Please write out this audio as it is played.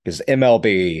Because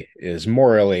MLB is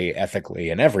morally,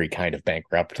 ethically, and every kind of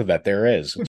bankrupt that there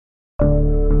is.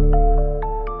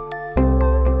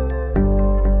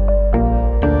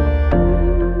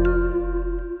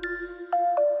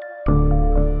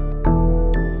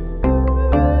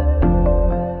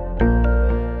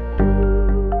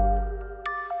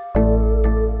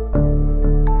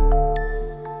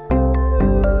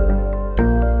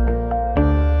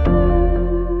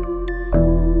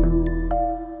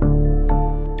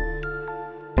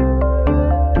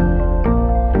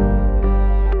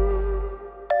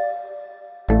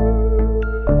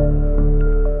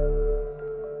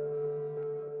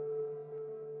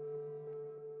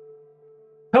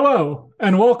 Hello,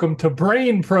 and welcome to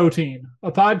Brain Protein,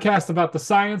 a podcast about the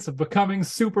science of becoming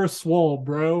super swole,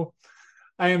 bro.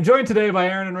 I am joined today by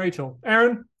Aaron and Rachel.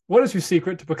 Aaron, what is your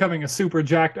secret to becoming a super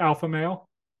jacked alpha male?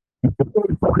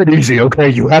 Fucking easy, okay?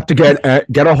 You have to get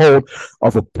a hold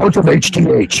of a bunch of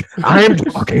HGH. I am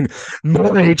talking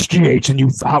more HGH than you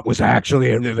thought was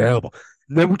actually available.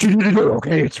 And then what you need to do,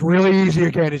 okay? It's really easy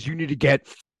again. Is you need to get.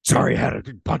 Sorry, I had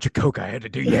a bunch of coke I had to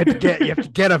do. You have to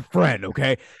get a friend,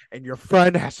 okay? And your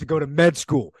friend has to go to med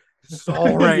school. This is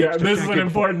all right. Yeah, this is an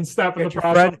important step in the your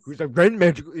process. friend who's a great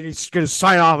med school, and he's gonna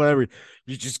sign off on every.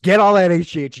 You just get all that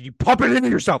HGH and you pump it into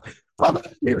yourself. Pump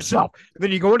it into yourself. And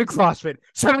then you go into CrossFit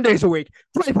 7 days a week,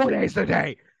 24 days a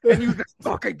day, and you just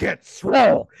fucking get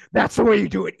swole. That's the way you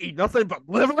do it. Eat nothing but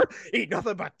liver, eat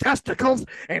nothing but testicles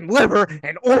and liver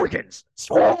and organs.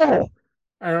 Swole.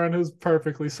 Aaron has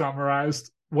perfectly summarized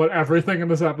what everything in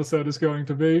this episode is going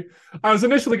to be. I was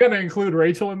initially going to include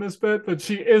Rachel in this bit, but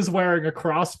she is wearing a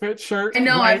CrossFit shirt. I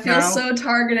know, right I feel now. so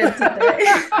targeted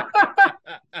today.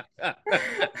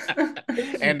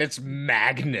 And it's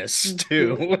Magnus,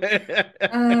 too.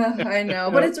 I know,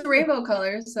 but it's rainbow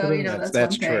colors, so you know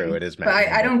That's one true. thing. It is But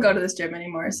Magnus. I don't go to this gym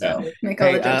anymore, so Yeah. make all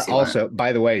Hey, the jokes you also, want.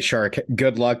 by the way, Shark,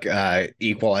 good luck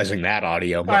equalizing that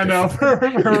audio. I know, for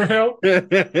real.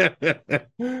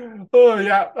 Oh,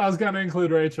 yeah, I was going to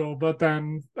include Rachel, but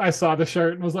then I saw the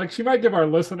shirt and was like, she might give our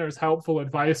listeners helpful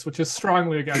advice, which is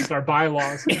strongly against our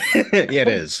bylaws. It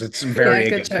is. It's very Yeah,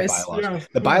 good against the choice. bylaws. Yeah.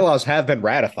 The bylaws have been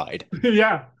ratified.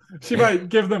 Yeah, she might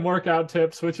give them workout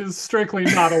tips, which is strictly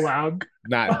not allowed.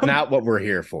 Not what we're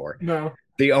here for. No.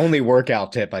 The only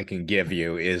workout tip I can give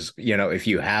you is, if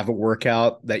you have a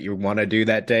workout that you want to do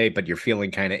that day, but you're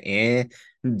feeling kind of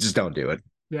just don't do it.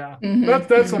 Yeah, Mhm,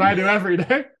 that's what I do every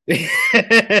day.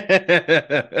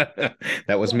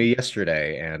 That was me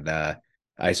yesterday, and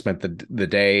I spent the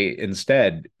day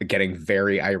instead getting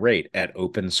very irate at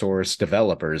open source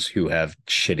developers who have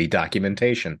shitty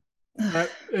documentation. That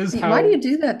is how. Why do you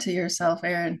do that to yourself,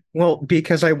 Aaron? Well,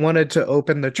 because I wanted to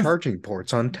open the charging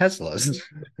ports on Teslas.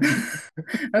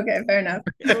 Okay, fair enough.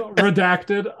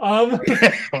 Redacted.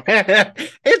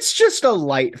 It's just a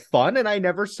light fun, and I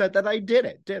never said that I did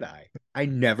it, did I? I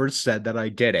never said that I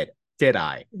did it, did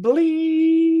I?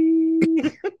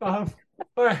 Bleep.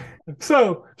 Alright.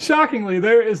 So, shockingly,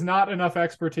 there is not enough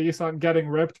expertise on getting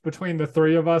ripped between the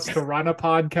three of us to run a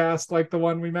podcast like the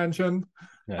one we mentioned.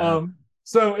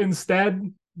 So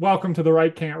instead, welcome to The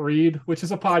Right Can't Read, which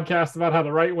is a podcast about how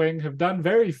the right wing have done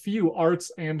very few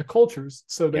arts and cultures,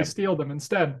 so they steal them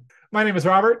instead. My name is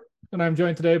Robert, and I'm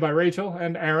joined today by Rachel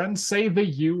and Aaron. Say the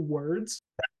U words.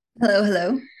 Hello,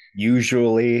 hello.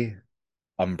 Usually,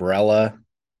 umbrella,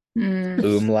 Mm,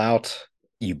 umlaut,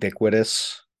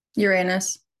 ubiquitous,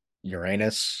 Uranus.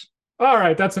 Uranus. All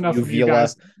right, that's enough of you Uvula.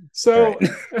 guys. So,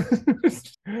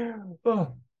 All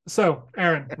oh, so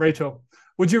Aaron, Rachel,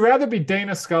 would you rather be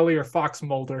Dana Scully or Fox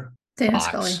Mulder? Dana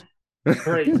Fox. Scully.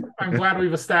 Great. I'm glad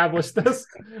we've established this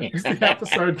as the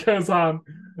episode goes on.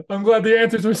 I'm glad the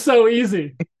answers were so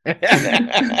easy. I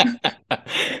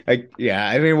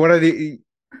mean, what are the?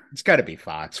 It's got to be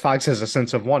Fox. Fox has a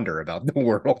sense of wonder about the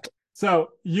world. So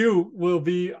you will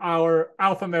be our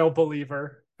alpha male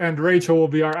believer, and Rachel will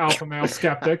be our alpha male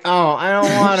skeptic. Oh, I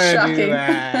don't want to do Shocking.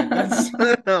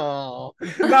 that. Oh.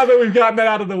 Now that we've gotten that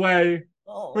out of the way,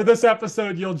 Oh. for this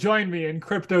episode, you'll join me in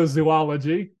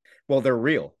cryptozoology. Well, they're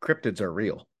real. Cryptids are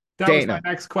real. That was Dana. my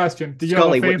next question. Do you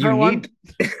Scully, have a what favorite you one?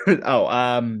 need? Oh,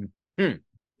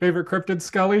 Favorite cryptid,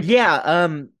 Scully? yeah.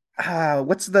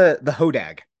 What's the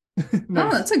Hodag? Oh,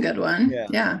 that's a good one. Yeah.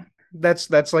 Yeah.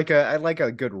 That's like I like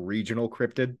a good regional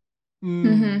cryptid.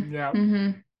 Yeah.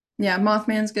 Mm-hmm. Yeah,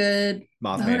 Mothman's good.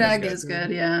 Mothman Hodag is is good.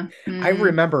 good, yeah. I Mhm.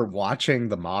 remember watching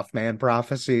the Mothman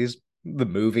Prophecies, the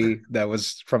movie that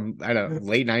was from I don't know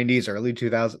late 90s, early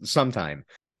 2000s, sometime,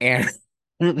 and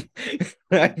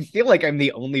I feel like I'm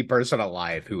the only person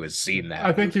alive who has seen that.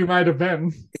 I think you might have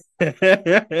been.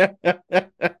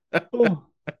 Oh,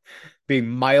 Being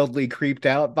mildly creeped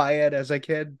out by it as a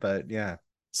kid, but yeah.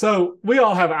 So we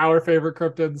all have our favorite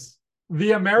cryptids. The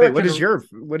Wait, American, what is your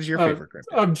favorite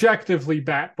cryptid? objectively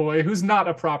Batboy, who's not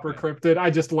a proper cryptid. I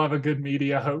just love a good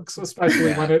media hoax,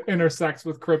 especially when it intersects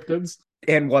with cryptids.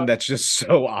 And one that's just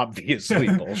so obviously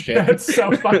bullshit. That's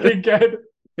so fucking good.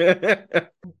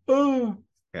 Oh.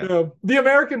 Yeah. Yeah. The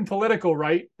American political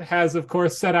right has, of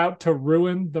course, set out to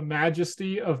ruin the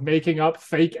majesty of making up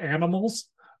fake animals,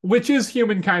 which is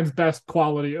humankind's best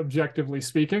quality, objectively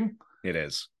speaking. It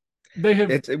is. They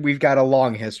have, We've got a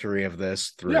long history of this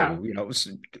through, Yeah.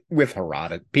 with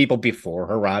Herodotus, people before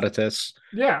Herodotus.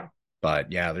 yeah,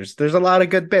 But yeah, there's a lot of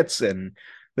good bits in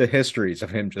the histories of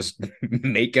him just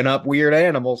making up weird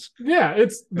animals. yeah.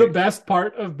 It's the best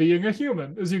part of being a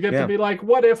human is you get Yeah. to be like,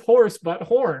 what if horse but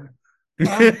horn?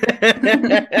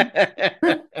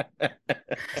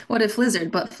 What if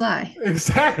lizard but fly?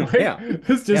 Exactly. Yeah.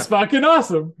 It's just fucking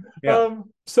awesome. Yeah.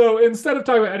 So instead of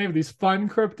talking about any of these fun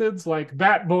cryptids like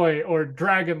Batboy or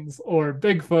dragons or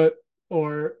Bigfoot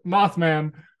or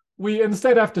Mothman, we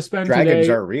instead have to spend Dragons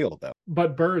today, are real, though.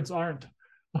 but birds aren't.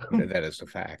 That is a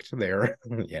fact. They're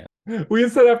yeah. We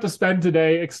instead have to spend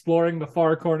today exploring the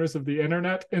far corners of the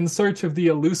internet in search of the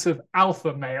elusive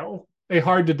alpha male, a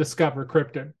hard to discover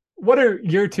cryptid. What are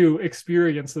your two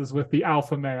experiences with the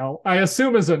alpha male? I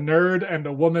assume as a nerd and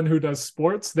a woman who does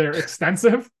sports, they're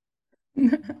extensive.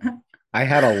 I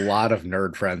had a lot of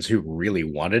nerd friends who really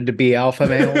wanted to be alpha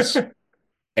males.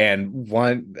 And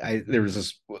there was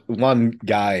this one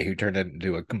guy who turned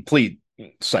into a complete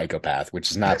psychopath, which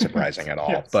is not surprising at all.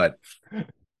 Yes. But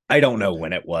I don't know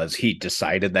when it was he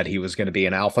decided that he was going to be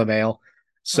an alpha male.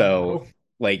 So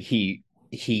like he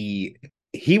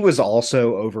was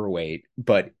also overweight,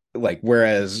 but like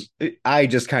whereas I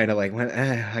just kind of like went,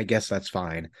 I guess that's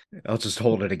fine. I'll just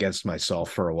hold it against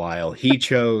myself for a while. He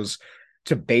chose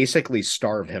to basically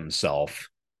starve himself,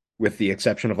 with the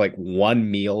exception of like one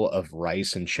meal of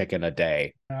rice and chicken a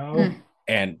day. Oh.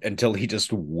 And until he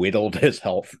just whittled his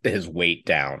weight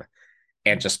down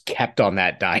and just kept on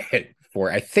that diet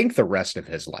for, I think, the rest of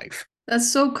his life. That's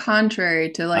so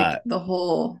contrary to like the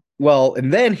whole. Well,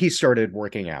 and then he started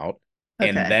working out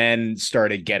and Okay. then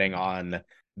started getting on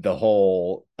the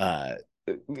whole,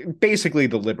 basically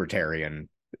the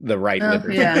right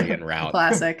libertarian route.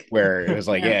 Classic. Where it was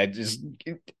like, just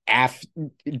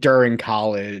during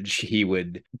college, he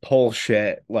would pull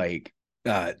shit like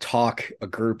talk a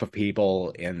group of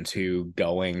people into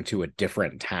going to a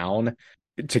different town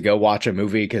to go watch a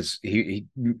movie because he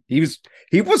was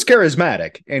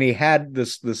charismatic and he had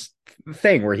this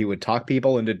thing where he would talk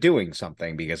people into doing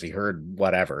something because he heard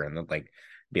whatever and then like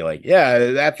be like,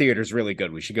 yeah, that theater's really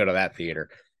good, we should go to that theater.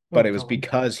 But it was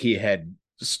because he had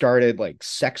started like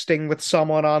sexting with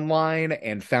someone online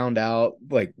and found out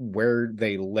like where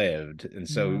they lived, and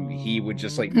so he would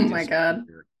just like Oh my God.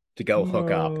 to go hook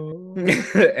up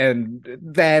and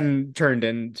then turned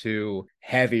into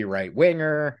heavy right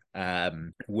winger.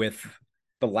 With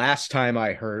the last time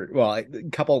I heard, well, a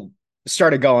couple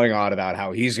started going on about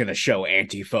how he's going to show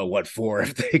Antifa what for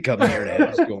if they come here to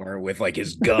his door with like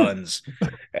his guns.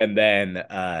 And then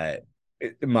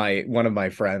one of my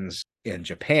friends in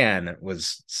Japan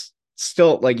was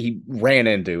still like, he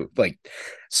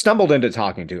stumbled into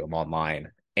talking to him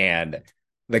online, and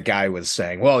the guy was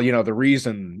saying, well, the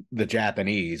reason the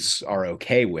Japanese are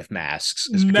okay with masks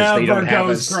is because they don't have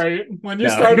great when you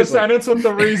start a sentence with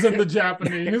the reason the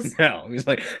Japanese. No, he's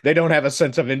like, they don't have a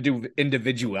sense of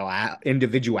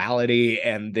individuality,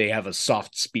 and they have a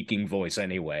soft speaking voice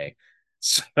anyway.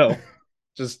 So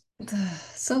just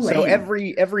so lame. So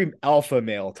every alpha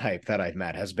male type that I've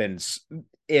met has been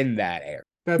in that area.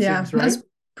 That seems right. That's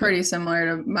pretty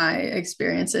similar to my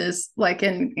experiences. Like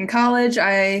in college,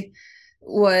 I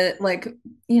would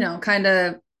kind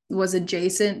of was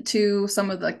adjacent to some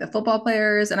of like the football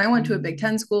players, and I went to a Big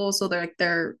Ten school, so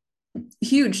they're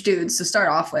huge dudes to start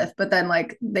off with, but then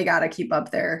like they got to keep up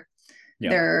their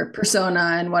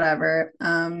persona and whatever.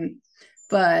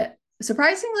 But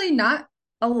surprisingly, not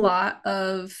a lot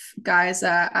of guys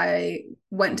that I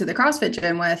went to the CrossFit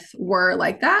gym with were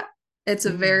like that. It's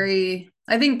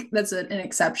I think that's an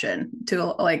exception to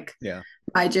like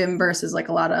my gym versus like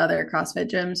a lot of other CrossFit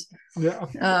gyms. Yeah.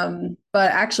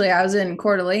 But actually I was in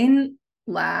Coeur d'Alene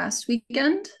last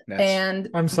weekend and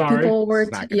I'm sorry. People were,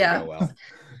 go well.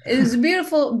 It was a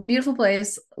beautiful, beautiful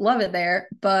place. Love it there.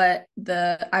 But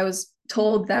I was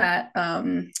told that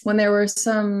when there were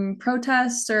some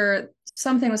protests or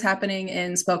something was happening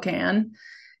in Spokane,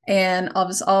 And all of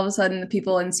a sudden, the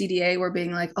people in CDA were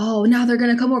being like, "Oh, now they're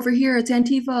gonna come over here. It's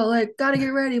Antifa. Like, gotta get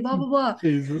ready." Blah blah blah.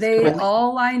 Jesus They Christ.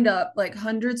 all lined up, like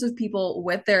hundreds of people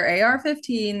with their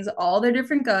AR-15s, all their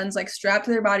different guns, like strapped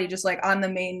to their body, just like on the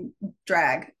main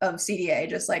drag of CDA,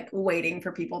 just like waiting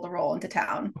for people to roll into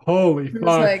town. Holy It was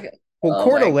fuck. like, Well, oh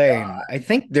Coeur my d'Alene, God. I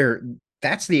think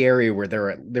that's the area where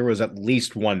there was at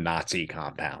least one Nazi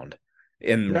compound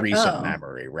in Yeah. recent Oh.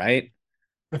 memory, right?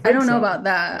 I think don't know so. about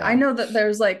that. Yeah. I know that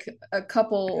there's like a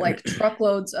couple like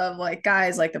truckloads of like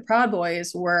guys like the Proud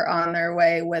Boys were on their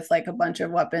way with like a bunch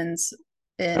of weapons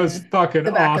That was in fucking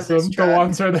the back of this awesome. The truck.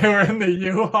 ones where they were in the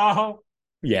U-Haul.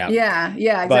 Yeah. Yeah,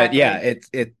 yeah, But exactly.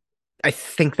 yeah, I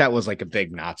think that was like a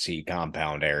big Nazi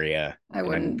compound area. I and I'm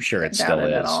wouldn't sure it doubt still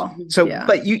it is. at all. So, Yeah.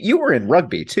 but you were in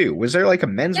rugby too. Was there like a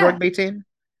men's Yeah. rugby team?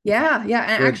 Yeah, yeah.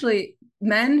 And Good. actually,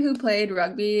 men who played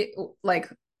rugby, like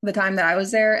the time that I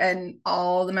was there, and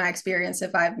all of my experience,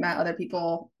 if I've met other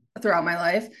people throughout my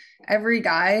life, every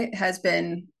guy has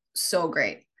been so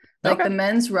great. Like Okay. the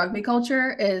men's rugby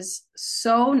culture is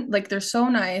so like they're so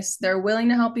nice. They're willing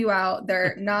to help you out.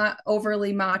 They're not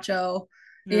overly macho.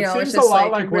 You It know, it's seems a just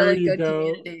lot like a like where really you good go.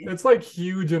 community. It's like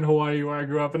huge in Hawaii where I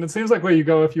grew up, and it seems like where you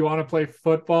go if you want to play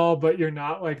football, but you're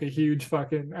not like a huge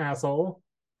fucking asshole.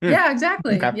 Yeah,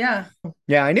 exactly. Okay. Yeah.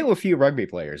 Yeah, I knew a few rugby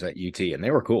players at UT and they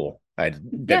were cool. I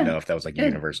didn't Yeah, know if that was like a yeah.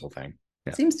 universal thing.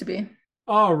 Yeah. Seems to be.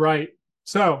 All right.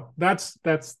 So that's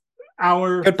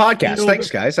our Good podcast. field- Thanks,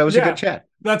 guys. That was a Yeah. good chat.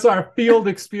 That's our field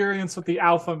experience with the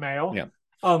alpha male. Yeah.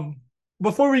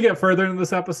 Before we get further in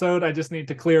this episode, I just need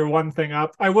to clear one thing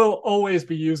up. I will always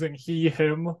be using he,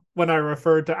 him when I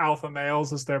refer to alpha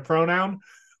males as their pronoun.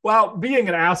 While being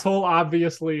an asshole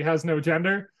obviously has no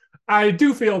gender, I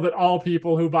do feel that all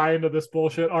people who buy into this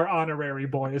bullshit are honorary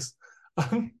boys.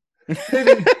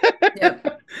 Maybe,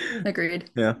 Yep. Agreed.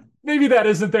 Yeah. maybe that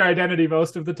isn't their identity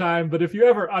most of the time, but if you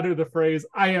ever utter the phrase,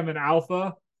 I am an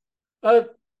alpha,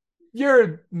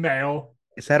 you're male.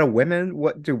 Is that a women?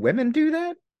 What do women do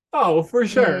that? Oh, for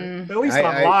sure. Mm. At least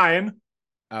I- online.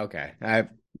 Okay.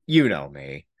 You know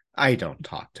me. I don't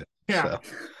talk to Yeah.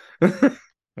 so.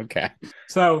 Okay.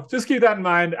 So just keep that in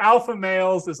mind. Alpha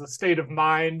males is a state of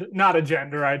mind, not a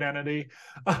gender identity.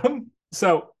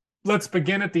 So let's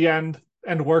begin at the end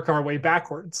and work our way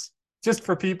backwards. Just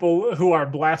for people who are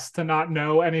blessed to not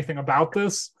know anything about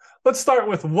this, let's start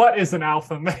with what is an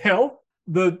alpha male?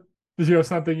 Did you have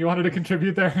something you wanted to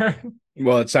contribute there?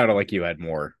 Well, it sounded like you had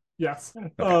more. Yes.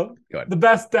 Go ahead. The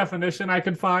best definition I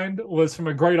could find was from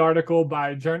a great article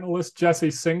by journalist Jesse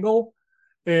Singal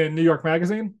in New York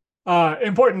Magazine.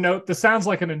 Important note, this sounds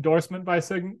like an endorsement by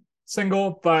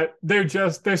Singal, but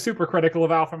they're super critical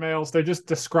of alpha males. They're just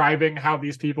describing how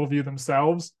these people view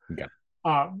themselves. Okay.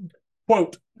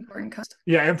 Quote, Important context.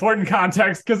 yeah, important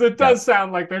context, because it does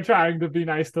sound like they're trying to be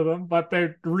nice to them, but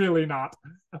they're really not.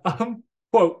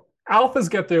 Quote, alphas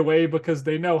get their way because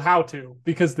they know how to,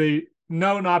 because they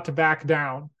know not to back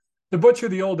down. To butcher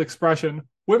the old expression,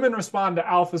 women respond to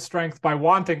alpha's strength by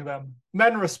wanting them.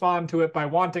 Men respond to it by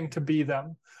wanting to be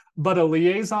them. But a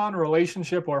liaison,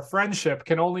 relationship, or friendship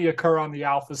can only occur on the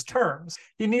alpha's terms.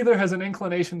 He neither has an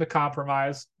inclination to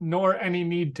compromise, nor any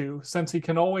need to, since he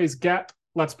can always get,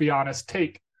 let's be honest,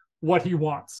 take what he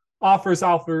wants. Alphas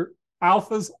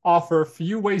offer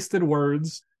few wasted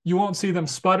words. You won't see them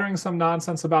sputtering some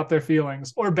nonsense about their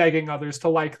feelings or begging others to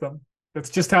like them. That's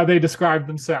just how they describe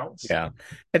themselves. Yeah.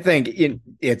 I think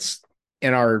it's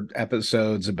in our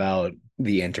episodes about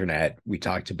the internet, we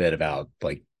talked a bit about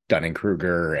like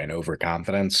Dunning-Kruger and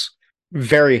overconfidence.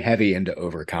 Very heavy into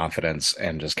overconfidence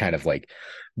and just kind of like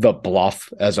the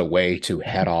bluff as a way to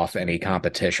head off any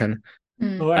competition.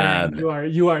 Oh,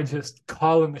 Aaron, you are just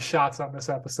calling the shots on this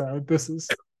episode. This is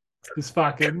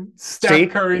fucking Steph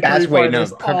Curry. That's wait, no,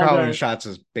 three-pointers all calling day. shots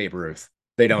is Babe Ruth.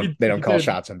 They don't He call did.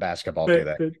 shots in basketball, do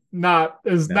they? Not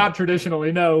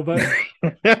traditionally, no, but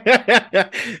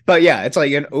But yeah, it's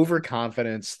like an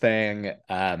overconfidence thing,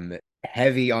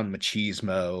 heavy on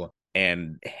machismo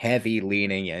and heavy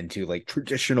leaning into like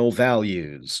traditional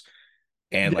values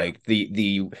and like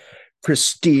the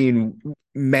pristine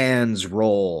man's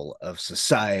role of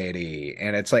society.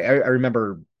 And it's like I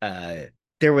remember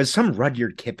there was some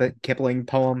Rudyard Kipling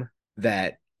poem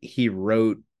that he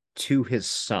wrote to his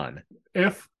son.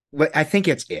 I think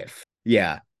it's If.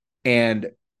 Yeah.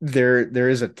 And there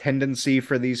is a tendency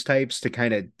for these types to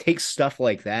kind of take stuff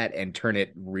like that and turn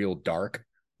it real dark.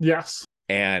 Yes.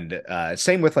 And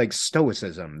same with like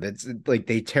stoicism. That's like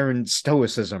they turn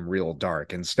stoicism real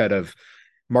dark instead of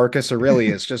Marcus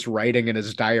Aurelius just writing in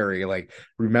his diary, like,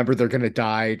 remember they're gonna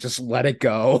die, just let it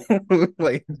go.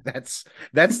 Like that's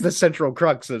the central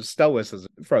crux of stoicism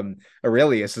from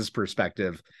Aurelius's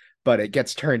perspective. but it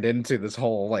gets turned into this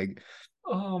whole like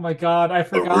Oh my God, I a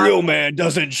forgot. real man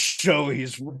doesn't show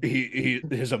his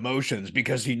emotions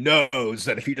because he knows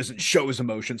that if he doesn't show his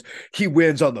emotions, he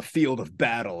wins on the field of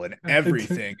battle, and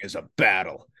everything is a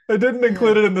battle. I didn't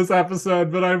include it in this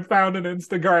episode, but I found an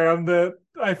Instagram that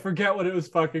I forget what it was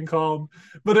fucking called,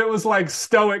 but it was like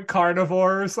Stoic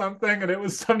Carnivore or something, and it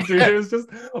was some dude. It was just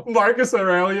Marcus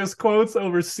Aurelius quotes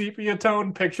over sepia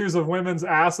tone pictures of women's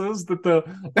asses that the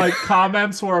like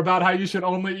comments were about how you should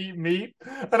only eat meat,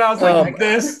 and I was like,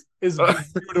 this is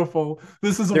beautiful.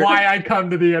 This is why I come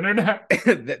to the internet.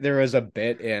 There was a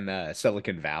bit in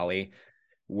Silicon Valley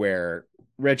where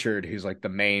Richard, who's like the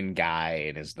main guy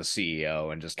and is the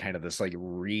CEO and just kind of this like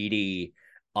reedy,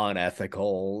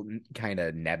 unethical, kind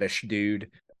of nebbish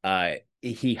dude,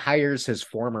 he hires his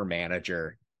former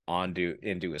manager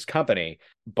into his company,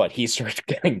 but he starts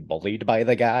getting bullied by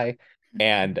the guy,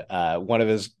 and one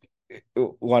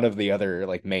of the other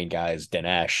like main guys,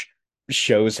 Dinesh,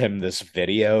 shows him this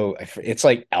video. It's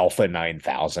like Alpha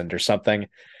 9000 or something,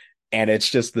 and it's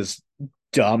just this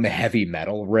dumb heavy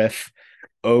metal riff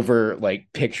over like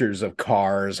pictures of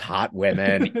cars, hot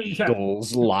women,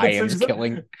 eagles, lions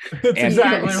killing. It's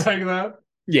exactly like that.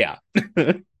 Yeah.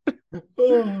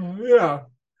 Oh, yeah.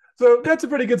 So that's a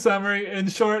pretty good summary. In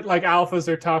short, like alphas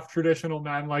are tough, traditional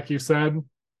men, like you said.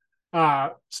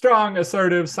 Strong,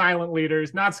 assertive, silent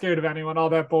leaders, not scared of anyone, all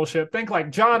that bullshit. Think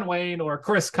like John Wayne or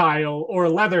Chris Kyle or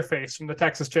Leatherface from the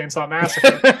Texas Chainsaw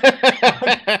Massacre.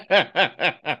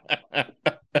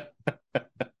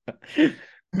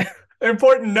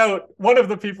 Important note, one of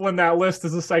the people in that list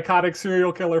is a psychotic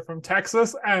serial killer from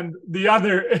Texas, and the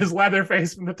other is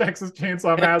Leatherface from the Texas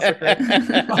Chainsaw Massacre.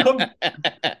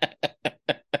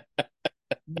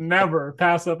 Never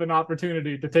pass up an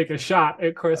opportunity to take a shot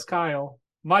at Chris Kyle.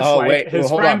 Much like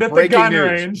his friend at the gun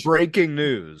range. Breaking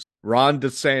news. Ron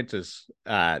DeSantis,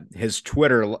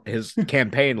 his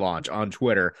campaign launch on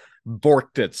Twitter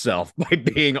borked itself by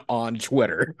being on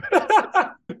Twitter.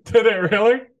 Did it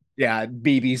really? Yeah,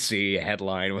 BBC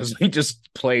headline was like just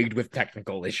plagued with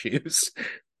technical issues.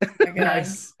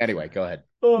 Nice. Anyway, go ahead.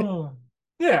 Oh,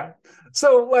 yeah.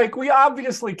 So, like, we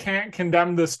obviously can't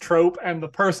condemn this trope and the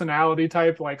personality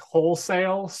type, like,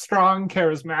 wholesale. Strong,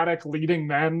 charismatic, leading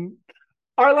men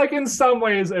are, like, in some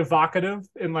ways evocative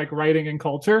in, like, writing and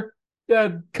culture.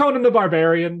 Conan the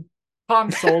Barbarian, Han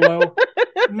Solo,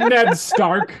 Ned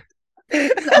Stark.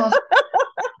 Oh.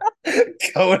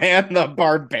 Conan the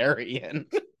Barbarian.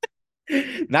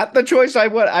 Not the choice I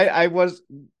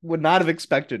would not have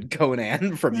expected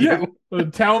Conan from you.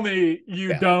 Tell me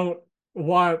you don't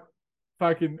want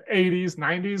fucking 80s,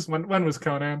 90s. When was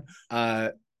Conan?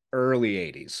 Early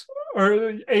 80s. Or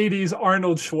 80s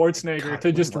Arnold Schwarzenegger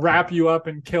to just wrap you up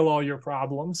and kill all your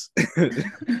problems.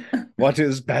 What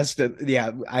is best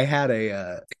I had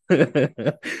a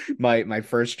my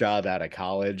first job out of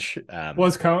college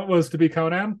was to be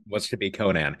Conan.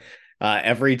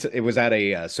 It was at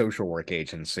a social work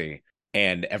agency,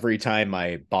 and every time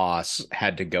my boss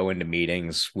had to go into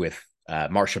meetings with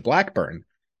Marsha Blackburn,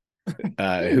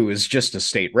 who was just a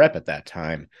state rep at that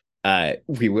time, I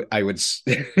would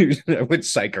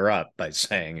psych her up by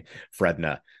saying,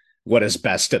 Fredna, what is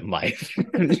best in life?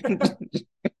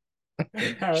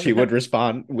 She would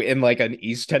respond in like an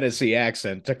East Tennessee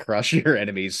accent: to crush your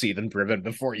enemies, see them driven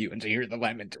before you, and to hear the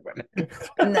lament to women.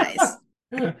 Nice.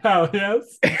 Hell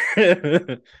yes.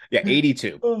 Yeah,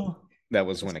 82. Oh. That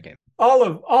was when it came.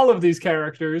 All of these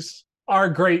characters are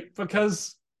great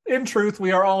because in truth,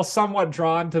 we are all somewhat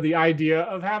drawn to the idea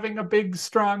of having a big,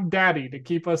 strong daddy to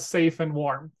keep us safe and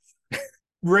warm.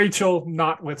 Rachel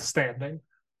notwithstanding.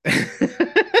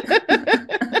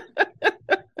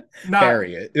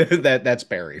 Barry, that's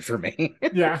Barry for me.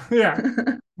 Yeah.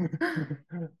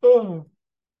 Oh.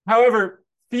 However,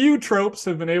 few tropes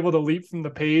have been able to leap from the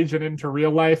page and into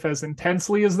real life as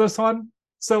intensely as this one.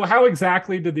 So how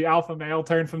exactly did the alpha male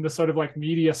turn from this sort of like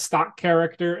media stock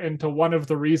character into one of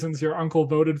the reasons your uncle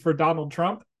voted for Donald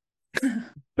Trump?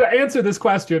 To answer this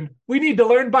question, we need to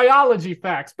learn biology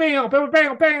facts. Bam, bam,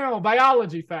 bam, bam,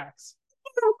 biology facts.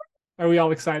 Are we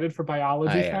all excited for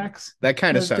biology facts? That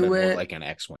kind of sounded more like an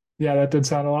X-Wing. Yeah, that did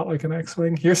sound a lot like an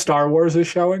X-Wing. Your Star Wars is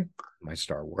showing? My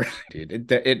Star Wars, dude.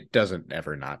 It doesn't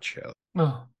ever not show.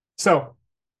 Oh. So,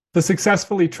 to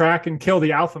successfully track and kill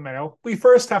the alpha male, we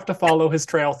first have to follow his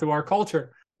trail through our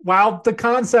culture. While the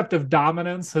concept of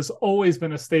dominance has always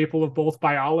been a staple of both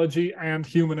biology and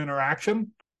human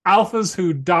interaction, alphas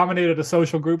who dominated a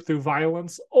social group through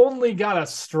violence only got a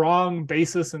strong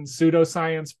basis in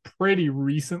pseudoscience pretty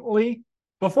recently.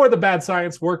 Before the bad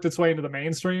science worked its way into the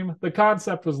mainstream, the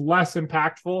concept was less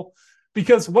impactful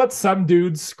because what some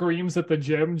dude screams at the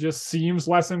gym just seems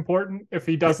less important if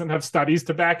he doesn't have studies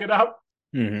to back it up,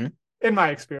 Mm-hmm. in my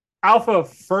experience. Alpha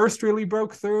first really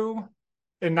broke through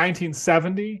in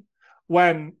 1970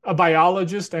 when a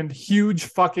biologist and huge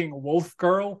fucking wolf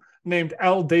girl named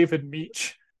L. David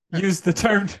Meach used the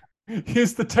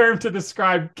term to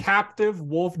describe captive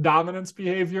wolf dominance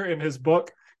behavior in his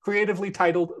book, creatively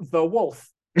titled The Wolf.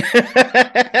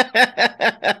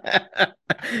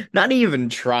 Not even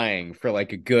trying for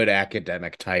like a good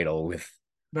academic title with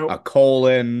Nope. a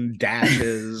colon,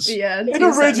 dashes. Yeah, It two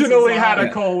originally sentences had long.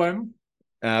 a colon.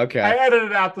 Okay. I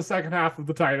edited out the second half of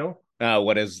the title.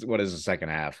 What is the second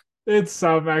half? It's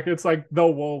like The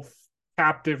Wolf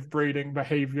captive breeding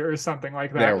behavior or something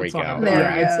like that. There we It's on go. a- There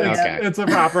yeah, we it's, go, it's, yeah. it's a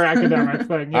proper academic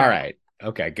thing. Yeah. All right.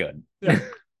 Okay, good.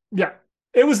 Yeah.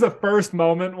 It was the first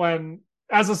moment when,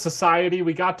 as a society,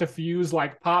 we got to fuse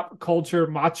like pop culture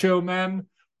macho men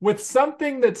with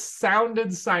something that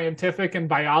sounded scientific and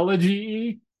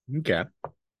biology-y. Okay.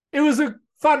 It was a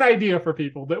fun idea for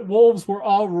people that wolves were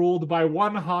all ruled by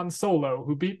one Han Solo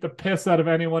who beat the piss out of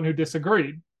anyone who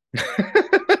disagreed.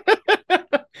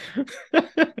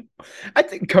 I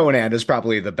think Conan is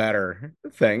probably the better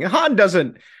thing. Han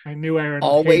doesn't I knew Aaron would hate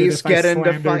it always if I get into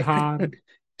slandered fights. Han.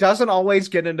 Doesn't always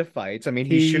get into fights. I mean,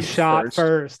 he He shoots shot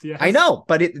first. Yes. I know,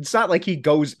 but it's not like he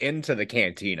goes into the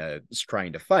cantina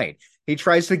trying to fight. He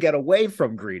tries to get away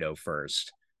from Greedo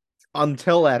first.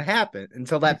 Until that happens,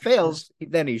 until that fails,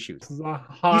 then he shoots. This is a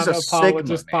Han He's a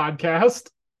apologist Sigma man. podcast.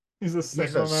 He's a He's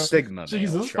Sigma a man. Sigma male,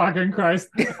 Jesus Charlie. fucking Christ.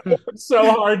 So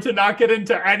hard to not get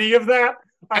into any of that.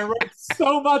 I wrote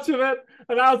so much of it,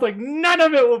 and I was like, none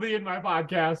of it will be in my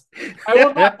podcast. I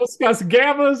will not discuss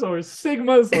gammas or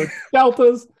sigmas or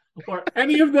deltas or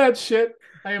any of that shit.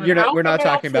 I am an We're alpha not male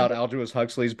talking about Sigma. Aldous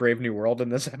Huxley's Brave New World in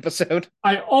this episode.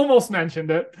 I almost mentioned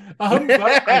it, but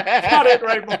I cut it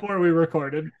right before we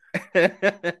recorded.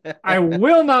 I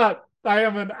will not. I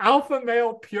am an alpha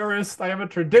male purist. I am a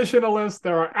traditionalist.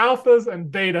 There are alphas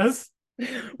and betas.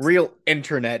 Real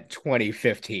internet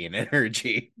 2015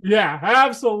 energy. Yeah,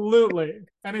 absolutely.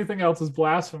 Anything else is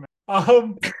blasphemy. I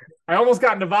almost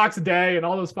got into Vox Day and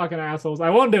all those fucking assholes. I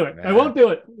won't do it. I won't do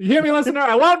it. You hear me, listener?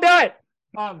 I won't do it.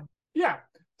 Yeah.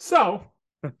 So,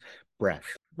 Breath.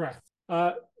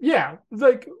 yeah,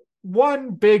 like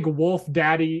one big wolf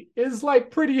daddy is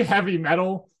like pretty heavy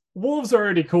metal. Wolves are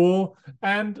already cool,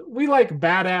 and we like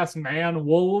badass man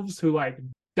wolves who like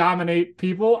dominate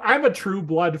people. I'm a True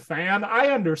Blood fan. I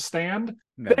understand.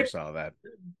 Never saw that.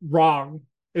 Wrong.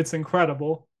 It's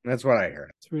incredible. That's what I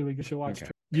heard. It's really good. You should watch.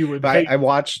 Okay. You would. But hate- I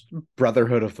watched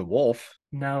Brotherhood of the Wolf.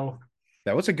 No,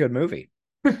 That was a good movie.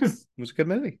 it's It was a good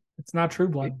movie. not True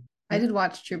Blood. I did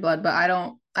watch True Blood, but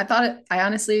I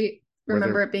honestly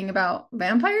remember it being about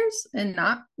vampires and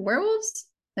not werewolves.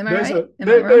 Am I right? Am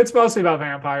I wrong? It's mostly about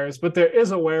vampires, but there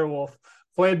is a werewolf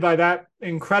played by that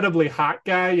incredibly hot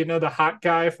guy. You know, the hot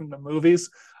guy from the movies.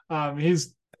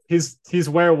 He's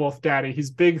werewolf daddy.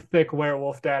 He's big, thick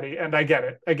werewolf daddy, and I get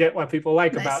it. I get what people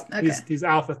like Nice. about Okay. he's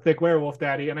alpha thick werewolf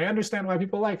daddy, and I understand why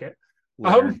people like it.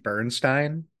 Leonard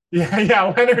Bernstein.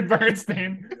 Yeah. Leonard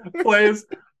Bernstein plays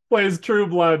True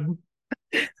Blood.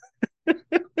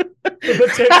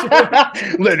 The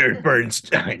titular- Leonard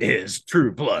Bernstein is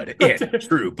True Blood in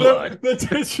True Blood. the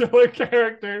titular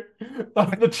character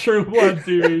of the True Blood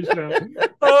TV show.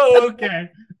 Oh, okay.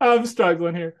 I'm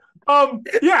struggling here.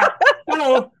 Yeah.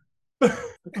 Well,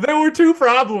 there were two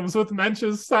problems with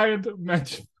Meech's.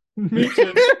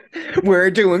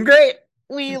 We're doing great.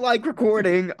 We like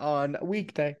recording on a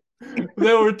weekday.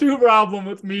 There were two problems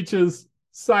with Meech's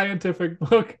scientific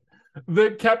book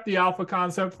that kept the alpha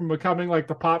concept from becoming like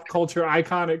the pop culture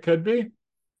icon it could be.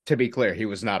 To be clear, he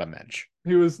was not a mensch.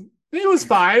 He was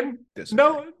fine.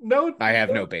 Disagree. No, I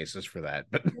have no basis for that.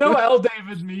 But no L.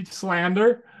 David Meech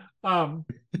slander.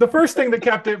 The first thing that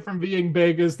kept it from being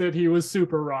big is that he was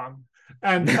super wrong,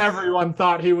 and everyone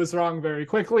thought he was wrong very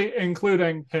quickly,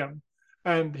 including him.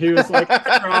 And he was like,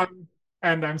 "I'm wrong,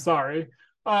 and I'm sorry."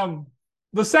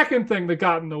 The second thing that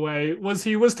got in the way was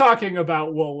he was talking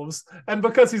about wolves, and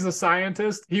because he's a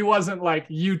scientist, he wasn't like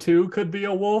you too could be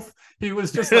a wolf. He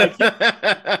was just like,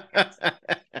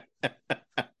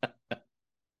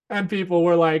 and people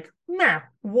were like, "Meh,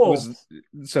 wolves."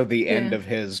 So the end Yeah. of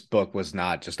his book was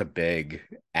not just a big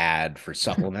ad for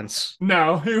supplements.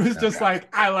 No, he was just Okay.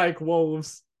 like, "I like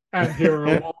wolves, and here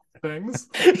are wolf things."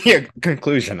 Yeah,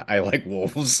 conclusion, I like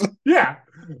wolves. Yeah,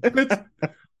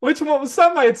 which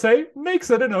some might say makes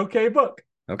it an okay book.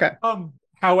 Okay.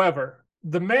 However,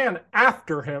 the man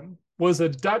after him was a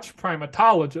Dutch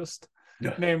primatologist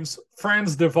Yeah. named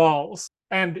Frans de Waals,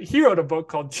 and he wrote a book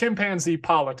called Chimpanzee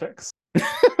Politics.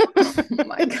 Oh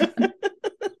my God.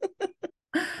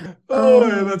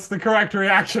 Oh, that's the correct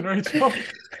reaction, Rachel.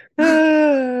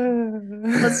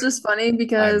 That's just funny I'm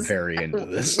because very into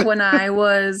this. when I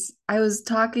was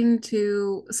talking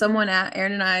to someone at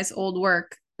Aaron and I's old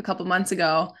work a couple months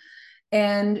ago,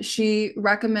 and she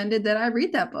recommended that I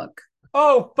read that book.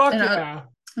 Oh, fuck And yeah.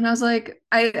 And I was like,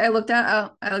 I looked it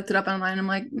up online. I'm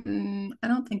like, I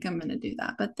don't think I'm gonna do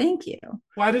that, but thank you.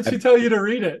 Why did she tell you to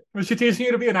read it? Was she teaching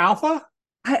you to be an alpha?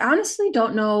 I honestly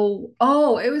don't know.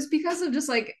 Oh, it was because of just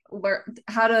like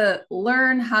how to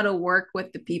learn how to work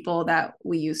with the people that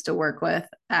we used to work with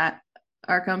at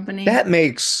our company. That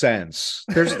makes sense.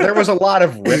 There was a lot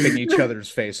of ripping each other's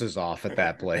faces off at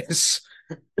that place.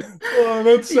 Oh,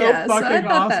 that's so yeah, so I fucking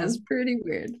thought awesome. that was pretty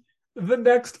weird. The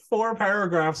next 4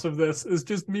 paragraphs of this is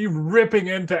just me ripping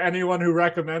into anyone who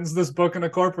recommends this book in a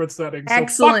corporate setting. So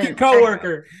Excellent. fuck your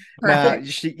coworker.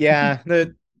 That's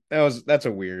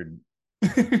a weird.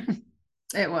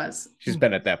 It was. She's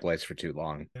been at that place for too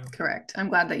long. Correct. I'm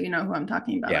glad that you know who I'm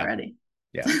talking about already.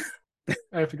 Yeah.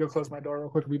 I have to go close my door real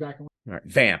quick. I'll be back. All right.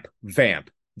 Vamp.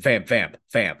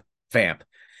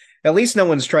 At least no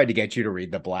one's tried to get you to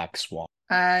read The Black Swan.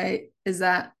 Is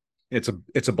that? It's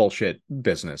a bullshit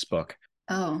business book.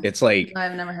 Oh, it's like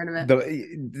I've never heard of it.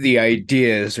 The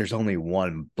idea is there's only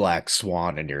one black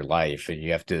swan in your life, and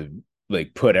you have to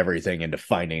like put everything into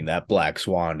finding that black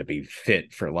swan to be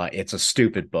fit for life. It's a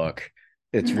stupid book.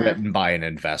 It's written by an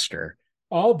investor.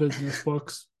 All business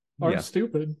books are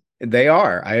stupid. They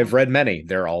are. I have read many.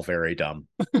 They're all very dumb.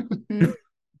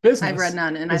 Business. I've read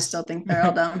none, and I still think they're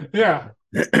all dumb. Yeah.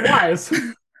 Wise.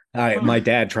 My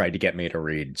dad tried to get me to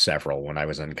read several when I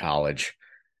was in college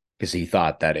because he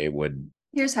thought that it would.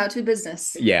 Here's How to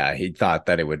Business. Yeah, he thought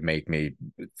that it would make me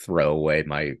throw away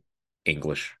my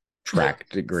English track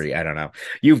degree. I don't know.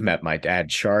 You've met my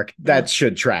dad, Shark. That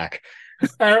should track.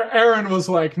 Aaron was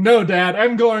like, "No, Dad,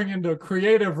 I'm going into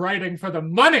creative writing for the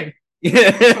money.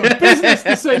 A business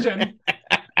decision."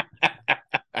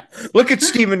 Look at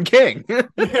Stephen King.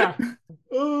 Yeah.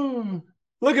 Ooh.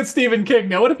 Look at Stephen King.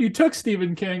 Now, what if you took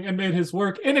Stephen King and made his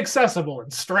work inaccessible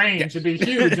and strange? It'd be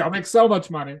huge. I'll make so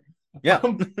much money. Yeah.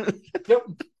 Yep.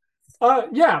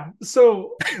 Yeah.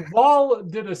 So Wall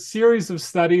did a series of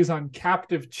studies on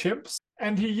captive chimps,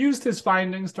 and he used his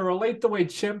findings to relate the way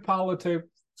chimp politics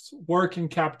work in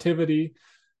captivity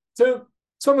to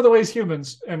some of the ways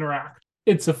humans interact.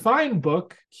 It's a fine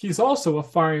book. He's also a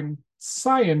fine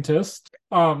scientist.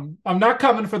 I'm not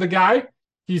coming for the guy.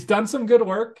 He's done some good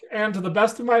work, and to the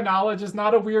best of my knowledge, is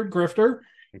not a weird grifter.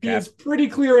 Okay. He is pretty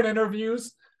clear in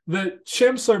interviews that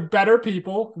chimps are better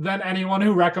people than anyone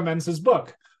who recommends his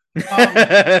book. But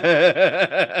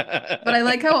I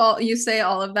like how you say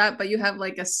all of that, but you have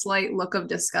like a slight look of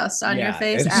disgust on your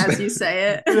face as you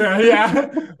say it. Yeah.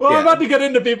 Well, I'm about to get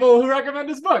into people who recommend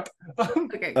his book.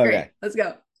 Okay, great. Let's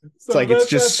go. It's like it's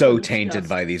just so tainted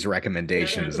by these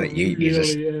recommendations that you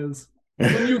just is.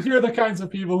 When you hear the kinds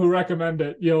of people who recommend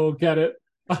it, you'll get it.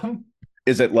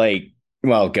 Is it like?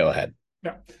 Well, go ahead.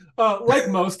 Yeah. Like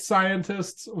most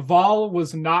scientists, Wall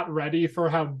was not ready for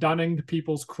how Dunninged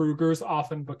people's Krugers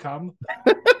often become.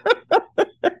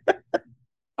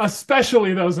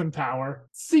 Especially those in power.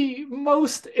 See,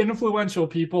 most influential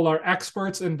people are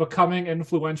experts in becoming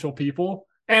influential people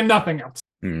and nothing else.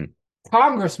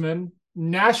 Congressmen,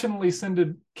 nationally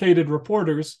syndicated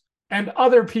reporters, and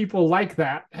other people like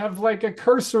that have like a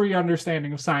cursory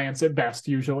understanding of science at best,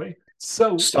 usually.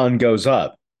 So sun goes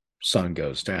up, sun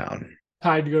goes down.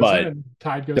 Tide goes in,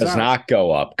 tide goes out. Does not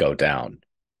go up, go down.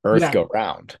 Earth go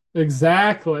round.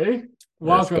 Exactly.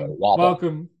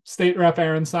 Welcome, State Rep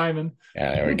Aaron Simon.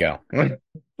 Yeah, there we go.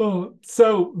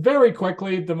 So very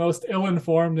quickly, the most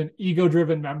ill-informed and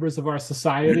ego-driven members of our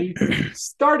society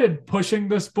started pushing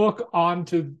this book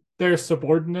onto their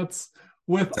subordinates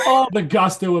with all the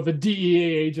gusto of a DEA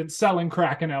agent selling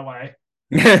crack in LA.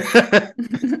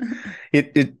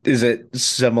 Is it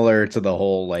similar to the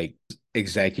whole like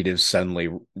executives suddenly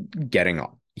getting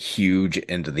huge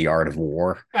into the art of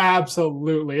war?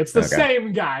 Absolutely. It's the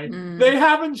same guy. They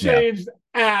haven't changed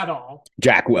at all.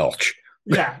 Jack Welch.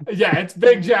 Yeah, it's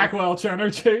big Jack Welch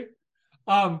energy.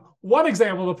 One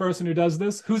example of a person who does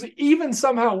this, who's even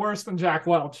somehow worse than Jack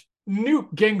Welch,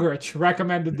 Newt Gingrich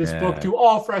recommended this book to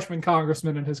all freshman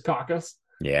congressmen in his caucus.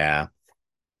 Yeah.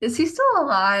 Is he still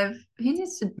alive? He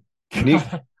needs to.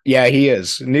 Yeah, he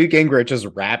is. Newt Gingrich is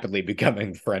rapidly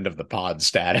becoming friend of the pod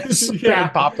status. Yeah.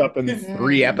 Popped up in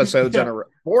 3 episodes in a row,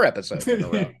 4 episodes in a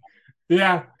row.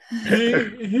 Yeah.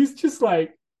 He's just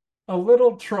like a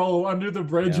little troll under the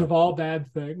bridge of all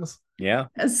bad things. Yeah.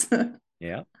 Yes.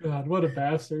 Yeah. God, what a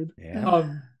bastard.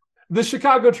 Yeah. The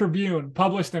Chicago Tribune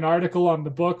published an article on the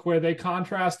book where they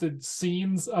contrasted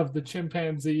scenes of the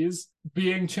chimpanzees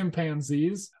being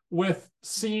chimpanzees with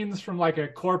scenes from like a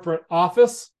corporate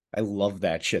office. I love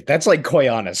that shit. That's like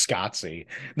Koyaanisqatsi.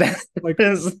 That Like,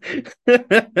 is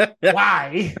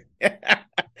why?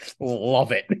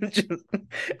 love it. Just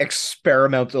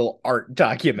experimental art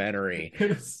documentary.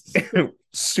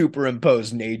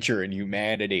 Superimpose nature and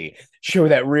humanity. Show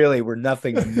that really we're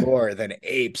nothing more than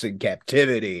apes in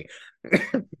captivity.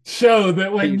 Show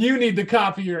that when you need the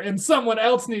copier and someone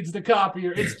else needs the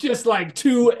copier, it's just like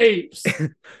two apes.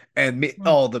 And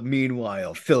all the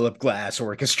meanwhile, Philip Glass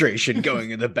orchestration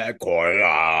going in the back.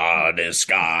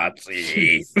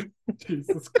 Koyaanisqatsi.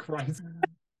 Jesus Christ.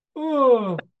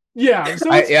 Oh, yeah. So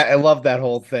I love that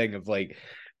whole thing of like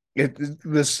it's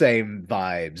the same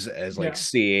vibes as like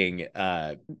seeing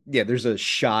there's a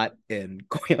shot in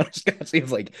Koyaanisqatsi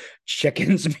of like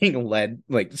chickens being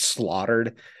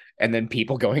slaughtered and then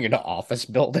people going into office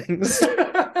buildings.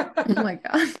 Oh my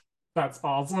god. That's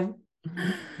awesome.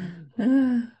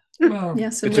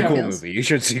 Yes, it's a cool movie. You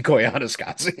should see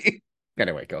Koyaanisqatsi.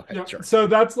 Anyway, go ahead. Yeah. Sure. So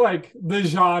that's like the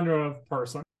genre of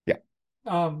person. Yeah.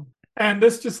 And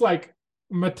this just like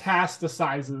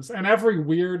metastasizes, and every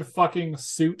weird fucking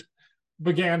suit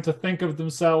began to think of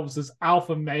themselves as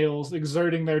alpha males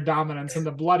exerting their dominance in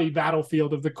the bloody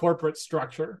battlefield of the corporate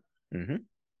structure. Mm-hmm.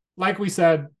 Like we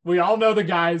said, we all know the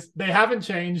guys. They haven't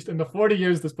changed in the 40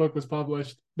 years this book was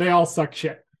published. They all suck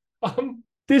shit.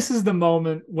 This is the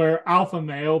moment where alpha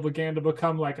male began to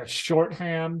become like a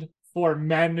shorthand for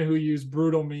men who use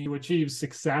brutal means to achieve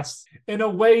success in a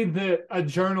way that a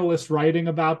journalist writing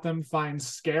about them finds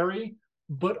scary,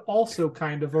 but also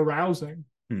kind of arousing.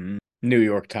 Mm-hmm. New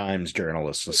York Times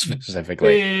journalists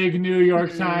specifically. Big New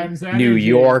York Times. Energy. New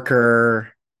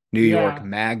Yorker, New York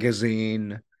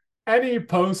Magazine. Any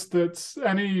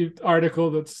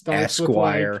article that starts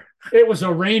Esquire. with like, it was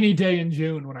a rainy day in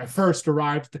June when I first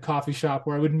arrived at the coffee shop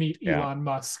where I would meet Elon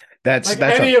Musk. That's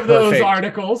any of those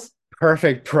articles.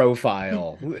 Perfect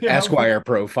profile, Esquire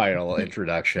profile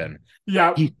introduction.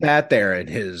 Yeah. He sat there in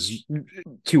his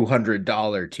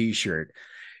 $200 t-shirt.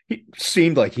 He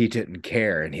seemed like he didn't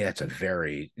care, and that's a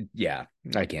very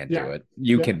I can't do it.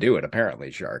 You can do it,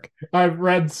 apparently, Shark. I've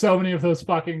read so many of those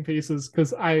fucking pieces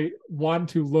because I want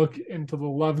to look into the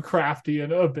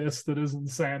Lovecraftian abyss that is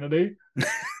insanity.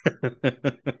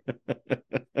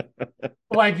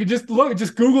 Like, just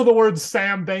Google the word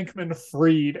Sam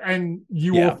Bankman-Fried, and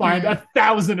you will find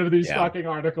 1,000 of these fucking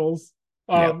articles.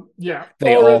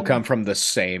 They all come from the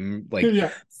same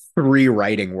 3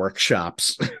 writing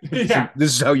workshops. Yeah.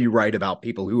 This is how you write about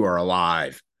people who are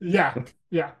alive. Yeah.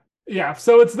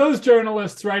 So it's those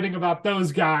journalists writing about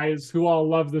those guys who all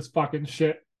love this fucking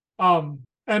shit. And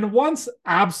once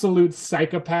absolute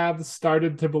psychopaths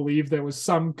started to believe there was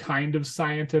some kind of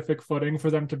scientific footing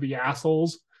for them to be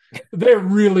assholes, there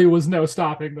really was no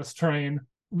stopping this train.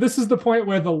 This is the point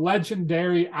where the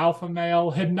legendary alpha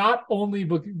male had not only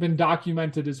been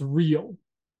documented as real,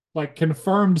 like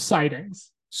confirmed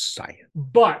sightings,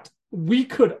 but we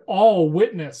could all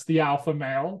witness the alpha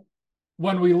male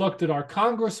when we looked at our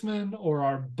congressman or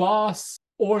our boss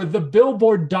or the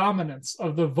billboard dominance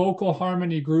of the vocal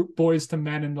harmony group Boys II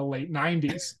Men in the late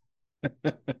 90s.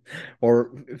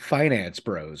 Or finance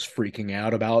bros freaking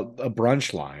out about a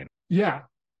brunch line. Yeah.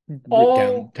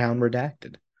 Downtown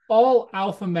redacted. All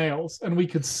alpha males, and we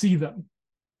could see them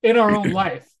in our own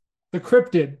life. The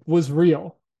cryptid was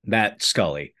real. That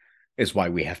Scully is why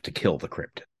we have to kill the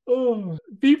cryptid. Oh,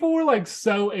 people were like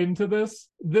so into this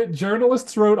that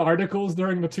journalists wrote articles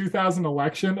during the 2000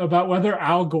 election about whether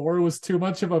Al Gore was too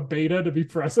much of a beta to be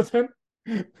president.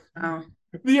 Oh.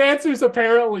 The answer is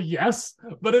apparently yes,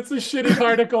 but it's a shitty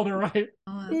article to write.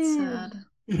 Oh, that's sad.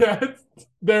 Yeah,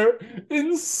 they're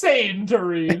insane to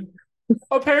read.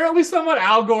 Apparently someone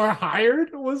Al Gore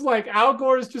hired was like, Al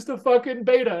Gore is just a fucking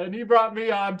beta, and he brought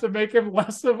me on to make him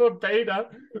less of a beta,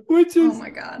 which is oh my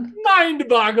God,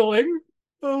 mind-boggling.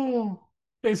 Oh,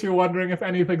 in case you're wondering if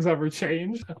anything's ever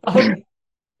changed.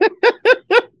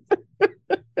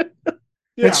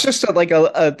 It's just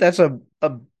that's a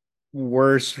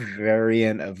worse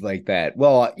variant of like that.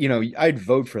 Well, I'd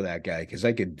vote for that guy because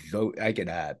I could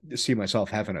see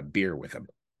myself having a beer with him.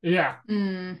 Yeah.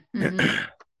 Mm-hmm.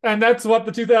 And that's what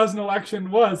the 2000 election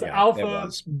was. Yeah,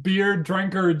 Alpha beer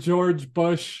drinker George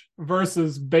Bush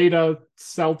versus beta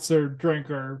seltzer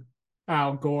drinker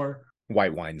Al Gore.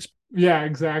 White wines. Yeah,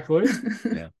 exactly.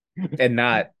 Yeah. And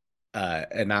not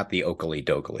the Oakley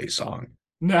Dokley song.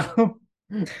 No.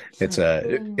 It's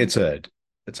a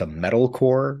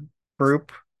metalcore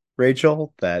group,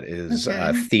 Rachel, that is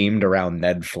themed around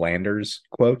Ned Flanders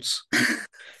quotes.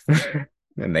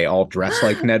 and they all dress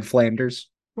like Ned Flanders.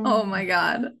 Oh my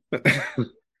God.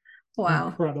 Wow.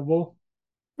 Incredible.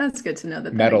 That's good to know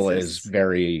that Metal that is exists.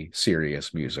 very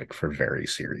serious music for very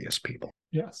serious people.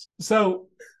 Yes. So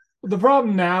the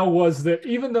problem now was that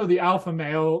even though the alpha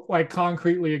male like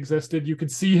concretely existed, you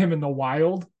could see him in the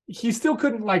wild. He still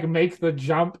couldn't like make the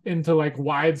jump into like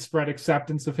widespread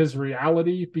acceptance of his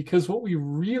reality, because what we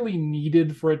really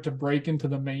needed for it to break into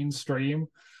the mainstream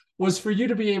was for you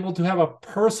to be able to have a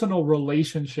personal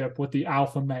relationship with the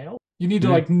alpha male. You need to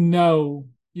like know,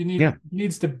 Yeah. he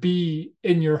needs to be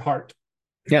in your heart.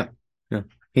 Yeah.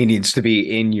 He needs to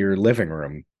be in your living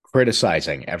room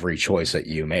criticizing every choice that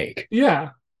you make. Yeah.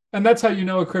 And that's how you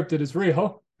know a cryptid is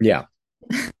real. Yeah.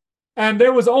 And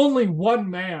there was only one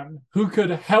man who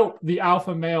could help the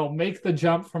alpha male make the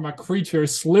jump from a creature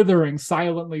slithering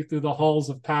silently through the halls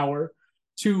of power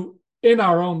to in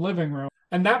our own living room.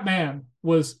 And that man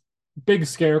was, big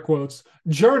scare quotes,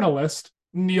 journalist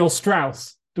Neil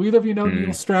Strauss. Do either of you know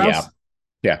Neil Strauss?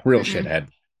 Yeah. Real shithead.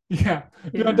 Yeah.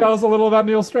 Do you want to tell us a little about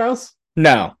Neil Strauss?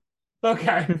 No.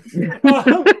 Okay.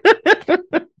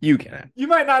 You can. You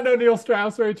might not know Neil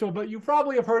Strauss, Rachel, but you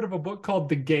probably have heard of a book called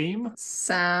The Game.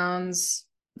 Sounds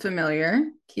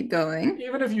familiar. Keep going.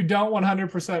 Even if you don't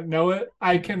 100% know it,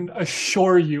 I can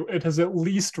assure you it has at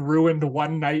least ruined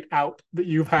one night out that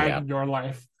you've had in your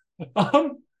life.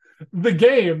 The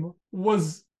Game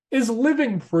is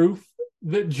living proof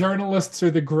that journalists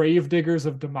are the gravediggers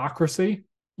of democracy.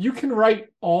 You can write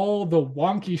all the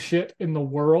wonky shit in the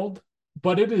world,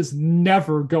 but it is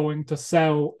never going to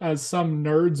sell as some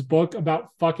nerd's book about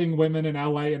fucking women in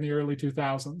LA in the early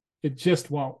 2000s. It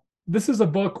just won't. This is a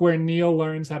book where Neil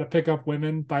learns how to pick up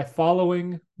women by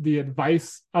following the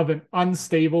advice of an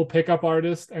unstable pickup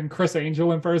artist and Chris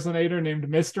Angel impersonator named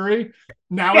Mystery.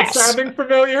 Now it's sounding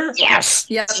familiar? Yes.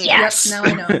 Yep. Now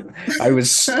I know.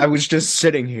 I was just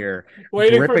sitting here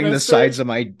Waiting for gripping the Mystery. sides of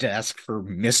my desk for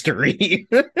Mystery.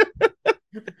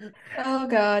 Oh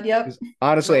God. Yep.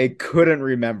 Honestly, I couldn't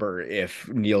remember if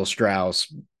Neil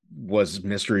Strauss was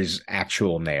Mystery's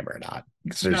actual name or not,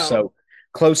 because they're so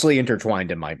closely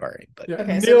intertwined in my brain. But Yeah.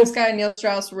 Okay, so this guy Neil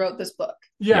Strauss wrote this book.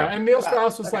 Yeah, Yeah. and Neil Wow,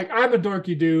 Strauss was okay. like, I'm a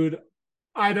dorky dude.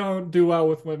 I don't do well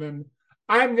with women.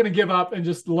 I'm going to give up and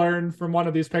just learn from one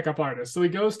of these pickup artists. So he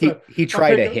goes to... he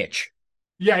tried a pickup- hitch.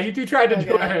 Yeah, he tried to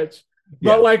do a Okay. hitch,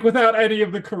 Yeah. but like without any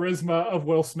of the charisma of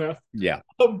Will Smith. Yeah.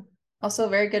 Also,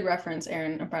 very good reference,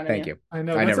 Aaron, in front of Thank you. I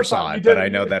know. I that's never a saw problem. it, You but didn't-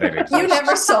 I know that it exists. You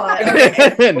never saw it.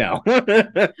 Okay. No.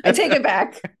 I take it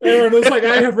back. Aaron was like,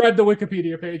 I have read the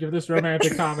Wikipedia page of this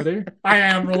romantic comedy. I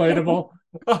am relatable.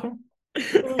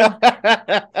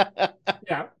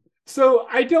 Yeah. So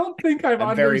I don't think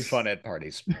I'm very fun at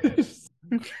parties.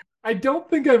 I don't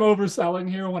think I'm overselling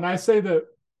here when I say that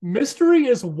Mystery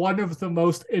is one of the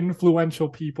most influential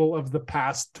people of the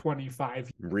past 25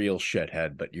 years. Real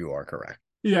shithead, but you are correct.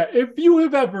 Yeah, if you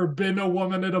have ever been a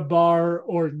woman at a bar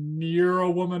or near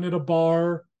a woman at a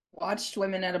bar, Watched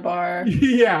women at a bar.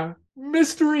 yeah,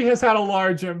 Mystery has had a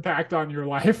large impact on your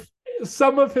life.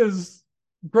 Some of his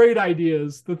great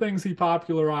ideas, the things he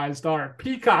popularized, are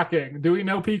peacocking. Do we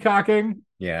know peacocking?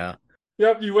 Yeah.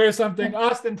 Yep, you wear something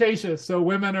ostentatious, so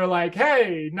women are like,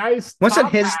 hey, nice. Wasn't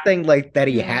top his hat. thing like that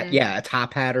he had, Mm. a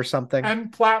top hat or something?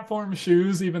 And platform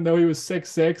shoes, even though he was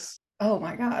 6'6". Oh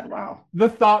my God! Wow. The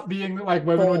thought being that like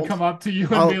women would Bold. come up to you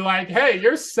and Oh. be like, hey,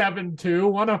 you're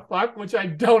 7'2", wanna fuck? Which I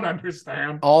don't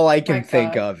understand. All I can My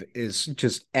think God. of is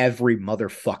just every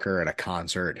motherfucker at a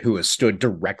concert who has stood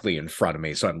directly in front of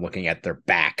me, so I'm looking at their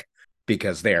back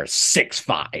because they are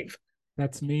 6'5".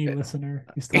 That's me, listener.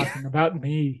 He's talking about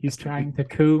me. He's trying to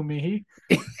coo me.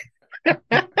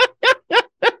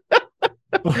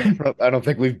 I don't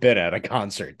think we've been at a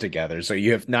concert together, so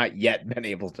you have not yet been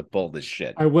able to pull this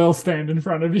shit. I will stand in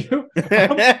front of you.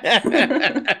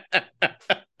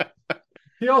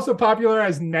 He also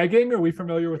popularized negging. Are we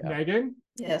familiar with negging?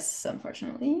 Yes,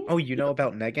 unfortunately. Oh, you know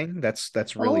about negging?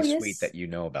 That's really Oh, sweet yes. that you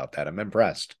know about that. I'm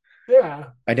impressed. Yeah.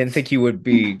 I didn't think you would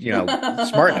be,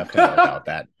 smart enough to know about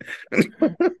that.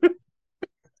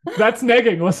 That's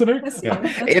negging, listener. That's Yeah.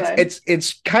 fine. That's fine.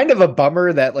 It's kind of a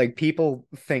bummer that like people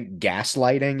think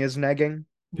gaslighting is negging.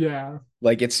 Yeah.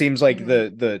 Like it seems like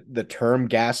Mhm. the term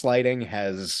gaslighting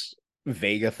has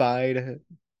vagified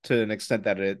to an extent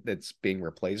that it's being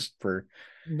replaced for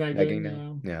negging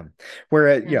now. Yeah. Where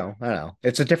I don't know.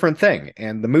 It's a different thing.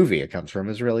 And the movie it comes from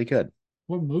is really good.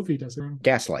 What movie does it?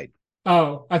 Gaslight.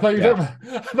 Oh, I thought you were talking about,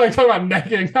 I thought you were talking about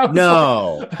negging.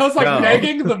 No. I was like, No.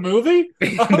 negging the movie?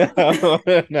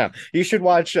 No. You should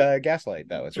watch Gaslight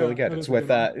though. It's really Yeah, good. that It's is a with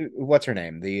good what's her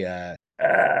name? The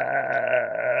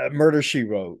Murder She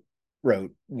wrote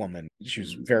woman. She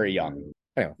was very young.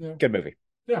 Anyway, Yeah. good movie.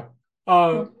 Yeah.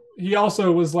 He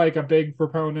also was like a big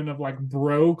proponent of like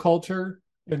bro culture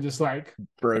and just like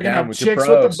Bro you down have with your chicks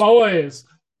with the bros. boys.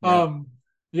 Yeah.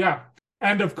 Yeah.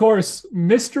 And of course,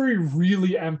 Mystery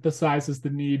really emphasizes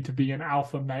the need to be an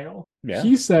alpha male. Yeah.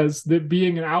 He says that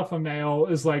being an alpha male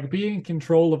is like being in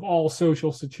control of all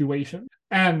social situations,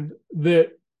 and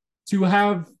that to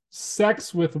have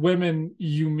sex with women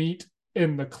you meet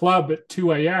in the club at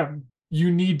 2 a.m.,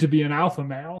 you need to be an alpha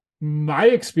male. My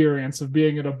experience of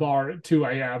being at a bar at 2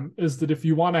 a.m. is that if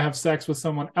you want to have sex with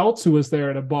someone else who is there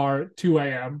at a bar at 2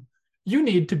 a.m., you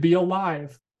need to be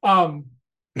alive.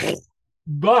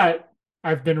 But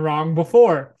I've been wrong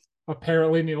before.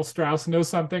 Apparently, Neil Strauss knows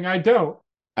something I don't.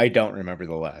 I don't remember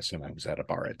the last time I was at a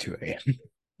bar at 2 a.m.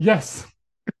 Yes,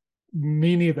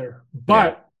 me neither.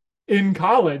 But in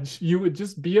college, you would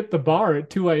just be at the bar at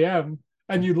 2 a.m.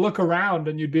 and you'd look around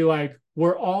and you'd be like,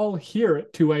 we're all here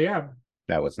at 2 a.m.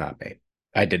 That was not me.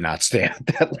 I did not stay out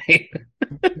that late.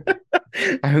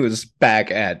 I was back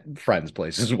at friends'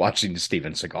 places watching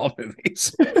Steven Seagal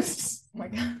movies. Oh my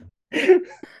God.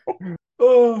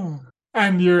 Oh.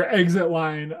 And your exit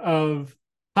line of,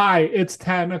 hi, it's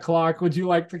 10 o'clock. Would you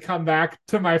like to come back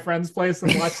to my friend's place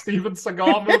and watch Steven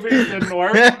Seagal movies? Didn't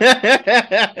work.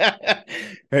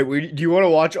 Hey, do you want to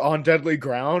watch On Deadly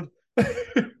Ground?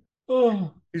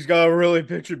 Oh. He's got a really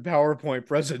pictured PowerPoint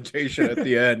presentation at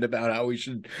the end about how we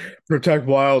should protect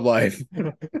wildlife.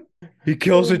 He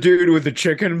kills a dude with a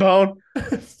chicken bone.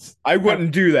 I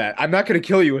wouldn't do that. I'm not going to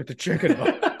kill you with the chicken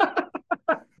bone.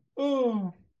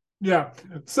 Oh. Yeah.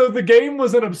 So the game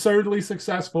was an absurdly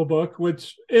successful book,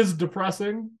 which is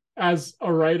depressing as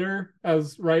a writer,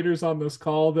 as writers on this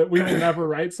call, that we will never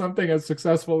write something as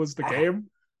successful as the game.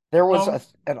 There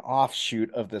was an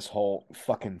offshoot of this whole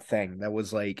fucking thing that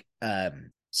was like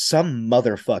some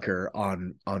motherfucker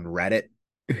on Reddit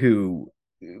who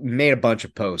made a bunch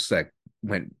of posts that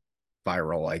went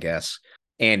viral, I guess.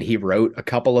 And he wrote a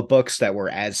couple of books that were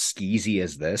as skeezy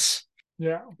as this.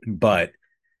 Yeah. But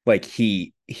like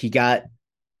he got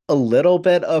a little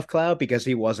bit of clout because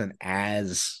he wasn't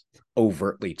as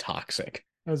overtly toxic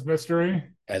As Mystery.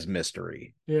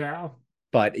 Yeah.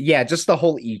 But yeah, just the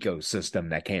whole ecosystem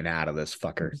that came out of this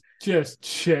fucker. Just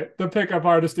shit. The pickup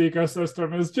artist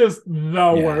ecosystem is just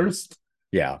the worst.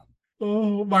 Yeah.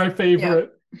 Oh, my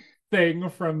favorite thing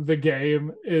from the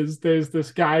game is there's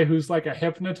this guy who's like a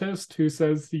hypnotist who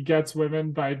says he gets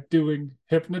women by doing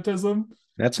hypnotism.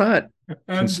 That's not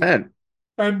consent.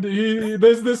 And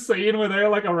there's this scene where they're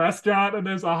like a restaurant and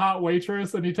there's a hot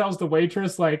waitress and he tells the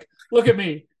waitress, like, look at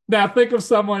me. Now think of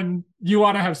someone you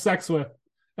want to have sex with.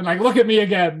 And like, look at me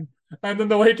again. And then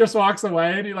the waitress walks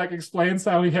away and he like explains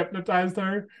how he hypnotized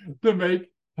her to make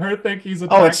her think he's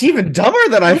attractive. Oh, it's even dumber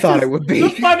than I thought it would be. The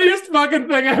funniest fucking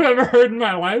thing I've ever heard in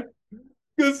my life.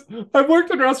 Because I've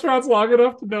worked in restaurants long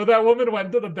enough to know that woman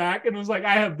went to the back and was like,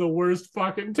 I have the worst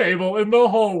fucking table in the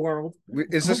whole world.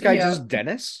 Is this guy just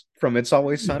Dennis from It's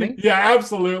Always Sunny? Yeah,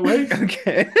 absolutely.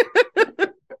 Okay.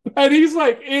 And he's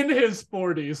like in his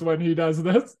 40s when he does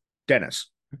this. Dennis.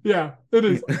 Yeah, it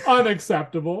is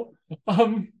unacceptable.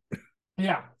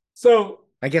 Yeah. So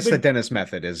I guess the Dennis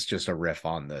method is just a riff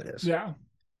on this. Yeah.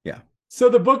 Yeah. So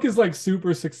the book is like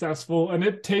super successful and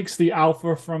it takes the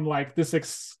alpha from like this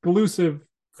exclusive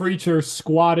creature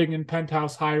squatting in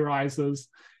penthouse high rises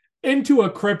into a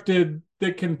cryptid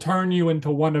that can turn you into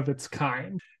one of its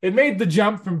kind. It made the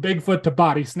jump from Bigfoot to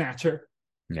Body Snatcher.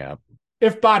 Yeah.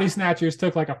 If Body Snatchers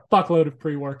took like a fuckload of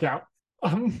pre-workout.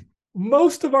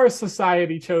 Most of our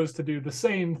society chose to do the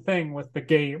same thing with the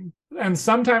game. And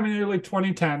sometime in the early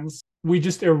 2010s, we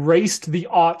just erased the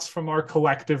aughts from our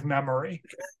collective memory.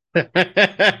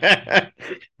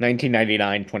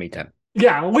 1999, 2010.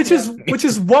 Yeah, which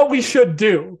is what we should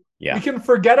do. Yeah. We can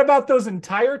forget about those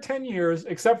entire 10 years,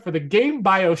 except for the game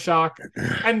BioShock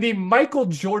and the Michael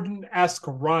Jordan-esque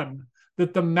run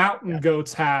that the Mountain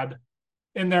Goats had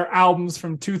in their albums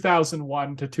from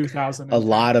 2001 to 2000. A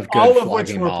lot of good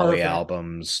Flogging Molly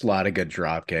albums, a lot of good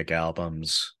Dropkick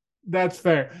albums. That's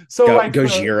fair. So like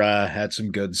Gojira had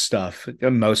some good stuff.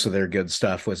 Most of their good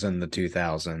stuff was in the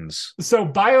 2000s. So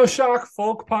BioShock,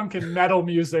 folk punk, and metal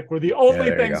music were the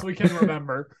only things we can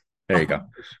remember. There you go.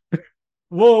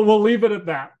 We'll leave it at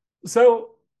that.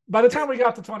 So by the time we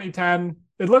got to 2010,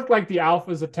 it looked like the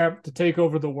Alpha's attempt to take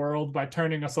over the world by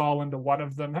turning us all into one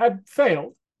of them had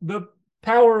failed. The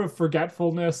power of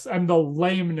forgetfulness and the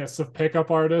lameness of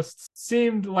pickup artists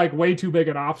seemed like way too big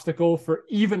an obstacle for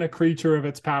even a creature of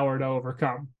its power to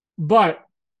overcome. But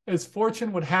as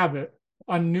fortune would have it,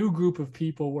 a new group of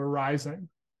people were rising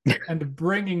and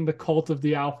bringing the cult of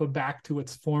the Alpha back to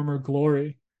its former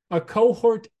glory. a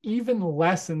cohort even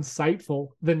less insightful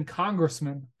than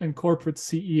congressmen and corporate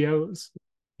CEOs.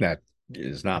 That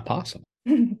is not possible.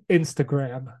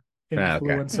 Instagram Okay.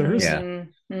 influencers.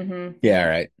 Yeah. Mm-hmm. Yeah,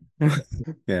 right.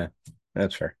 Yeah,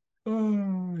 that's fair.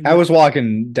 Oh, I yeah. was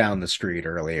walking down the street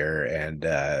earlier and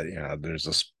there's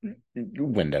this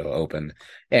window open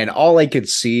and all I could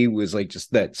see was like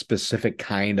just that specific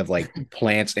kind of like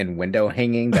plants and window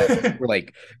hanging that were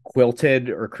like quilted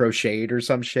or crocheted or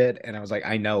some shit. And I was like,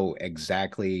 I know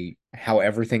exactly how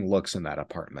everything looks in that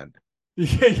apartment.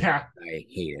 Yeah. I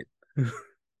hate it.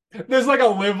 There's like a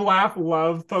live, laugh,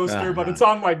 love poster, but Uh-huh. it's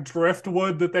on like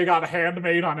driftwood that they got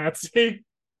handmade on Etsy.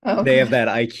 Okay. They have that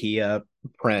IKEA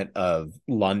print of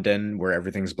London where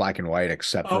everything's black and white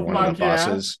except for Oh, one of the fuck yeah.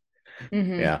 buses.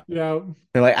 Mhm. Yeah. Yeah.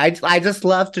 They're like, I just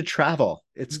love to travel.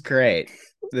 It's great.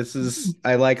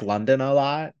 I like London a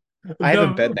lot. I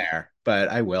haven't been there, but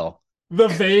I will. The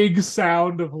vague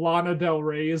sound of Lana Del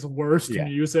Rey's worst Yeah.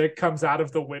 music comes out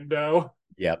of the window.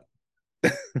 Yep.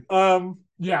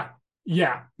 Yeah.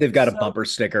 Yeah. They've got a So- bumper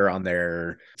sticker on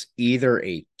there. It's either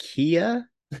a Kia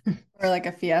Or like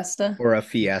a Fiesta. or a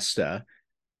Fiesta.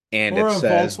 And Or it a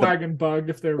says Volkswagen Bug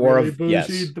if they're or a- really bougie.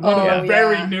 yes. One of Oh, the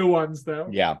very yeah. new ones, though.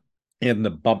 yeah. And the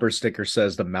bumper sticker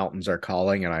says the mountains are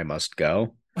calling and I must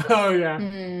go. Oh, yeah.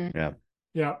 Mm.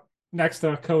 Yeah. Next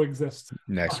to coexist.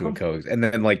 Next to a coat. And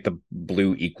then like the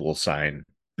blue equal sign.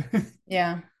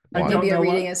 Yeah. I Wow. don't Maybe a know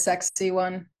reading what- a sexy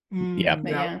one. Yep. Yeah.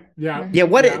 Yeah. Yeah. Yeah,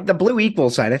 what Yeah. the blue equal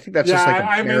sign? I think that's just Yeah, like a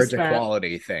I marriage missed that.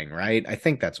 equality thing, right? I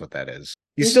think that's what that is.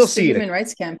 You It's still just the see Human it.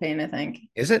 Rights Campaign, I think.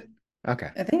 Is it? Okay.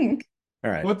 I think.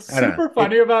 All right. What's I don't super know.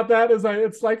 funny about that is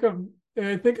it's like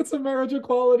I think it's a marriage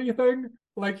equality thing,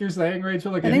 like you're saying,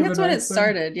 Rachel. Like I a think human that's when it rights thing.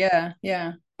 started. Yeah.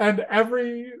 Yeah. And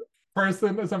every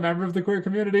person is a member of the queer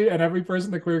community, and every person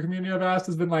the queer community I've asked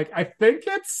has been like, I think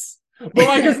it's, but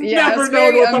like has Yeah, never it's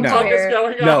known very what the fuck is unclear.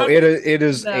 going No, on. it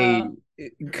is No.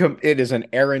 it is an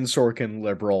Aaron Sorkin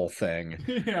liberal thing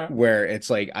Yeah. where it's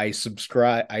like I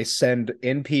send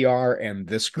NPR and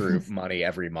this group money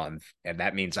every month, and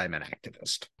that means I'm an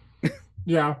activist.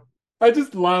 Yeah. I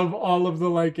just love all of the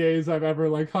like gays I've ever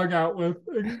like hung out with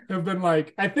have been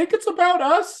like, I think it's about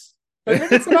us. I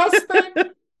think it's an us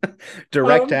thing.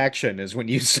 Direct action is when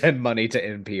you send money to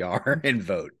NPR and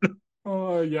vote.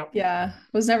 Oh, yeah. Yeah.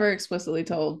 Was never explicitly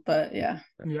told, but yeah.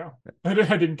 Yeah. I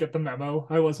didn't get the memo.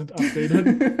 I wasn't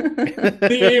updated.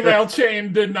 The email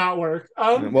chain did not work.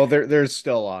 Well, they're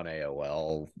still on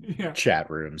AOL Yeah.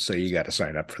 chat rooms, so you got to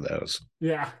sign up for those.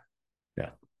 Yeah. Yeah.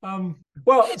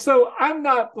 Well, so I'm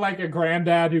not like a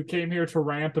granddad who came here to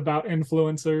rant about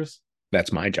influencers.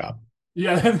 That's my job.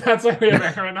 Yeah, that's why we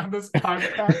have Aaron on this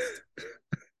podcast.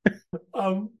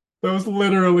 That was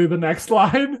literally the next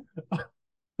line.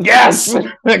 Yes,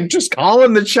 just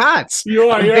calling the shots.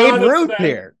 You're Babe on it Ruth today.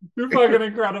 here. You're fucking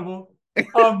incredible.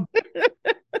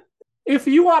 If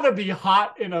you want to be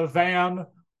hot in a van,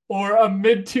 or a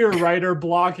mid-tier writer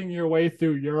blogging your way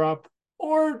through Europe,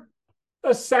 or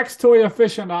a sex toy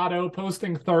aficionado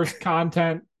posting thirst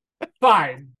content,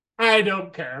 fine. I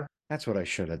don't care. That's what I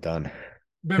should have done.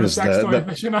 Been a Is sex the- toy the-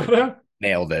 aficionado?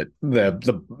 Nailed it.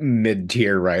 The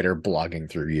mid-tier writer blogging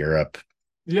through Europe.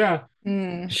 Yeah.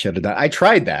 Mm. Should have done. I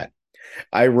tried that.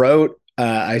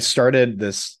 I started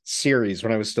this series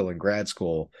when I was still in grad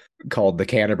school called The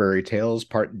Canterbury Tales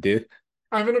Part 2.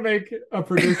 I'm going to make a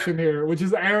prediction here, which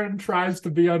is Aaron tries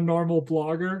to be a normal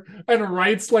blogger and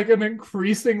writes like an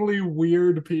increasingly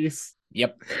weird piece.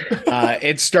 Yep.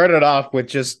 It started off with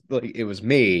just like it was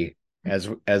me as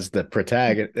the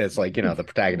protagonist, as like, the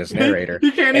protagonist narrator.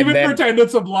 He can't And even then- pretend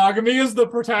it's a blog. Me as the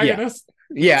protagonist.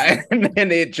 Yeah, and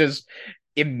then it just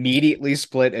immediately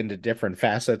split into different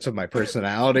facets of my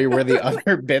personality where the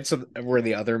other were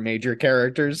the other major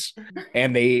characters,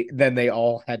 and they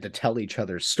all had to tell each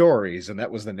other stories, and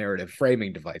that was the narrative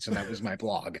framing device, and that was my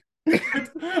blog.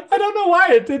 I don't know why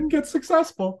it didn't get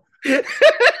successful.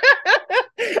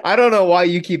 I don't know why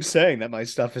you keep saying that my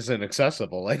stuff isn't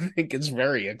accessible. I think it's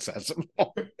very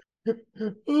accessible.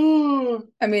 Ooh.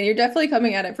 I mean, you're definitely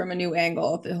coming at it from a new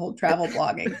angle of the whole travel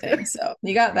blogging thing. So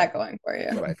you got that going for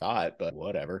That's you. what I thought, but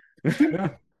whatever. Yeah.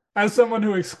 As someone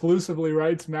who exclusively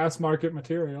writes mass market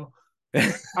material,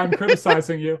 I'm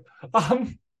criticizing you.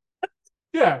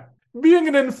 Yeah, being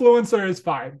an influencer is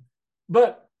fine,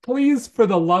 but please, for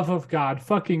the love of God,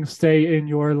 fucking stay in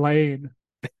your lane.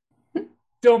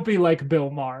 Don't be like Bill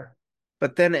Maher.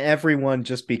 But then everyone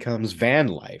just becomes van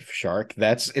life, Shark.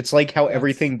 It's like how That's-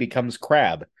 everything becomes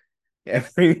crab.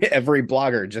 Every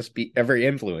blogger every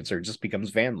influencer just becomes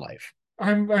van life.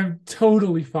 I'm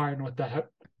totally fine with that.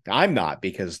 I'm not,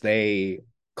 because they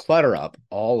clutter up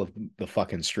all of the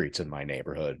fucking streets in my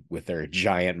neighborhood with their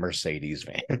giant Mercedes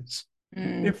vans.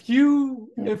 Mm.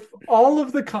 If all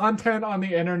of the content on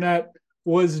the internet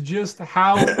was just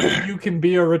how you can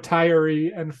be a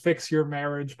retiree and fix your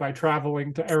marriage by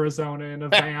traveling to Arizona in a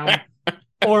van,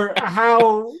 or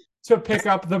how to pick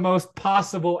up the most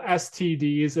possible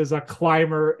STDs as a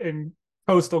climber in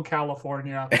coastal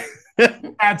California,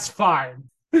 that's fine.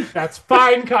 That's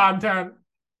fine content.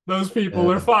 Those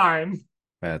people are fine.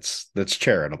 That's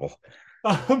charitable.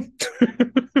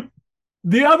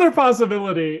 The other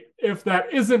possibility, if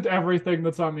that isn't everything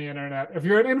that's on the internet, if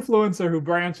you're an influencer who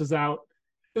branches out,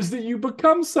 is that you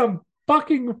become some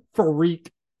fucking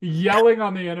freak yelling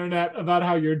on the internet about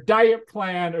how your diet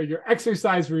plan or your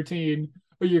exercise routine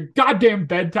or your goddamn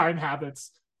bedtime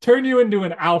habits turn you into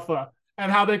an alpha,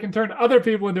 and how they can turn other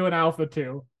people into an alpha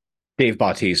too. Dave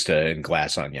Bautista in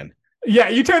Glass Onion. Yeah,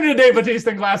 you turn into Dave Bautista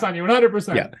in Glass Onion,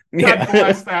 100%. Yeah. God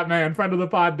bless that man, friend of the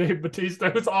pod, Dave Bautista,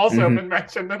 who's also been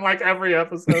mentioned in like every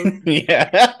episode. Yeah.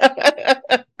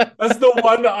 That's the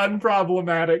one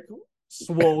unproblematic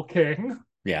swole king.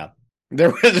 Yeah. There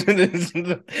was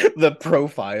the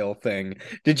profile thing.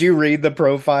 Did you read the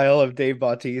profile of Dave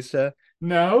Bautista?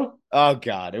 No? Oh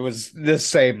God, it was the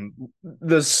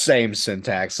same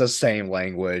syntax, the same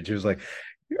language. It was like,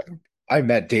 I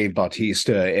met Dave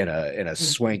Bautista in a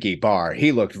swanky bar.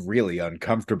 He looked really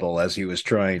uncomfortable as he was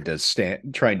trying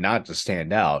not to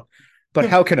stand out. But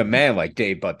how can a man like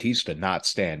Dave Bautista not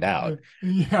stand out?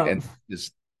 Yeah. And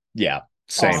just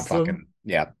same Awesome. fucking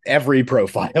every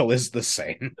profile is the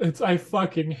same. I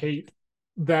fucking hate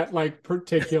that like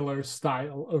particular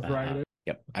style of writing.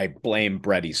 Yep. I blame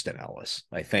Bret Easton Ellis.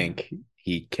 I think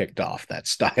he kicked off that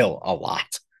style a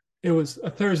lot. It was a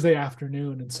Thursday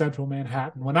afternoon in central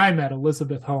Manhattan when I met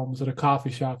Elizabeth Holmes at a coffee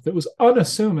shop that was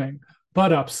unassuming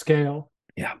but upscale.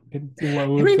 Yeah.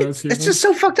 It's it's just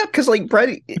so fucked up because like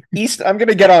Bret Easton, I'm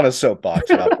gonna get on a soapbox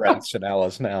about Bret Easton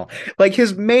Ellis now. Like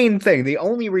his main thing, the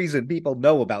only reason people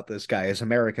know about this guy is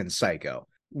American Psycho,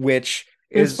 which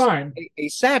is fine. A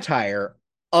satire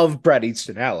of Bret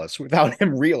Easton Ellis without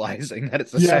him realizing that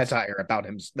it's a satire about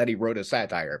him, that he wrote a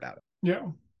satire about it. Yeah.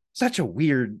 Such a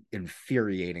weird,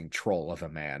 infuriating troll of a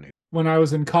man. When I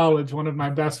was in college, one of my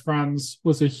best friends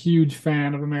was a huge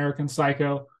fan of American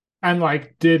Psycho and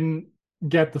like didn't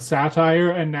get the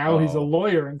satire, and now he's a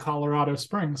lawyer in Colorado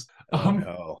Springs.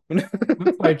 No.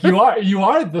 Like you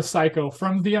are the Psycho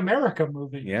from the America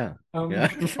movie. Yeah.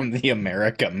 From the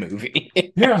America movie.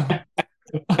 Yeah.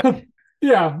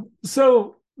 Yeah.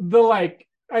 So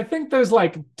I think there's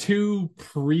like two high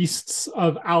priests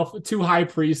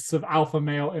of alpha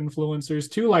male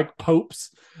influencers, two like popes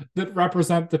that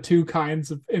represent the two kinds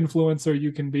of influencer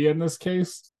you can be in this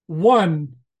case. One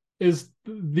is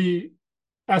the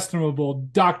estimable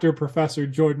Dr. Professor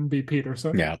Jordan B.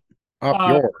 Peterson. Yeah.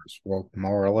 Up yours, woke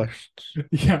moralists.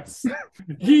 Yes.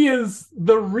 He is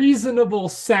the reasonable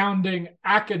sounding,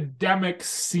 academic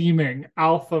seeming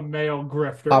alpha male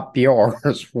grifter. Up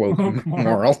yours, woke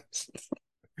moralists.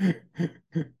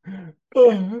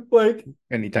 Like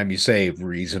anytime you say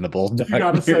reasonable, you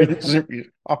gotta say that.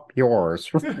 Up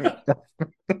yours.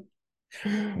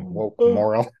 Woke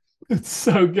moral. It's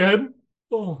so good.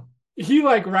 He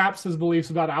like wraps his beliefs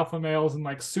about alpha males in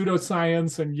like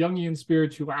pseudoscience and Jungian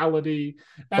spirituality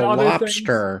and the other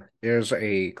lobster is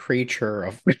a creature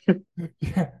of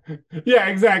yeah,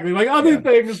 exactly. Like other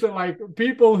things that like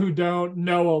people who don't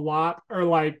know a lot are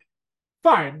like,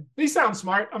 fine, these sound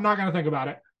smart, I'm not gonna think about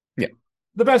it. Yeah.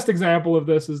 The best example of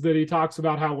this is that he talks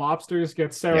about how lobsters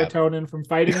get serotonin from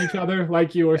fighting each other,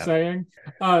 like you were saying.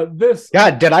 God,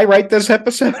 did I write this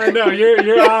episode? I know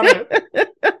you're on it.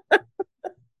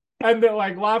 And that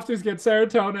like lobsters get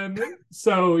serotonin,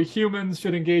 so humans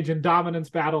should engage in dominance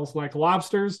battles like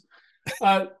lobsters.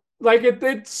 Like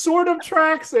it sort of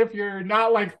tracks if you're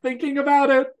not like thinking about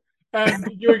it and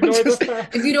you ignore the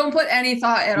fact. If you don't put any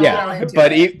thought at all into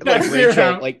but it. like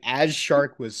Rachel, like as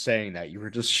Shark was saying that, you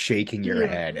were just shaking your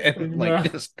head and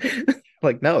like just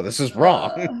like, no, this is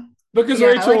wrong. Because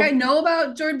Rachel, like I know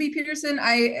about Jordan B. Peterson.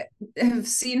 I have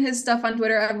seen his stuff on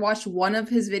Twitter. I've watched one of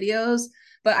his videos,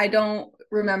 but I don't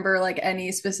remember like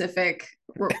any specific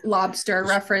lobster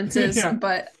references.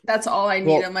 But that's all I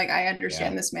need. I'm like, I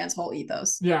understand this man's whole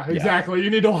ethos. Yeah, exactly. You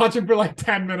need to watch him for like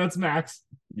 10 minutes max.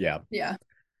 Yeah.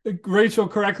 Rachel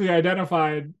correctly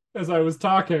identified as I was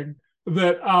talking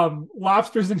that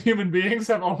lobsters and human beings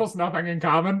have almost nothing in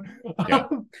common.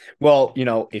 Well,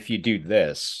 if you do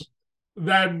this,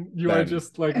 then you are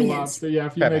just like a lobster. Yeah,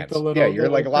 if you make the little you're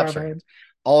like a lobster.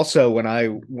 Also, when I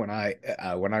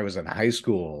was in high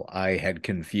school, I had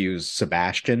confused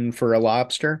Sebastian for a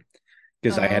lobster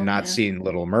because I had not seen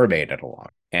Little Mermaid in a long.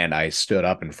 And I stood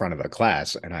up in front of a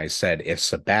class and I said, if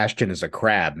Sebastian is a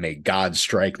crab, may God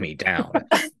strike me down.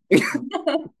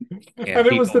 And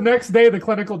it was the next day the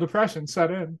clinical depression set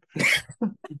in.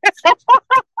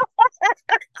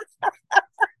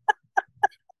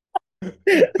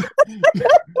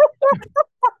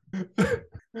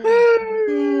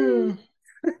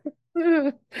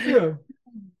 Yeah.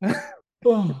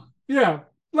 Oh, yeah.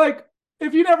 Like,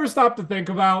 if you never stop to think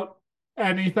about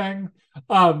anything,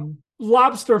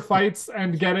 lobster fights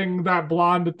and getting that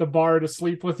blonde at the bar to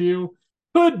sleep with you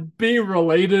could be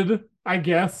related, I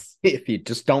guess. If you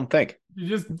just don't think. You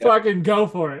just fucking go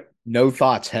for it. No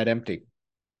thoughts, head empty.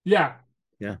 Yeah.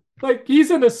 Yeah. Like, he's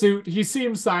in a suit, he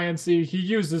seems sciencey, he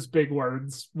uses big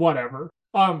words, whatever.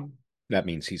 That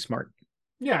means he's smart.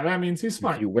 Yeah, that means he's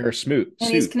smart. If you wear a suit,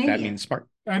 that means smart.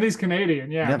 And he's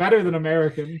Canadian, yeah. Better than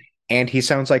American. And he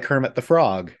sounds like Kermit the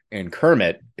Frog, and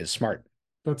Kermit is smart.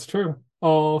 That's true.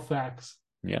 All facts.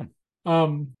 Yeah.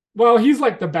 Well, he's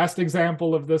like the best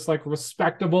example of this like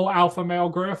respectable alpha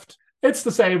male grift. It's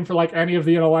the same for like any of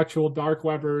the intellectual dark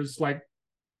webbers, like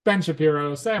Ben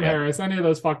Shapiro, Sam Harris, any of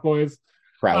those fuckboys.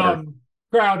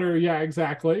 Crowder, yeah,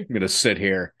 exactly. I'm gonna sit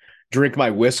here, drink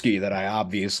my whiskey that I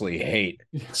obviously hate,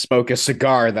 smoke a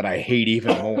cigar that I hate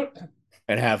even more,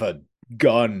 and have a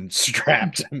gun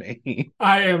strapped to me.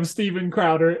 I am Steven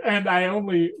Crowder, and I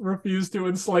only refuse to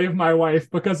enslave my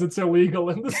wife because it's illegal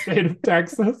in the state of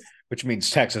Texas. Which means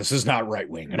Texas is not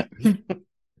right-wing.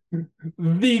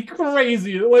 The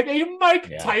crazy, like a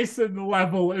Mike Tyson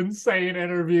level insane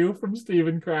interview from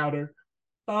Steven Crowder.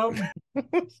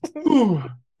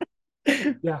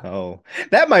 Yeah. Oh,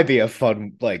 that might be a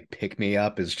fun like pick me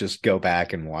up is just go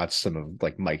back and watch some of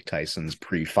like Mike Tyson's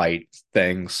pre-fight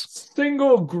things.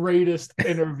 Single greatest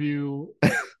interview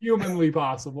humanly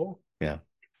possible. Yeah.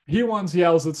 He once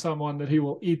yells at someone that he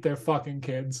will eat their fucking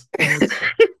kids.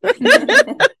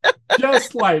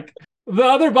 Just like the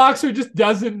other boxer just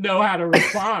doesn't know how to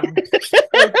respond.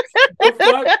 Like, what the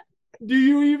fuck do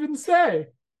you even say?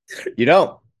 You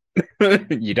don't.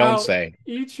 You don't say.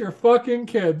 Eat your fucking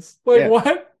kids. Like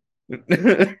what?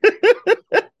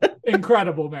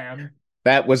 Incredible, man.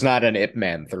 That was not an Ip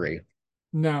Man 3.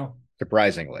 No.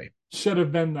 Surprisingly. Should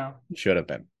have been though. Should have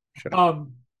been.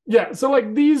 Yeah, so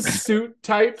like these suit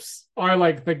types are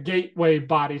like the gateway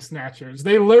body snatchers.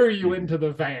 They lure you into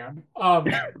the van.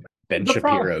 Ben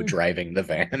Shapiro driving the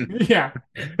van. Yeah.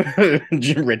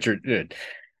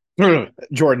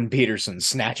 Jordan Peterson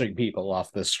snatching people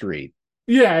off the street.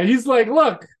 Yeah, he's like,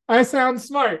 look, I sound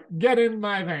smart. Get in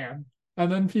my van.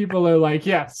 And then people are like,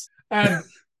 yes. And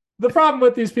the problem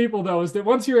with these people, though, is that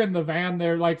once you're in the van,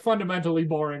 they're like fundamentally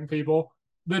boring people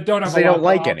that don't have. They don't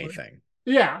like anything.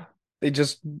 Yeah. They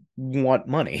just want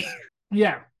money.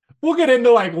 Yeah. We'll get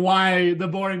into like why the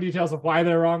boring details of why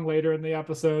they're wrong later in the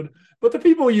episode. But the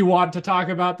people you want to talk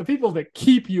about, the people that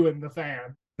keep you in the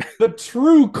fan, the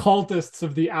true cultists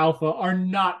of the alpha are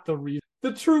not the reason.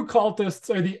 The true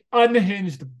cultists are the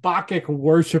unhinged Bacchic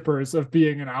worshippers of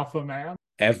being an alpha man.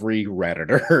 Every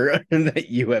Redditor that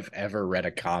you have ever read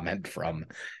a comment from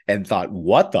and thought,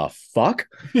 what the fuck?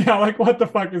 Yeah, like what the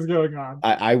fuck is going on?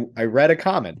 I read a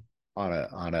comment on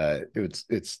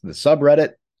it's the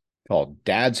subreddit called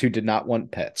Dads Who Did Not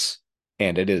Want Pets.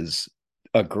 And it is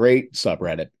a great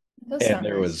subreddit. And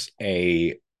there was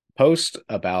a post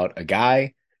about a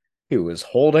guy who was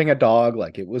holding a dog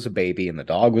like it was a baby, and the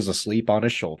dog was asleep on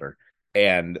his shoulder.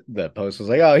 And the post was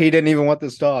like, oh, he didn't even want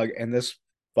this dog. And this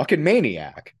fucking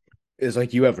maniac is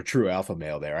like, you have a true alpha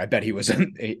male there. I bet he was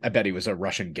a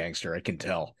Russian gangster. I can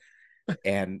tell.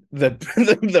 And the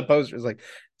poster is like,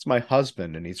 it's my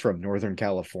husband and he's from Northern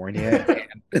California.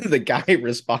 And the guy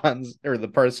responds, or the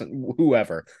person,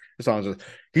 whoever responds with,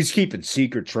 he's keeping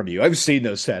secrets from you. I've seen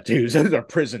those tattoos. Those are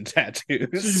prison tattoos.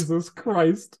 Jesus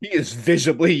Christ. He is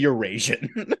visibly Eurasian.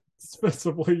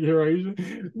 Visibly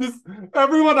Eurasian.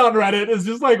 Everyone on Reddit is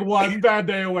just like one bad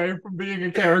day away from being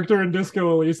a character in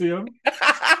Disco Elysium.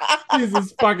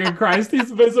 Jesus fucking Christ,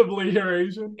 he's visibly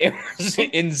Eurasian. It was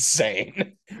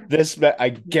insane. This, I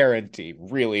guarantee,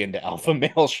 really into alpha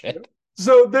male shit.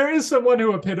 So there is someone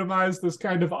who epitomized this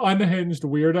kind of unhinged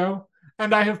weirdo,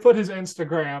 and I have put his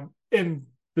Instagram in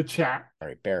the chat. All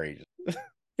right, Barry.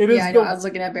 It is. Yeah, I know. I was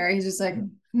looking at Barry. He's just like,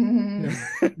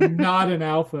 not an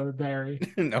alpha, Barry.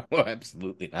 No,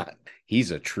 absolutely not.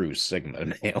 He's a true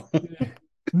Sigma male.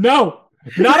 No,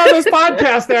 not on this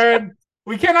podcast, Aaron.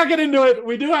 We cannot get into it.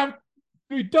 We don't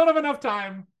have enough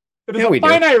time. It is a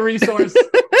finite resource.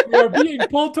 We are being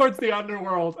pulled towards the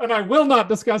underworld, and I will not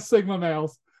discuss Sigma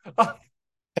males.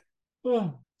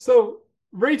 So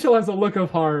Rachel has a look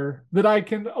of horror that I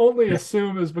can only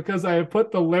assume is because I have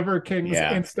put the Liver King's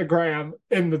Instagram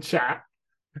in the chat.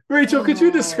 Rachel, could you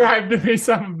Oh. describe to me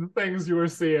some of the things you were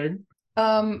seeing?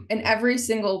 In every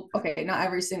single, okay, not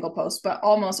every single post, but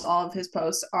almost all of his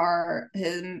posts are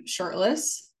him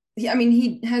shirtless. I mean,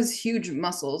 he has huge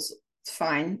muscles. It's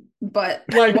fine, but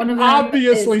Like, one of them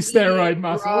obviously is steroid eating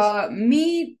muscles. raw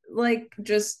meat, like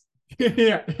just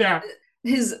Yeah.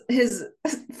 his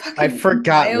fucking I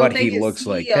forgot bio what thing he is looks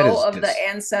like. CEO That is of the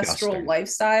ancestral disgusting.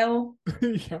 lifestyle.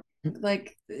 Yeah.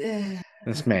 Like,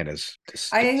 This man is I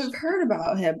disgusting. have heard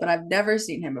about him, but I've never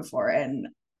seen him before, and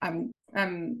I'm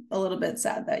a little bit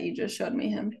sad that you just showed me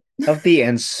him. Of the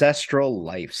ancestral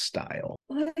lifestyle.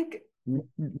 Like,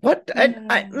 What?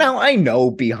 Now I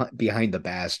know behind the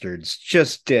Bastards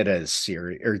just did a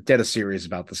series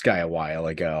about this guy a while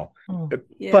ago.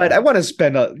 yeah. But I want to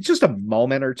spend just a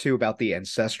moment or two about the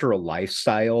ancestral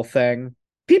lifestyle thing.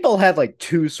 People had like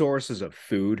two sources of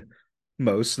food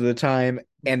most of the time,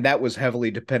 and that was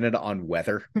heavily dependent on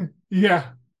weather. Yeah.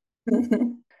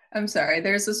 I'm sorry.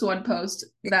 There's this one post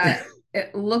that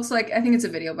it looks like, I think it's a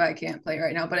video, but I can't play it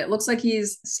right now. But it looks like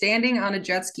he's standing on a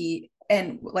jet ski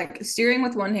and like steering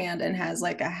with one hand and has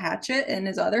like a hatchet in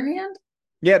his other hand.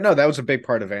 Yeah, no, that was a big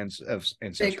part of Big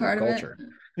ancestral part culture. of it.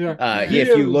 Yeah. If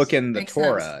you look in the Makes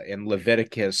Torah sense. in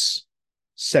Leviticus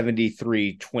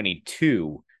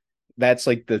 73:22, that's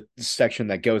like the section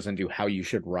that goes into how you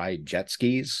should ride jet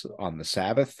skis on the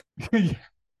Sabbath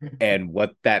and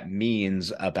what that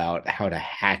means about how to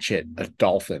hatchet a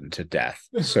dolphin to death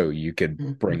so you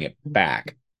could bring it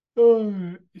back.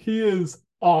 He is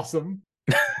awesome.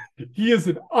 He is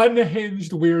an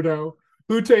unhinged weirdo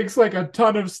who takes like a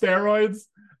ton of steroids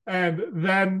and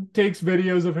then takes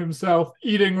videos of himself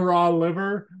eating raw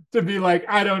liver to be like,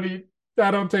 I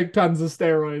don't take tons of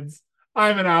steroids.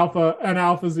 I'm an alpha, and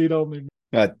alphas eat only me.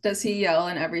 Does he yell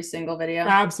in every single video?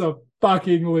 Absolutely.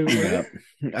 Yeah.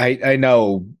 I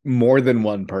know more than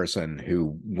one person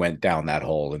who went down that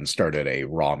hole and started a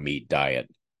raw meat diet.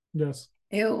 Yes.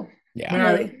 Ew.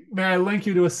 Yeah. May I link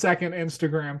you to a second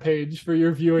Instagram page for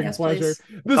your viewing Yes, pleasure? please.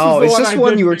 This Oh, is is the this I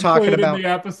one you were didn't talking include about? in the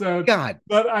episode? God.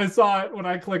 But I saw it when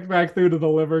I clicked back through to the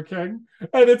Liver King,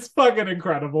 and it's fucking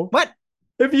incredible. What?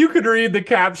 If you could read the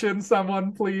caption,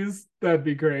 someone, please, that'd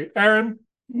be great. Aaron?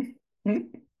 All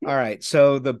right.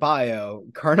 So the bio,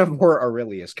 Carnivore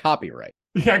Aurelius, copyright.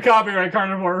 Yeah, copyright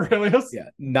Carnivore Aurelius. Yeah.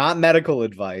 Not medical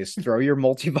advice. Throw your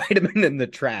multivitamin in the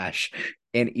trash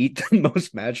and eat the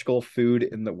most magical food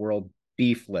in the world,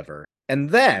 beef liver. And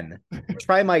then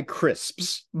try my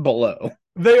crisps below.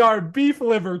 They are beef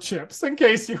liver chips, in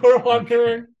case you were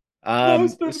wondering.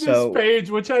 Most of this page,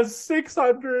 which has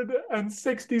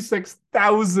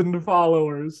 666,000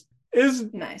 followers,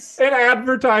 is nice. An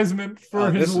advertisement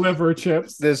for his liver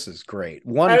chips. This is great.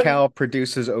 One cow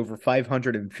produces over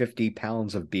 550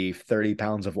 pounds of beef, 30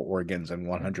 pounds of organs, and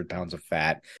 100 pounds of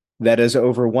fat. That is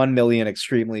over 1 million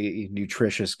extremely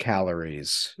nutritious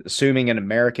calories. Assuming an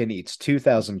American eats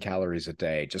 2,000 calories a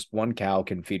day, just one cow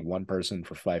can feed one person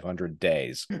for 500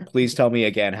 days. Please tell me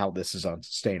again how this is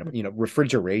unsustainable.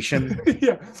 Refrigeration.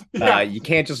 Yeah. You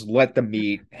can't just let the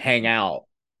meat hang out.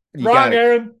 Wrong,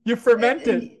 Aaron. You ferment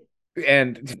it.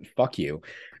 And fuck you.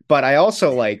 But I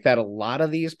also like that a lot of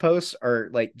these posts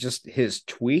are like just his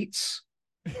tweets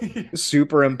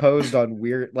superimposed on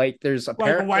weird, like there's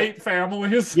apparently like white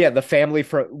families. Yeah, the family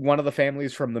from one of the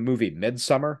families from the movie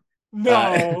Midsummer.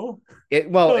 No,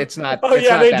 it's not. Oh it's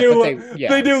yeah, not they that, do.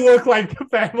 They do look like a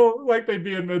family, like they'd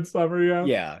be in Midsummer.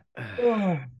 Yeah.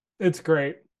 It's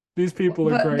great. These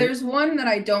people are great. There's one that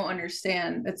I don't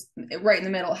understand. It's right in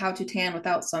the middle. How to tan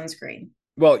without sunscreen.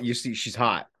 Well, you see, she's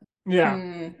hot.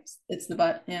 Yeah, it's the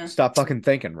butt. Yeah. Stop fucking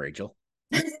thinking, Rachel.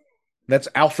 That's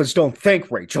alphas don't think,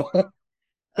 Rachel.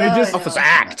 They just alphas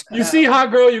act. You see hot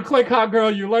girl, you click hot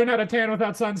girl, you learn how to tan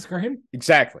without sunscreen.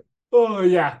 Exactly. Oh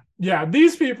yeah.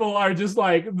 These people are just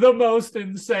like the most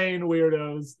insane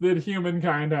weirdos that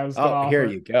humankind has to offer. Here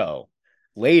you go.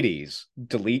 Ladies,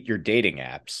 delete your dating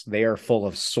apps. They are full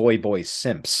of soy boy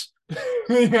simps.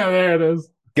 Yeah, there it is.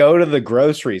 Go to the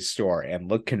grocery store and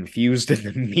look confused in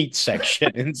the meat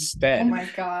section instead. Oh my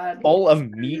God. Full of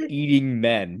meat-eating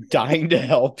men dying to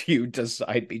help you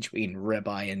decide between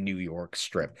ribeye and New York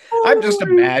strip. I'm just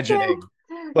imagining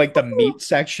like the meat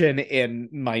section in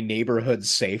my neighborhood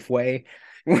Safeway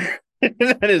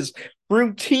that is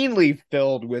routinely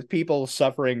filled with people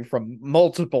suffering from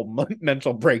multiple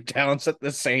mental breakdowns at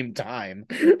the same time.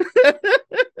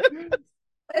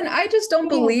 And I just don't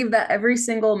believe that every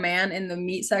single man in the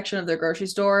meat section of the grocery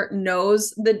store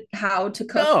knows how to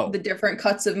cook the different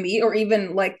cuts of meat or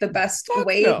even like the best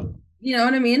way. No. You know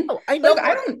what I mean? I know.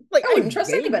 I wouldn't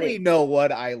trust anybody. I know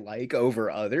what I like over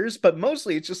others, but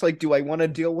mostly it's just like, do I want to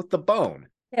deal with the bone?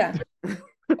 Yeah.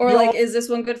 Or like, is this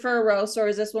one good for a roast, or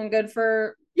is this one good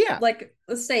for Yeah. like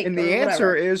a steak? And or the answer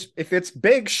whatever? is, if it's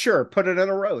big, sure, put it in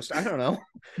a roast. I don't know.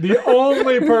 The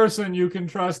only person you can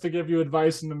trust to give you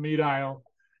advice in the meat aisle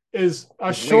is a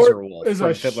It's short Laser Wolf is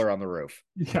from a Fiddler on the Roof.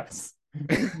 yes.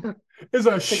 Is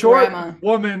a short grandma.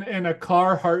 woman in a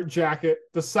Carhartt jacket.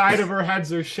 The side of her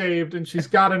heads are shaved and she's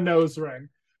got a nose ring.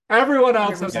 Everyone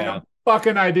else has 100%. no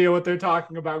fucking idea what they're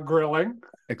talking about grilling.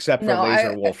 Except for No,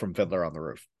 Laser Wolf from Fiddler on the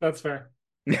Roof. That's fair.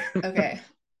 Okay.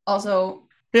 Also,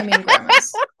 I mean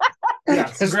grandmas.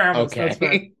 Yes, grandmas, that's fair.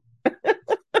 Okay.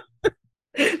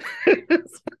 no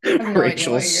idea what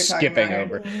Rachel's you're talking skipping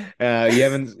about over. You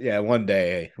haven't. Yeah, one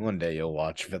day you'll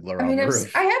watch Fiddler I on mean, the I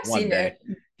Roof. have One seen day.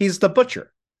 it. He's the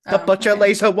butcher. The Oh, butcher, okay.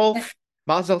 Laser Wolf.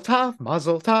 Mazel tov,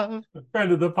 mazel tov.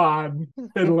 Friend of the pod,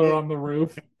 Fiddler on the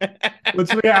Roof,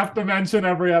 which we have to mention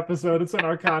every episode. It's in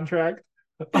our contract.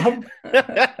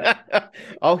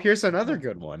 Oh, here's another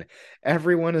good one.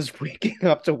 Everyone is waking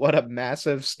up to what a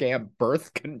massive scam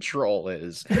birth control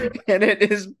is, and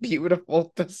it is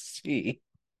beautiful to see.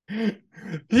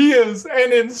 He is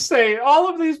an insane. All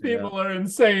of these people are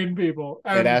insane people. It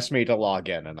And asked me to log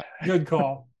in, and good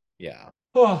call. yeah.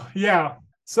 Oh yeah.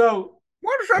 So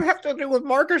What does that have to do with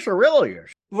Marcus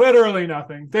Aurelius? literally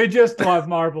nothing. They just love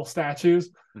marble statues.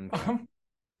 Okay.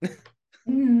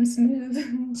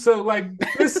 Smooth. So like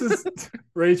this is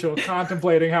Rachel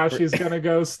contemplating how she's gonna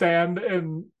go stand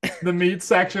in the meat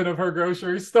section of her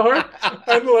grocery store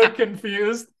and look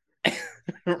confused.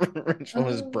 Rachel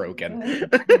is Oh, broken.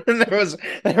 God.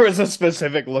 there was a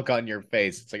specific look on your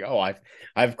face. It's like, oh,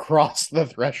 I've crossed the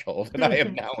threshold and I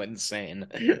am now insane.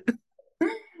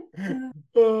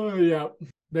 Oh yeah.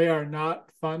 They are not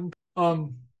fun.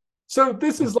 So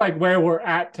this is like where we're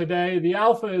at today. The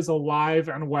alpha is alive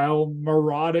and well,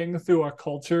 marauding through a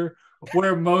culture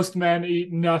where most men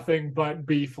eat nothing but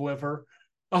beef liver.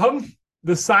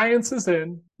 The science is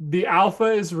in, the alpha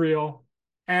is real,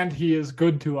 and he is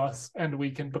good to us, and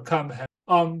we can become him.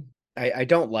 I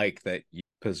don't like that you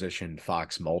positioned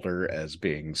Fox Mulder as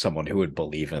being someone who would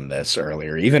believe in this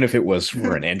earlier, even if it was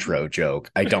for an intro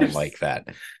joke. I don't like that.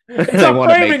 It's I a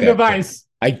wanna make framing that- device.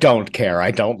 I don't care. I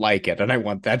don't like it, and I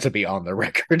want that to be on the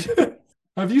record.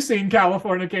 Have you seen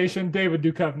Californication? David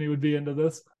Duchovny would be into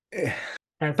this.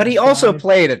 But he also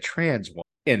played a trans one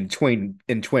in Twin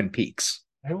Peaks.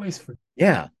 I always forget.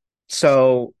 Yeah.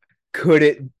 So could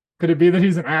it? Could it be that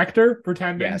he's an actor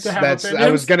pretending Yes, to have that's. opinions? I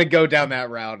was gonna go down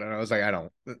that route, and I was like, I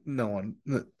don't. No one.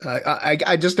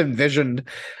 I just envisioned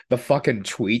the fucking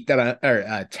tweet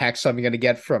that text I'm gonna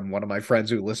get from one of my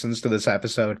friends who listens to this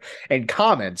episode and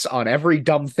comments on every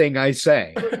dumb thing I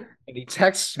say, and he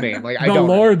texts me. I'm like, I the don't.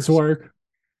 Lord's work.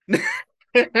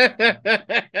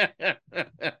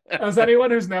 As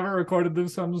anyone who's never recorded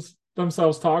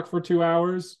themselves talk for 2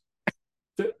 hours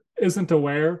isn't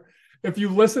aware, if you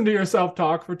listen to yourself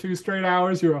talk for 2 straight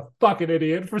hours, you're a fucking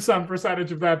idiot for some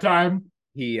percentage of that time.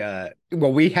 He and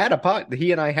I had a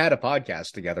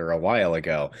podcast together a while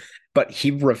ago, but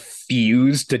he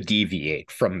refused to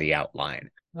deviate from the outline.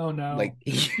 Oh no. Like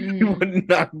he would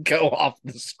not go off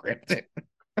the script.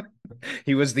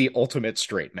 He was the ultimate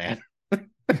straight man.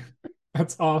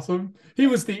 That's awesome. He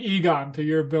was the Egon to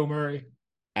your Bill Murray.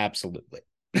 Absolutely.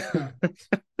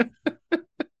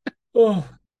 Oh,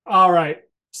 all right.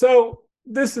 So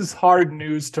this is hard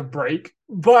news to break,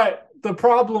 but the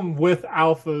problem with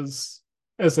alphas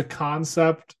as a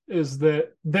concept is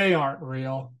that they aren't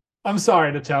real. I'm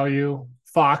sorry to tell you,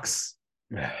 Fox.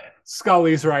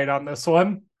 Scully's right on this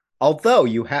one. Although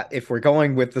if we're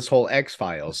going with this whole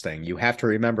X-Files thing, you have to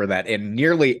remember that in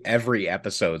nearly every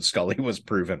episode, Scully was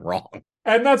proven wrong.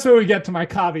 And that's where we get to my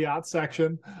caveat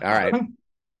section. All right.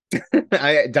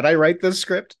 Did I write this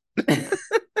script?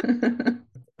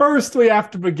 First, we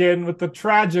have to begin with the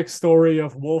tragic story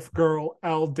of wolf girl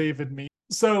L. David Mead.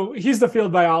 So he's the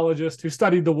field biologist who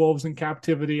studied the wolves in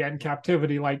captivity and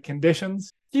captivity-like conditions.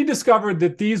 He discovered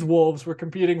that these wolves were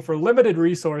competing for limited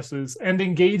resources and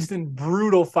engaged in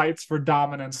brutal fights for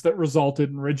dominance that resulted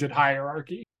in rigid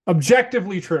hierarchy.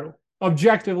 Objectively true.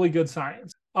 Objectively good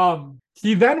science.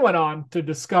 He then went on to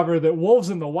discover that wolves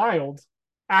in the wild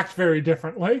act very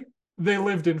differently. They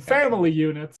lived in family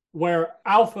units where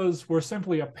alphas were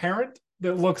simply a parent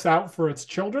that looks out for its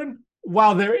children.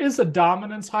 While there is a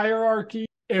dominance hierarchy,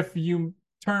 if you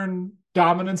turn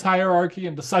dominance hierarchy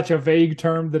into such a vague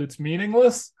term that it's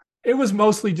meaningless, it was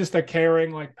mostly just a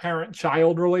caring, like,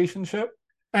 parent-child relationship.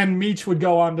 And Meach would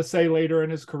go on to say later in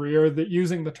his career that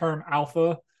using the term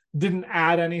alpha didn't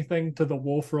add anything to the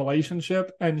wolf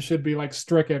relationship and should be, like,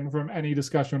 stricken from any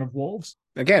discussion of wolves.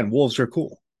 Again, wolves are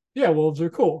cool. Yeah, wolves are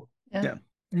cool. Yeah.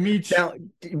 Meech. Now,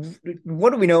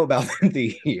 what do we know about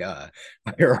the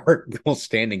hierarchical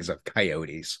standings of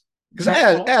coyotes?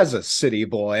 Because as a city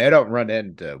boy, I don't run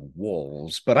into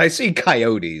wolves, but I see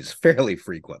coyotes fairly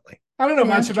frequently. I don't know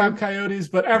Yeah, much true. about coyotes,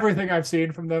 but everything I've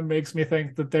seen from them makes me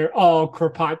think that they're all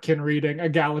Kropotkin reading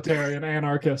egalitarian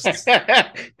anarchists.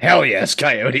 Hell yes,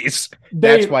 coyotes.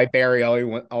 That's why Barry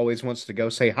always wants to go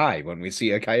say hi when we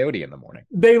see a coyote in the morning.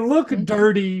 They look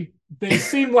dirty. They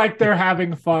seem like they're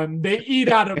having fun. They eat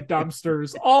out of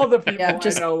dumpsters. All the people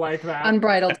I know like that.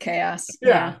 Unbridled chaos.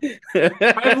 Yeah.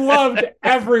 I've loved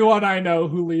everyone I know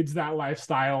who leads that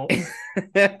lifestyle.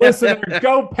 Listener,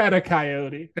 go pet a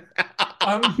coyote.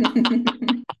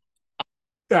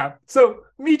 Yeah. So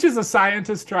Meech is a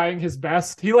scientist trying his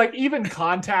best. He even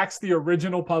contacts the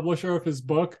original publisher of his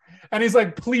book, and he's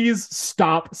like, "Please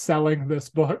stop selling this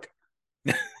book."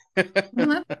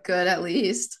 Well, that's good, at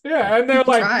least. Yeah, and they're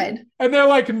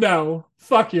like, "No,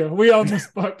 fuck you. We own this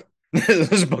book."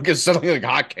 This book is selling like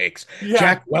hotcakes. Yeah.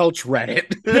 Jack Welch read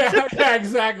it. yeah,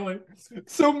 exactly.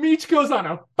 So Meech goes on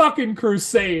a fucking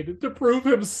crusade to prove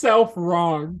himself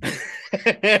wrong.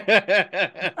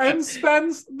 And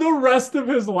spends the rest of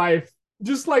his life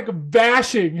just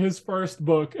bashing his first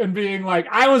book and being like,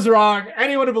 I was wrong.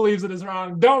 Anyone who believes it is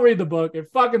wrong. Don't read the book. It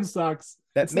fucking sucks.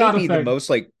 That may be the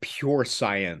most pure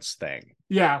science thing.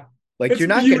 Yeah. Like, you're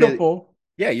not beautiful.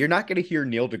 You're not gonna hear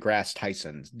Neil deGrasse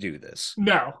Tyson do this.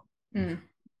 No. No,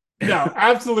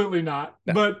 absolutely not.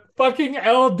 No. But fucking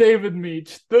L. David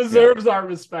Meech deserves our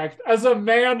respect as a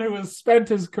man who has spent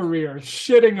his career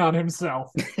shitting on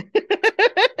himself.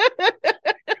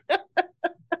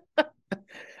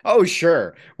 Oh,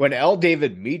 sure. When L.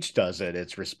 David Meech does it,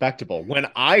 it's respectable. When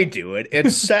I do it,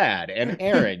 it's sad. And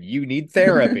Aaron, you need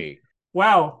therapy.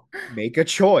 Wow. Make a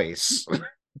choice.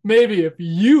 Maybe if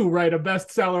you write a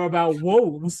bestseller about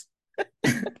wolves.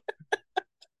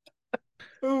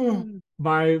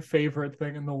 My favorite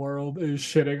thing in the world is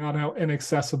shitting on how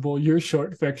inaccessible your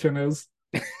short fiction is.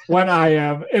 When I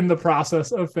am in the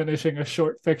process of finishing a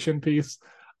short fiction piece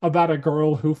about a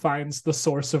girl who finds the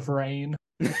source of rain.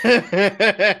 Not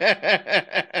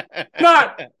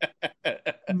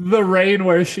the rain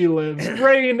where she lives.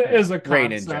 Rain is a concept.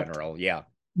 Rain in general, yeah.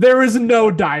 There is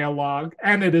no dialogue,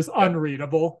 and it is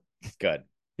unreadable. Good.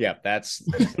 Yeah, that's...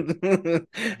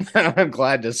 I'm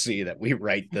glad to see that we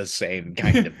write the same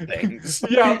kind of things.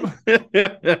 Yeah.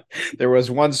 There was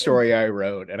one story I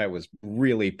wrote, and I was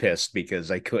really pissed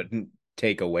because I couldn't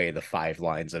take away the 5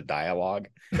 lines of dialogue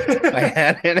I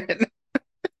had in it.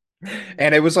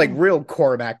 And it was real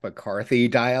Cormac McCarthy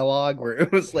dialogue, where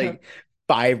it was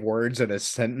 5 words in a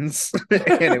sentence,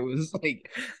 and it was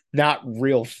not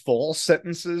real full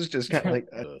sentences, just kind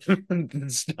of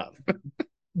stuff.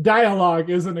 Dialogue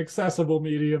is an accessible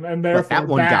medium, and therefore that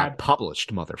one got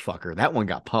published, motherfucker. That one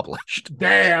got published.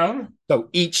 Damn. So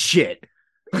eat shit.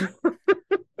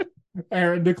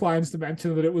 Aaron declines to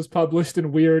mention that it was published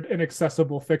in Weird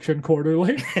Inaccessible Fiction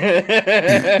Quarterly.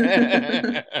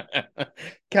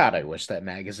 God, I wish that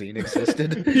magazine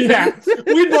existed. Yeah,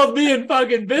 we'd both be in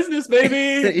fucking business,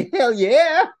 baby. Hell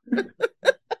yeah.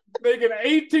 Making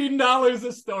 $18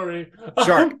 a story.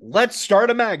 Shark, let's start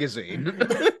a magazine.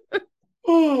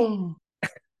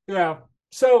 Yeah.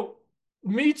 So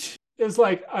Meech is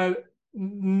a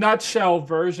nutshell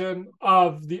version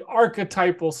of the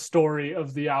archetypal story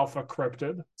of the alpha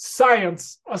cryptid.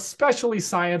 Science, especially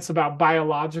science about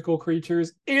biological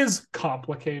creatures, is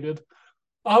complicated.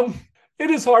 It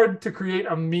is hard to create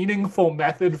a meaningful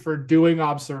method for doing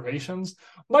observations,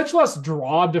 much less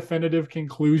draw definitive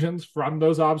conclusions from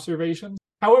those observations.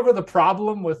 However, the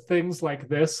problem with things like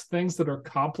this, things that are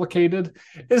complicated,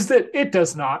 is that it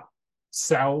does not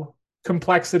sell.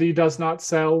 Complexity does not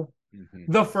sell.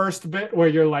 Mm-hmm. The first bit where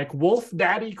you're like, wolf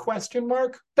daddy ?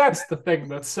 That's the thing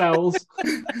that sells.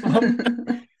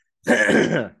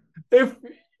 If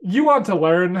you want to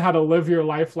learn how to live your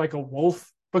life like a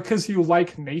wolf because you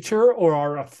like nature or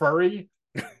are a furry,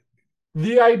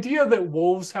 the idea that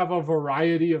wolves have a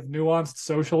variety of nuanced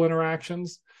social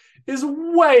interactions is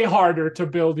way harder to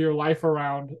build your life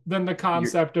around than the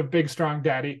concept of big, strong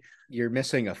daddy. You're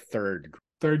missing a third,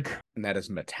 and that is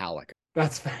Metallica.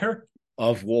 That's fair.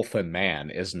 Of Wolf and Man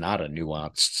is not a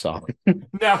nuanced song.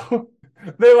 No,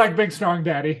 they like big, strong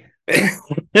daddy.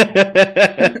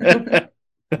 The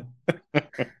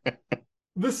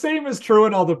same is true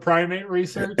in all the primate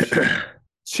research.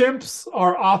 Chimps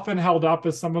are often held up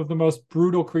as some of the most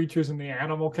brutal creatures in the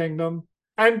animal kingdom.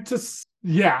 And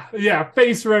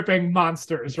face-ripping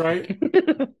monsters, right?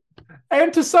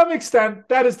 And to some extent,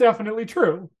 that is definitely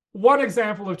true. One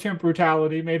example of chimp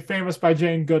brutality made famous by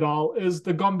Jane Goodall is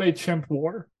the Gombe Chimp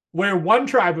War. where one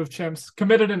tribe of chimps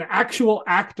committed an actual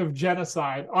act of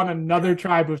genocide on another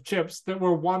tribe of chimps that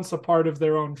were once a part of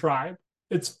their own tribe.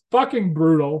 It's fucking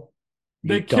brutal.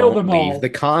 They You kill don't them leave all. the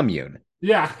commune.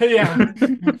 Yeah.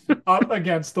 Up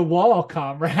against the wall,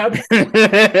 comrade.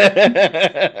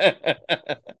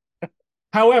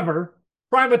 However,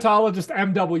 primatologist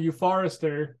M.W.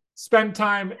 Forrester spent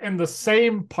time in the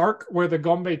same park where the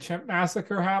Gombe chimp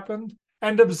massacre happened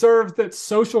and observed that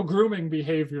social grooming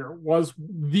behavior was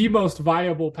the most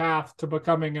viable path to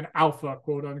becoming an alpha,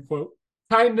 quote unquote.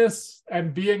 Kindness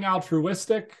and being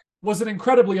altruistic was an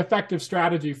incredibly effective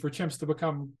strategy for chimps to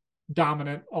become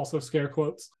dominant, also scare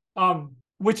quotes,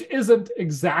 which isn't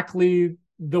exactly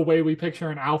the way we picture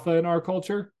an alpha in our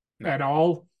culture at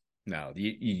all. No,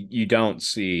 you don't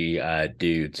see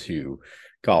dudes who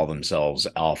call themselves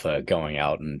alpha going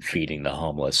out and feeding the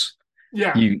homeless.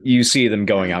 Yeah. You see them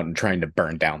going out and trying to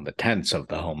burn down the tents of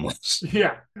the homeless.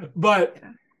 Yeah. But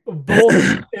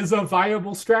both is a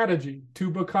viable strategy to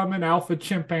become an alpha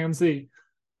chimpanzee.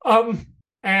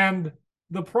 And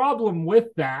the problem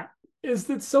with that is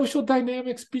that social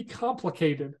dynamics be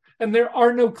complicated and there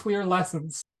are no clear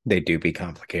lessons. They do be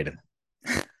complicated.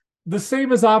 The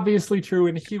same is obviously true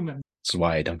in humans. This is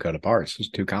why I don't go to bars. It's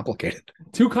too complicated.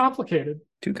 Too complicated.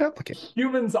 Too complicated.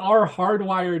 Humans are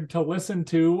hardwired to listen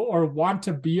to or want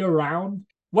to be around.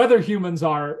 Whether humans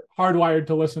are hardwired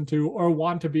to listen to or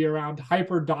want to be around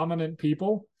hyper-dominant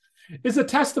people is a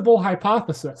testable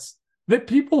hypothesis that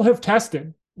people have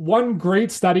tested. One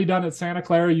great study done at Santa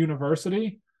Clara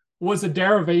University was a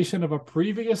derivation of a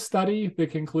previous study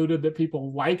that concluded that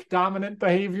people like dominant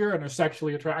behavior and are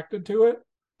sexually attracted to it.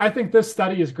 I think this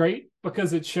study is great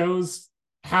because it shows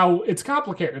how it's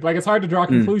complicated. Like, it's hard to draw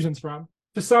conclusions from.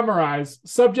 To summarize,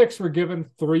 subjects were given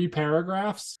 3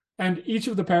 paragraphs, and each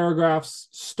of the paragraphs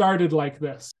started like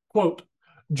this. Quote,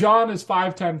 John is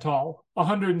 5'10" tall,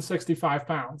 165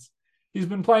 pounds. He's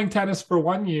been playing tennis for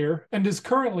 1 year and is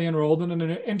currently enrolled in an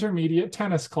intermediate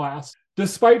tennis class.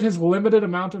 Despite his limited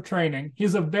amount of training,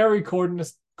 he's a very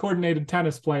coordinated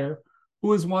tennis player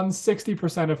who has won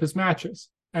 60% of his matches.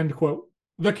 End quote.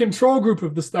 The control group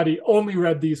of the study only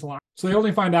read these lines. So they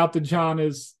only find out that John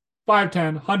is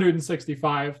 5'10",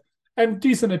 165, and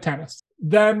decent at tennis.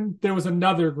 Then there was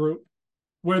another group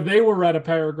where they were read a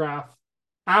paragraph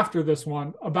after this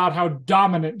one about how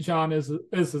dominant John is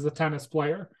as a tennis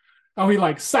player. How he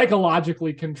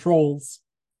psychologically controls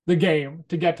the game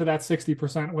to get to that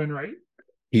 60% win rate.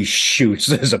 He shoots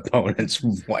his opponent's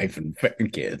wife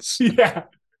and kids. Yeah.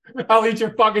 I'll eat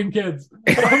your fucking kids.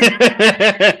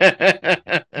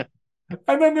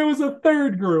 And then there was a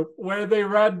third group where they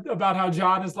read about how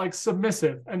John is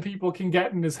submissive and people can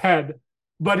get in his head,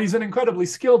 but he's an incredibly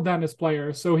skilled tennis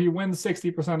player, so he wins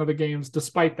 60% of the games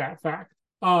despite that fact.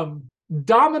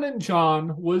 Dominant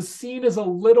John was seen as a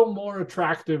little more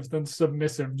attractive than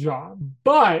submissive John,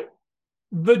 but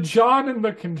the John in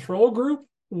the control group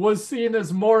was seen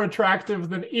as more attractive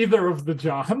than either of the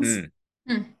Johns.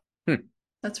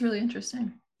 That's really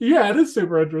interesting. Yeah, it is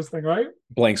super interesting, right?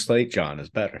 Blank slate John is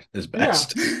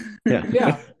best.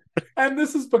 Yeah. And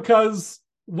this is because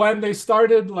when they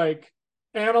started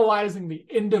analyzing the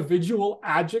individual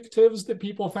adjectives that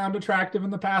people found attractive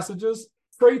in the passages,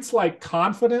 traits like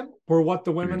confident were what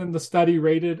the women in the study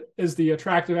rated as the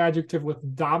attractive adjective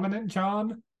with dominant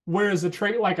John, whereas a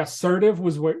trait like assertive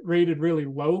was rated really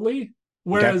lowly,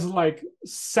 whereas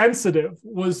sensitive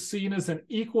was seen as an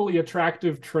equally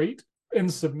attractive trait in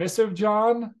submissive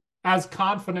John as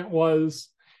confident was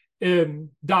in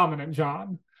dominant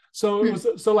John. So it was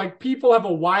people have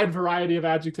a wide variety of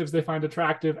adjectives they find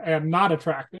attractive and not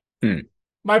attractive.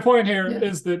 My point here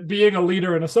is that being a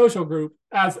leader in a social group,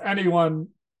 as anyone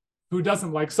who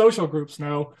doesn't like social groups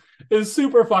know, is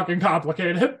super fucking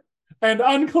complicated and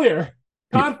unclear.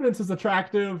 Confidence is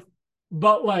attractive,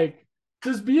 but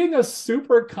does being a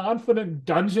super confident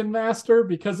dungeon master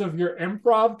because of your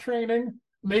improv training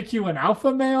make you an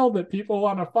alpha male that people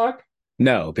want to fuck?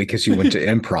 No, because you went to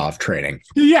improv training.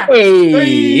 Yeah.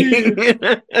 Hey.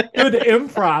 Good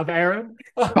improv, Aaron.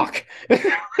 Fuck.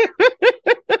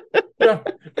 Yeah,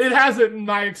 it hasn't in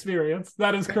my experience.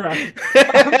 That is correct.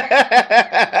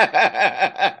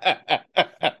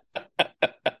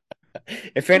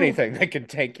 If anything, they could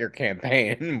take your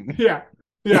campaign. Yeah.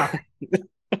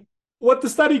 What the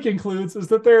study concludes is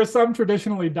that there are some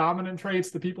traditionally dominant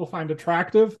traits that people find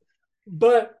attractive,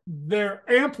 but they're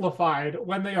amplified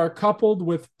when they are coupled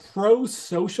with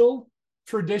pro-social,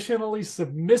 traditionally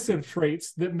submissive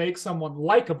traits that make someone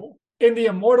likable. In the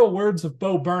immortal words of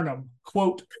Bo Burnham,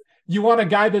 quote, you want a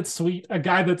guy that's sweet, a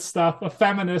guy that's stuff, a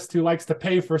feminist who likes to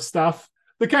pay for stuff,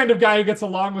 the kind of guy who gets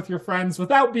along with your friends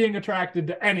without being attracted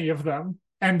to any of them.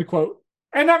 End quote.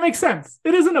 And that makes sense.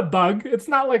 It isn't a bug. It's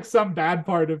not like some bad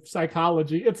part of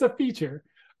psychology. It's a feature.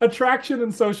 Attraction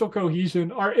and social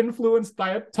cohesion are influenced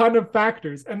by a ton of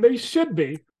factors, and they should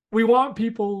be. We want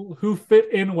people who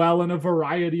fit in well in a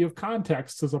variety of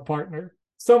contexts as a partner.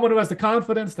 Someone who has the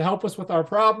confidence to help us with our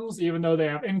problems, even though they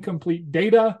have incomplete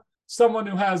data. Someone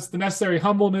who has the necessary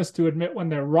humbleness to admit when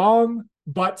they're wrong,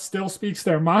 but still speaks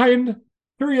their mind.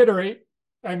 To reiterate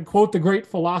and quote the great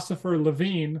philosopher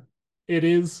Levine, it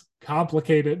is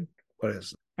complicated. What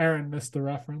is Aaron missed the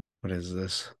reference. what is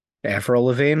this? Avril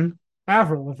Lavigne?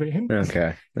 Avril Lavigne.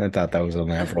 Okay. I thought that was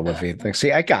an Avril Lavigne thing.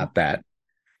 See, I got that.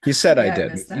 You said I Yeah, I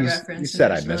didn't. missed that You reference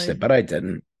said I missed initially. it, but I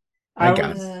didn't. I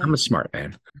got was- it. I'm a smart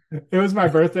man. It was my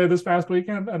birthday this past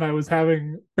weekend, and I was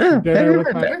having Yeah, dinner happy with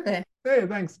birthday. my Birthday. hey,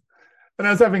 thanks. And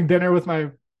I was having dinner with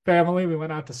my family. We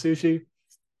went out to sushi,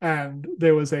 and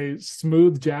there was a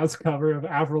smooth jazz cover of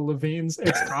Avril Lavigne's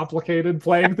 "It's Complicated"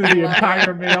 playing through the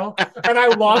entire meal, and I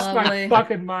lost my Lovely.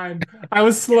 fucking mind. I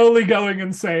was slowly going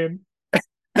insane.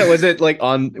 Was it like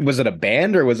was it a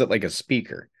band or was it like a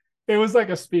speaker? It was like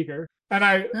a speaker, and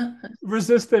I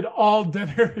resisted all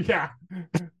dinner. Yeah,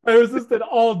 I resisted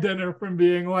all dinner from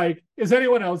being like, "Is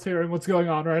anyone else hearing what's going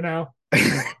on right now?"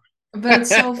 But it's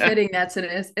so fitting that's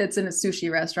it's in a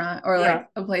sushi restaurant or like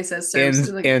a place that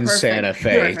serves like in perfect- Santa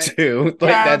Fe perfect. too. Like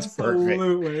that's perfect.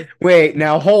 Absolutely. Wait,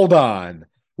 now hold on.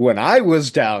 When I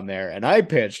was down there and I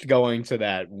pitched going to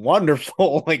that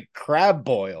wonderful like crab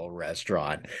boil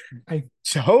restaurant,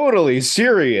 totally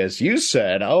serious. You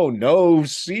said, "Oh, no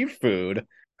seafood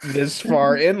this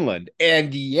far inland,"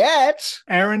 and yet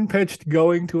Aaron pitched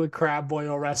going to a crab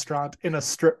boil restaurant in a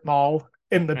strip mall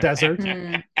in the desert.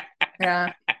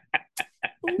 Yeah.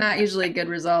 Not usually good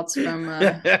results from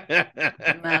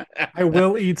that. I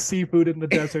will eat seafood in the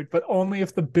desert, but only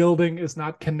if the building is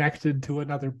not connected to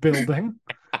another building.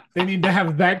 They need to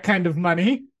have that kind of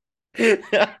money. It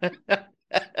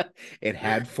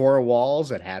had four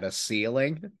walls. It had a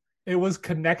ceiling. It was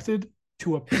connected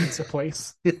to a pizza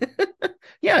place.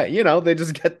 Yeah, they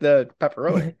just get the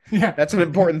pepperoni. Yeah. That's an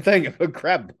important thing of a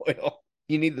crab boil.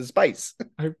 You need the spice.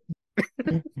 I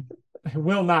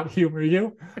will not humor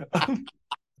you.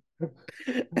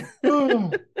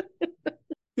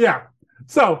 Yeah.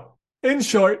 So, in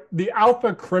short, the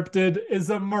alpha cryptid is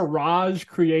a mirage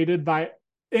created by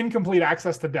incomplete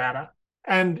access to data.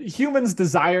 And humans'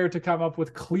 desire to come up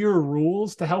with clear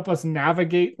rules to help us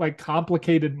navigate like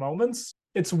complicated moments.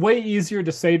 It's way easier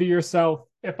to say to yourself,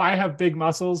 if I have big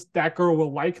muscles, that girl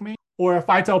will like me. Or if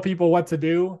I tell people what to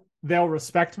do, they'll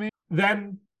respect me.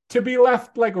 Than to be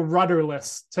left like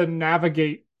rudderless to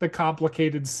navigate the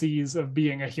complicated seas of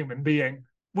being a human being.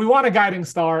 We want a guiding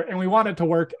star and we want it to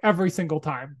work every single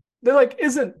time. There like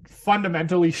isn't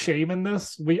fundamentally shame in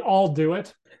this. We all do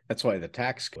it. That's why the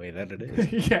tax way that it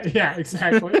is. Yeah,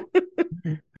 exactly.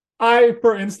 I,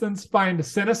 for instance, find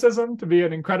cynicism to be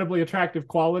an incredibly attractive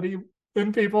quality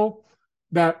in people.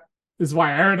 That is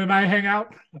why Aaron and I hang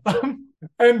out.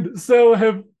 And so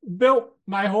have built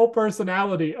my whole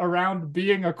personality around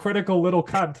being a critical little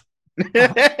cunt.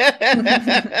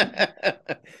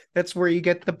 That's where you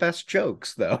get the best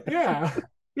jokes, though. Yeah.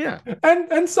 Yeah.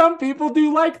 And some people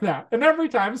do like that. And every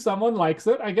time someone likes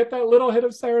it, I get that little hit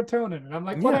of serotonin. And I'm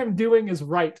like, what Yeah. I'm doing is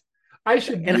right. I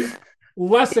should be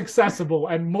less accessible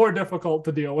and more difficult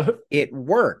to deal with. It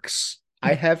works.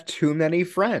 I have too many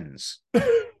friends.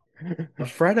 A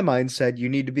friend of mine said you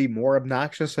need to be more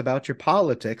obnoxious about your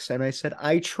politics, and I said,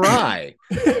 I try.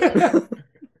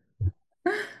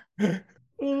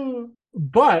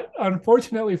 But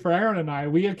unfortunately for Aaron and I,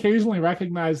 we occasionally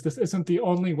recognize this isn't the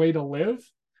only way to live.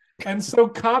 And so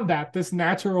combat this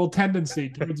natural tendency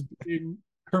towards being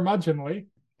curmudgeonly.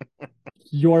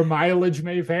 Your mileage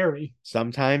may vary.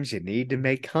 Sometimes you need to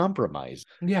make compromise.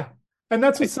 Yeah. And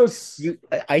that's what's so...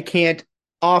 I can't,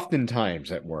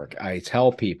 oftentimes at work, I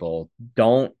tell people,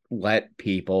 don't put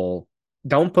people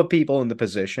in the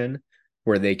position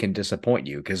where they can disappoint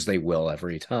you, because they will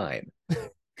every time.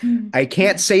 I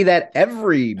can't say that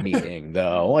every meeting,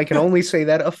 though. I can only say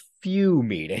that a few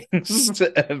meetings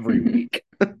every week.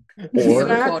 Or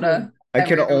Quota I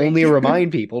can every only week.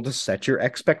 remind people to set your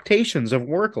expectations of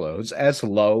workloads as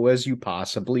low as you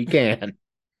possibly can.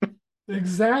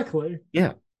 Exactly.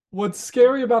 Yeah. What's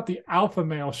scary about the alpha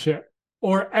male shit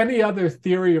or any other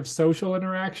theory of social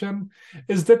interaction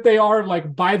is that they are,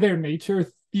 like, by their nature,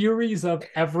 theories of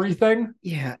everything.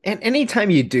 Yeah. And anytime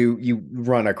you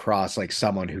run across like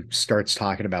someone who starts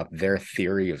talking about their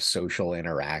theory of social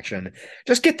interaction,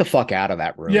 just get the fuck out of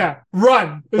that room. Yeah.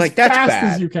 Run as Like, that's fast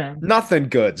bad. as you can. Nothing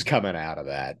good's coming out of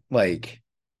that. Like,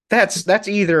 that's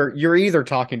you're either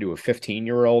talking to a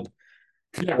 15-year-old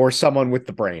Yeah. or someone with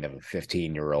the brain of a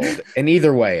 15-year-old. And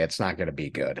either way, it's not going to be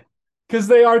good. Because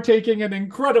they are taking an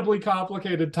incredibly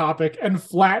complicated topic and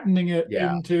flattening it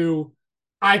into,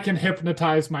 I can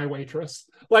hypnotize my waitress.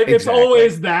 Like, it's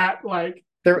always that, like...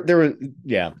 There was,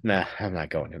 nah, I'm not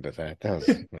going into that.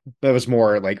 That was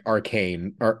more like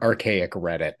archaic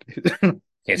Reddit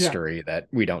history that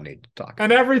we don't need to talk about.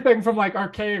 And everything from like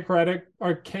archaic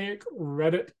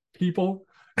Reddit people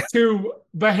to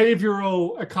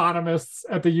behavioral economists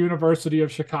at the University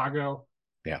of Chicago.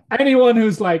 Yeah. Anyone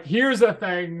who's like, here's a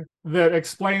thing that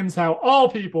explains how all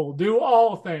people do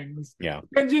all things. Yeah.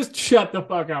 And just shut the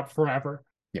fuck up forever.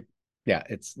 Yeah,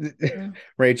 it's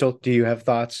Rachel. Do you have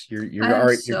thoughts? I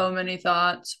have so many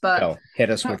thoughts, but hit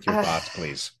us with your thoughts,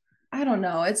 please. I don't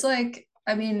know. It's like,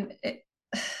 I mean,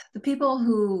 the people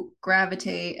who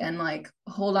gravitate and like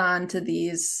hold on to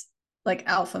these like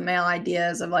alpha male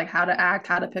ideas of like how to act,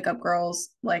 how to pick up girls,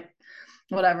 like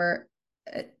whatever.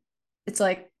 It's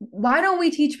like, why don't we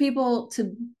teach people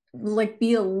to like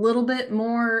be a little bit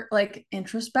more like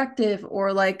introspective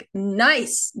or like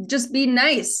nice, just be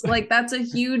nice. Like that's a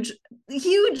huge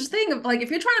thing of like, if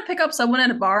you're trying to pick up someone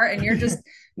at a bar and you're just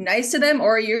nice to them,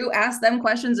 or you ask them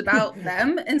questions about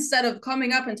them instead of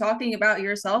coming up and talking about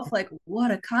yourself, like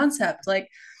what a concept. Like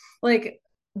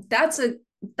that's a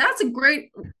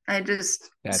great, that's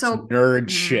nerd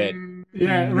shit.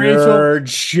 Yeah, nerd Rachel,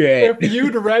 shit. If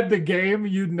you'd read the game,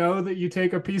 you'd know that you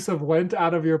take a piece of lint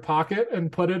out of your pocket and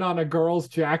put it on a girl's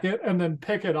jacket and then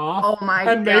pick it off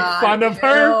and make fun of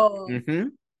her. Mm-hmm.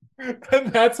 And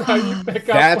that's how you pick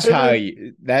up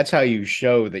that's how you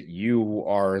show that you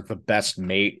are the best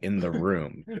mate in the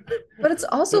room. But it's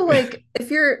also like, if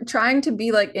you're trying to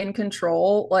be like in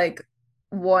control, like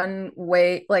one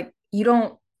way, like you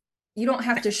don't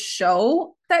have to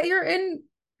show that you're in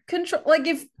control. Like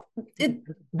if it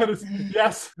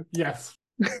yes yeah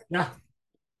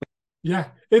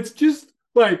it's just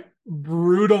like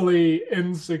brutally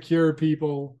insecure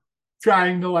people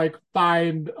trying to like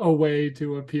find a way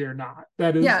to appear not.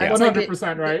 That is 100%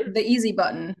 like right. The easy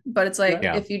button. But it's like,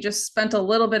 if you just spent a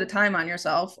little bit of time on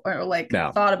yourself or like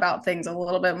thought about things a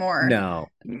little bit more. No.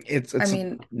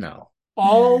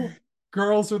 All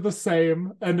girls are the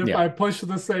same, and if I push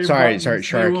the same buttons,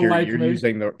 Shark, you're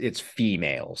using it's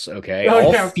females, okay?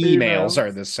 All females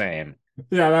are the same.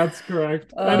 Yeah, that's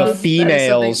correct. The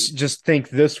females just think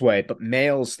this way, but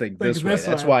males think this way.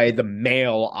 That's why the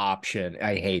male option,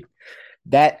 I hate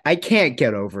that. I can't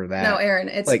get over that. No, Aaron,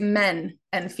 it's like, men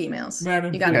and females. Men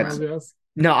and females, yes.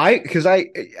 No, because I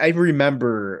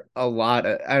remember a lot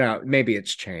of, I don't know, maybe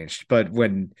it's changed, but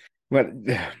when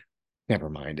never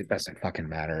mind, it doesn't fucking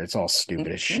matter. It's all stupid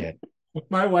as shit.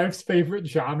 My wife's favorite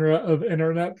genre of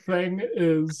internet thing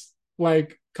is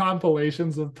like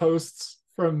compilations of posts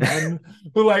from men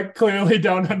who like clearly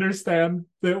don't understand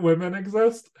that women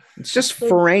exist. It's just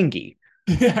Ferengi.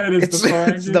 Yeah, it's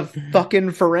the fucking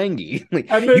Ferengi. Like,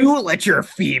 you let your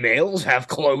females have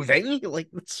clothing. Like,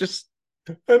 it's just.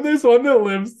 And there's one that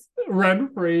lives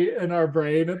rent-free in our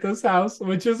brain at this house,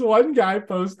 which is one guy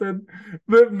posted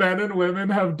that men and women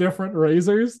have different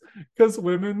razors because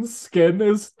women's skin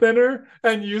is thinner,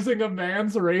 and using a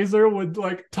man's razor would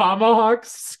like tomahawk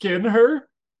skin her.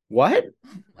 What?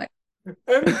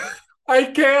 And I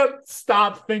can't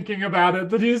stop thinking about it,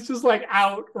 that he's just like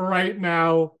out right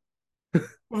now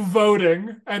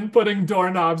voting and putting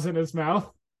doorknobs in his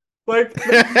mouth. Like,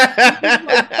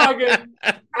 like fucking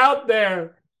out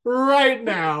there right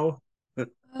now.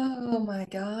 Oh my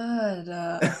god.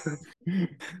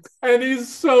 And he's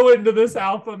so into this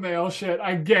alpha male shit,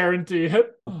 I guarantee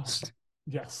it.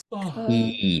 Yes.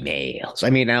 Females. I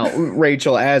mean, now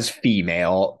Rachel, as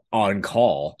female on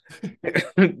call,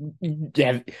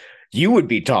 you would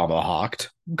be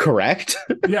tomahawked, correct?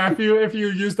 Yeah, if you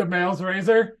used a male's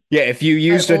razor. Yeah, if you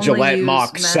used a Gillette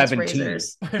Mach 17.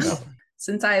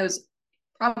 Since I was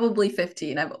probably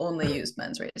 15, I've only used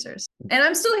men's razors. And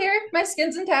I'm still here. My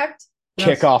skin's intact.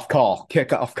 Kick off call.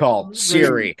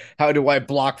 Siri, how do I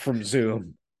block from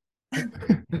Zoom?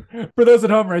 For those at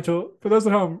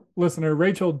home, listener,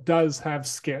 Rachel does have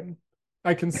skin.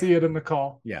 I can see it in the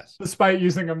call. Yes. Despite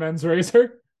using a men's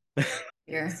razor.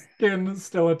 Yeah. Skin is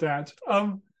still attached.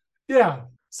 Yeah.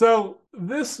 So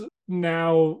this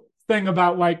now thing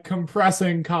about like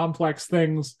compressing complex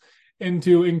things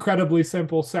into incredibly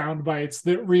simple sound bites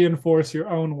that reinforce your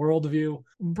own worldview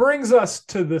brings us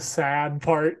to the sad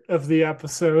part of the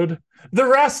episode. The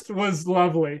rest was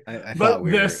lovely. I thought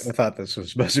this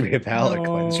was supposed to be a palate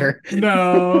cleanser.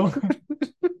 No.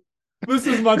 This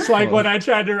is much like when I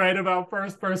tried to write about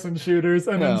first-person shooters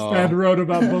and instead wrote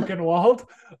about Buchenwald.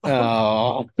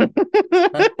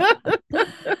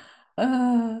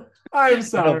 I'm I don't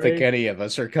think sorry. any of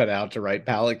us are cut out to write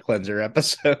palate cleanser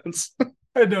episodes.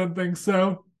 I don't think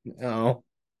so. No.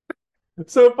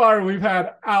 So far, we've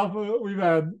had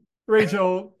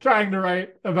Rachel trying to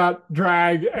write about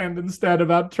drag and instead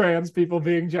about trans people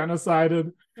being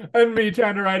genocided, and me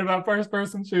trying to write about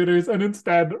first-person shooters and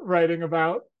instead writing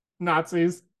about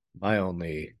Nazis. My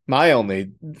only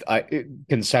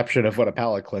conception of what a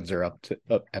palate cleanser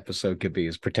episode could be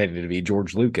is pretending to be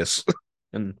George Lucas.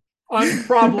 And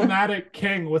Unproblematic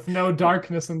king with no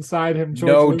darkness inside him. George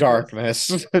no Lucas.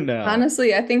 darkness. No.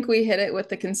 Honestly, I think we hit it with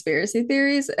the conspiracy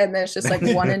theories, and there's just like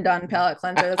one and done palate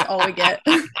cleanser. That's all we get.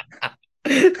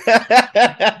 Yeah,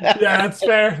 that's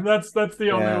fair. That's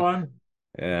the only Yeah. one.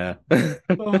 Yeah.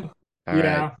 Oh, All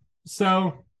yeah.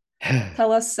 So right.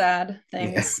 Tell us sad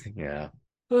things. Yeah.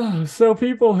 So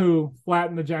people who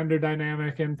flatten the gender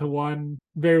dynamic into one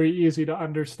very easy to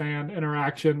understand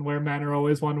interaction where men are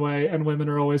always one way and women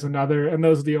are always another, and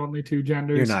those are the only two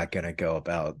genders. You're not gonna go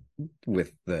about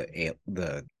with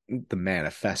the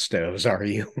manifestos, are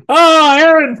you? Oh,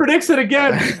 Aaron predicts it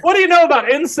again. What do you know about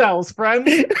incels, friend?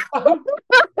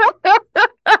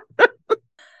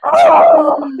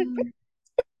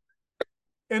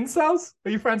 Incels?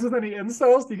 Are you friends with any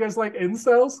incels? Do you guys like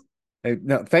incels?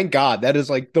 No, thank God. That is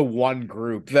like the one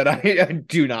group that I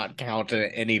do not count in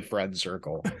any friend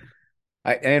circle.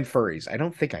 And furries. I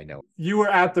don't think I know. You were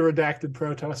at the redacted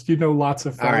protest. You know lots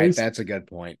of furries. All right, that's a good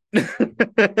point. And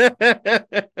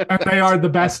they are the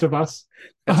best of us.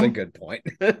 That's a good point.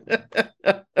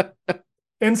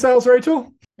 Incels,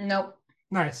 Rachel? Nope.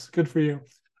 Nice. Good for you.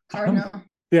 Or no.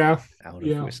 Yeah. Out of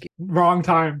Yeah. whiskey. Wrong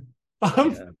time.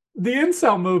 Yeah. The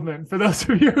incel movement, for those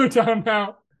of you who don't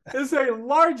know, is a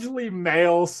largely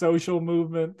male social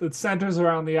movement that centers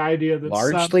around the idea that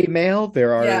Largely male.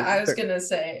 There are. Yeah, I was gonna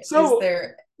say. So, is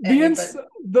there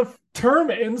the term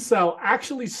incel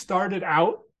actually started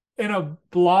out in a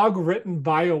blog written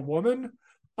by a woman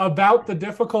about the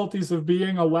difficulties of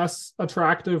being a less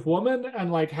attractive woman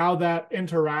and like how that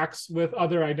interacts with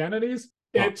other identities.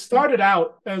 Huh. It started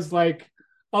out as like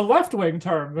a left-wing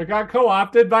term that got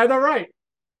co-opted by the right.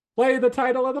 Play the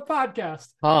title of the podcast.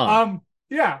 Huh.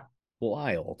 Yeah.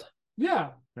 Wild. Yeah.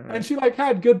 All right. And she like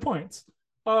had good points.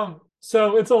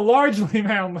 So it's a largely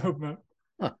male movement.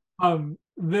 Huh.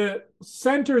 That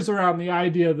centers around the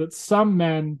idea that some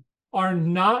men are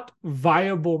not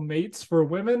viable mates for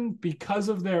women because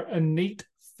of their innate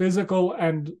physical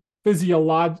and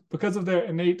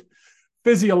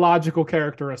physiological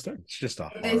characteristics. It's just a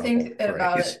they think horrible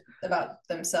about phrase. it about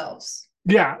themselves.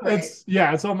 Yeah, Right.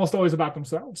 it's almost always about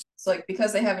themselves. It's like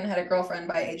because they haven't had a girlfriend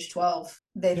by age 12,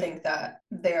 they think that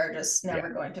they are just never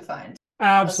going to find.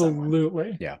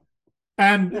 Absolutely. Yeah.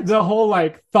 And the whole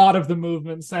like thought of the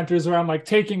movement centers around like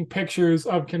taking pictures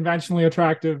of conventionally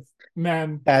attractive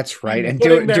men. That's right. And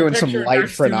putting their doing some picture light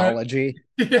next to it. phrenology.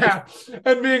 Yeah.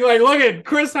 And being like, look at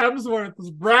Chris Hemsworth's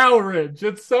brow ridge.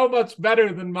 It's so much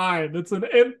better than mine. It's an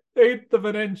eighth of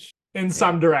an inch in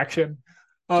some direction.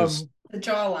 Just- The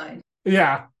jawline,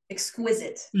 Yeah.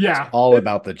 exquisite. Yeah. All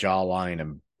about the jawline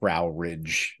and brow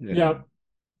ridge. And Yep.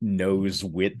 nose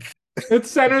width. It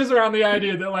centers around the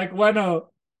idea that like when a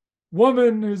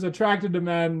woman who's attracted to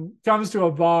men comes to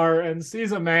a bar and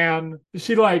sees a man,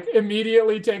 she like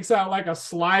immediately takes out like a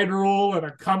slide rule and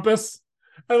a compass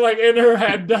and like in her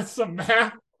head does some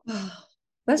math.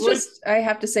 That's Like- just, I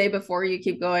have to say before you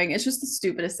keep going, it's just the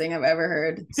stupidest thing I've ever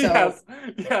heard. So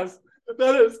Yes.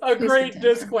 That is a Please great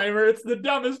continue. disclaimer. It's the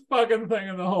dumbest fucking thing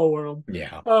in the whole world.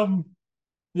 Yeah.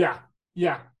 Yeah.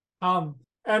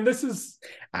 And this is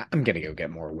I'm gonna go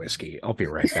get more whiskey. I'll be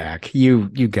right back. You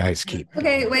guys keep.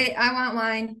 okay, going. wait, I want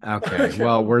wine. Okay.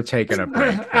 Well, we're taking a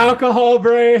break. then. alcohol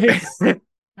breaks. And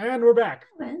we're back.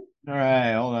 All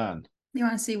right. Hold on. You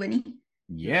want to see Winnie?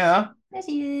 Yeah. There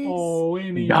she is. Oh,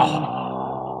 Winnie.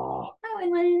 No.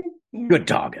 Yeah. Good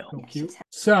doggo. So cute.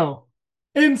 So,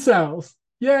 incels.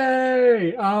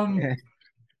 Yay!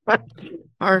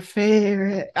 Our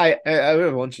favorite. I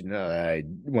want you to know that I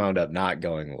wound up not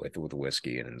going with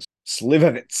whiskey and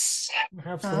Slivovitz.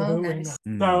 Absolutely. Oh, nice.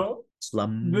 So,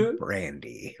 Slum The-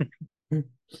 brandy.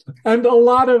 and a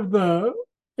lot of the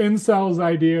incels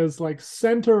ideas like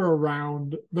center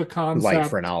around the concept. Light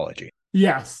phrenology.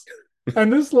 Yes.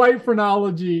 And this light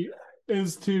phrenology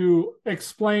is to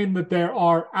explain that there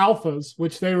are alphas,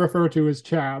 which they refer to as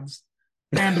chads,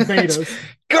 and betas.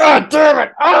 God damn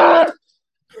it! Ah!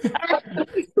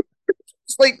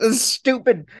 It's like this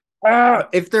stupid.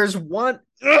 If there's one,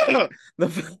 the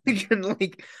fucking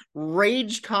like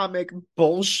rage comic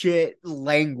bullshit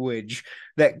language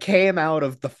that came out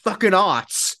of the fucking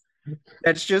aughts,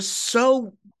 that's just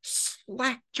so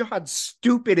slack-jawed,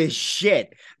 stupid as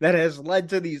shit that has led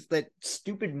to that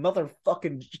stupid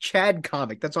motherfucking Chad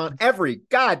comic that's on every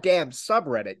goddamn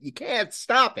subreddit. You can't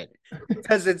stop it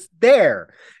because it's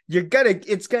there.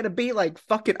 It's gonna be like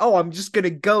fucking, oh, I'm just gonna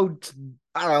go to,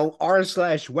 I don't know,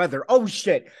 r/weather. Oh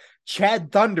shit.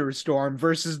 Chad thunderstorm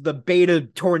versus the beta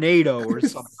tornado or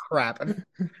some crap.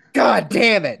 God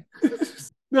damn it.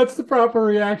 That's the proper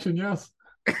reaction, yes.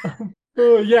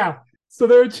 Yeah. So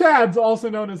there are Chads, also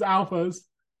known as alphas,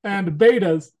 and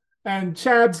betas, and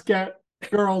Chads get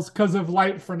girls because of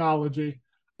light phrenology.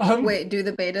 Wait, do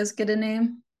the betas get a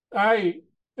name? I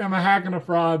am a hack and a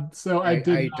fraud, so I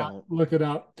did not don't look it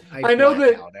up. I know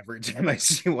black that out every time I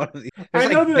see one of these. I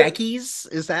There's know like that- Becky's.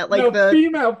 Is that like no, the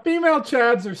female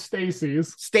Chads are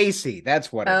Stacy's. Stacy?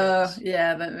 That's what it Oh, is.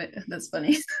 yeah, that's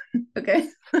funny. Okay.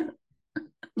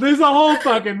 There's a whole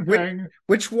fucking thing.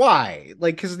 Which why?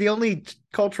 Like, because the only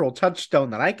cultural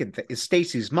touchstone that I can think is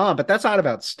Stacy's mom, but that's not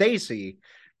about Stacy.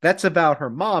 That's about her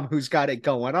mom who's got it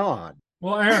going on.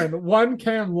 Well, Aaron, one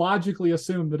can logically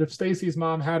assume that if Stacy's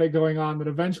mom had it going on, that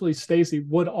eventually Stacy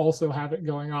would also have it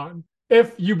going on.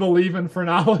 If you believe in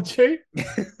phrenology.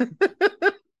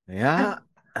 Yeah.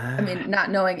 I mean,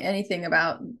 not knowing anything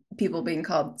about people being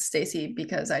called Stacy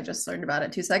because I just learned about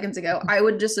it 2 seconds ago, I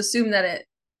would just assume that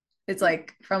it's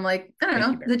like from like, I don't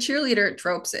know, the cheerleader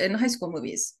tropes in high school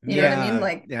movies. You know what I mean?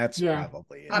 Like that's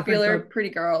probably it. popular pretty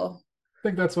girl. I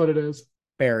think that's what it is.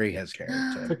 Barry has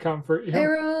character. To comfort you.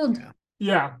 Harold.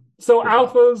 Yeah. So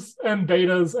alphas and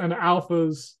betas, and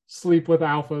alphas sleep with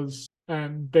alphas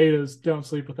and betas don't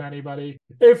sleep with anybody.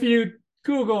 If you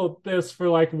Google this for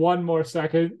like one more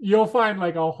second, you'll find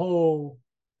like a whole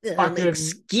fucking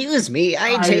excuse me,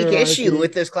 I take issue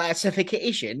with this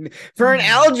classification. For an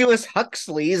Aldous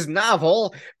Huxley's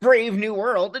novel, Brave New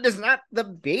World, it is not the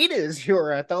betas who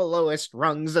are at the lowest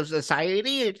rungs of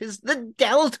society, it is the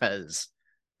deltas.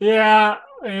 Yeah,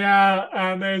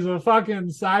 and there's a fucking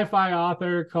sci-fi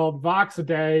author called Vox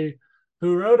Day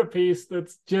who wrote a piece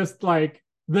that's just like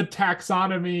the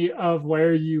taxonomy of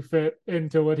where you fit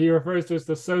into what he refers to as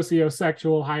the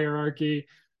sociosexual hierarchy.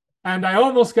 And I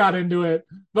almost got into it,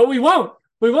 but we won't.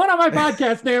 We won't on my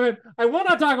podcast, damn it. I will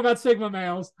not talk about Sigma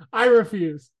males. I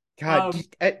refuse. God,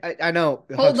 I know.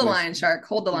 Hold the line, Shark.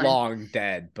 Hold the line. Long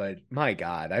dead, but my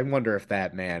God, I wonder if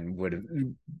that man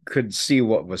could see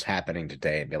what was happening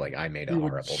today and be like, I made a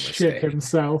horrible mistake. Shit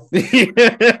himself.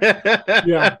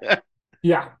 Yeah.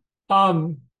 Yeah.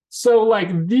 So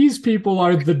like these people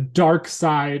are the dark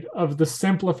side of the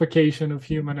simplification of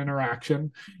human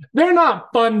interaction. They're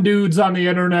not fun dudes on the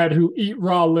internet who eat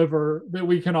raw liver that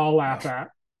we can all laugh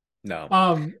at.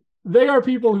 No. They are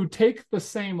people who take the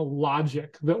same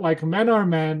logic that like men are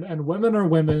men and women are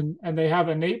women, and they have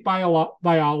innate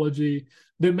biology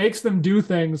that makes them do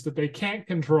things that they can't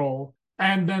control.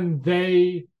 And then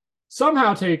they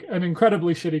somehow take an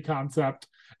incredibly shitty concept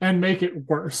and make it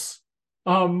worse.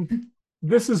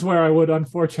 This is where I would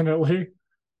unfortunately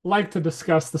like to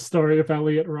discuss the story of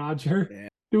Elliot Rodger. Yeah.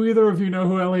 Do either of you know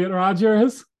who Elliot Rodger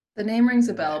is? The name rings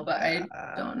a bell, but I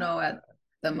don't know at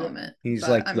the moment. He's but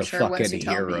like I'm the sure fucking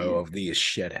hero of these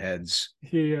shitheads.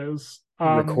 He is.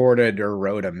 Recorded or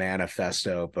wrote a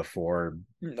manifesto before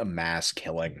a mass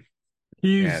killing.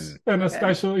 He's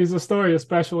a story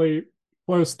especially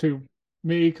close to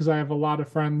me because I have a lot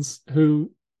of friends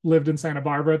who lived in Santa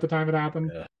Barbara at the time it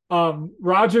happened. Yeah.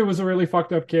 Rodger was a really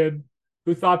fucked up kid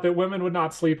who thought that women would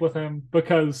not sleep with him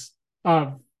because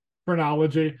of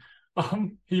phrenology.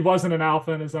 He wasn't an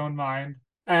alpha in his own mind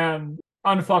and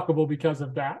unfuckable because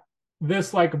of that.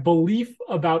 This like belief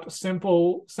about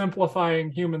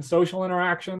simplifying human social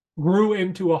interaction grew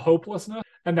into a hopelessness,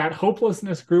 and that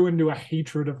hopelessness grew into a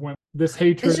hatred of women. This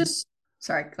hatred. It's just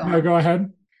sorry. Go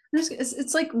ahead.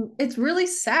 It's like it's really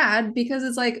sad because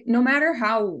it's like no matter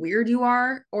how weird you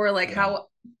are or like how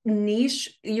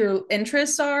niche your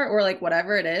interests are or like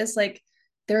whatever it is, like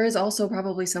there is also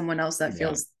probably someone else that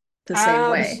feels the same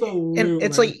way. And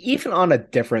it's like even on a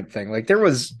different thing. Like there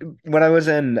was when I was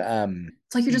in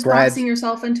it's like you're just boxing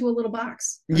yourself into a little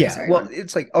box.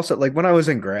 It's like also like when I was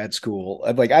in grad school,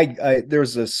 like I there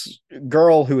was this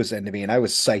girl who was into me and I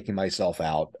was psyching myself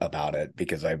out about it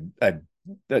because I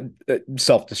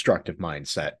self-destructive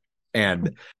mindset,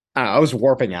 and I was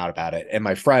warping out about it. And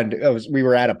my friend, we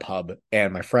were at a pub,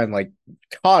 and my friend like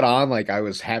caught on like I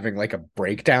was having like a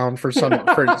breakdown for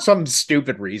some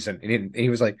stupid reason, and he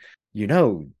was like,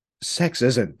 sex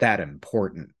isn't that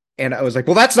important. And I was like,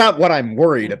 well, that's not what I'm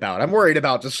worried about. I'm worried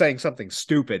about just saying something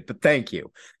stupid, but thank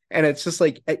you. And it's just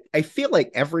like I feel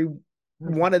like every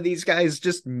one of these guys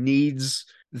just needs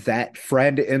that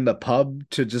friend in the pub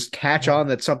to just catch on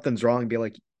that something's wrong and be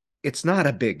like, it's not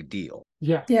a big deal.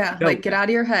 Yeah. Yeah, No. like get out of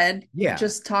your head. Yeah.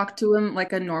 Just talk to him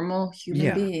like a normal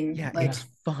human being. Yeah, Like, it's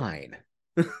fine.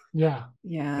 Yeah.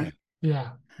 yeah. Yeah.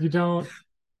 You don't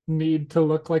need to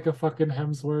look like a fucking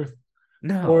Hemsworth.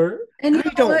 No. Or And you I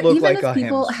know don't what? look Even like if a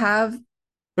people Hemsworth. have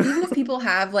even if people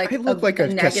have like I look like a a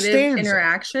negative Costanza.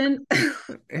 interaction.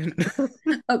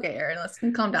 Okay, Aaron, let's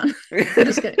calm down. I'm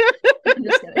just kidding. I'm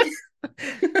just kidding.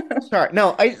 Sorry,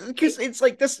 no, because it's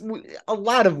like this. A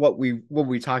lot of what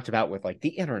we talked about with like the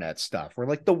internet stuff, or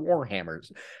like the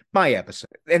Warhammers, my episode,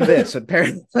 and this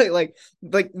apparently like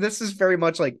this is very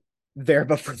much like there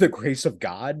but for the grace of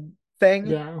God thing.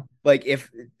 yeah. Like if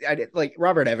like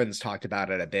Robert Evans talked about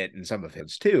it a bit in some of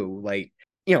his too. Like,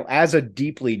 you know, as a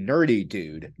deeply nerdy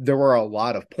dude, there were a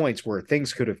lot of points where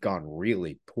things could have gone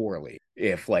really poorly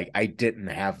if like I didn't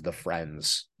have the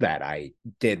friends that I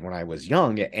did when I was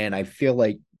young. And I feel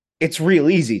like it's real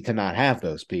easy to not have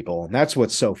those people. And that's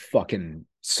what's so fucking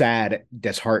sad,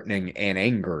 disheartening, and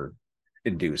anger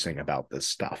inducing about this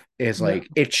stuff is like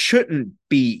it shouldn't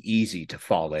be easy to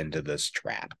fall into this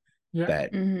trap Yeah.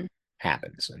 that Mhm.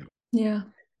 happens. And Yeah.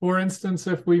 For instance,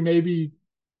 if we maybe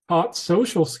taught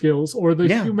social skills or the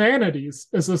Yeah. humanities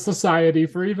as a society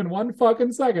for even 1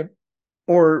 fucking second.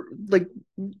 or like,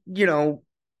 you know,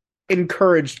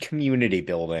 encouraged community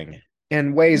building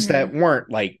in ways that weren't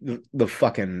like the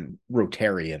fucking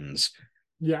Rotarians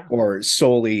Yeah. or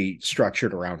solely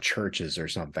structured around churches or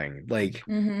something. Like,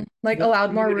 Like Yeah,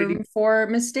 allowed more community- room for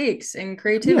mistakes and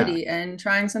creativity and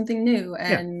trying something new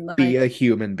and be like a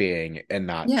human being and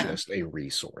not Yeah. just a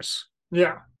resource.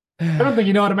 Yeah. I don't think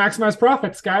you know how to maximize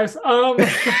profits, guys.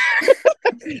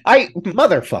 I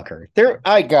motherfucker.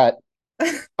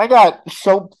 I got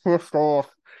so pissed off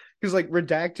because like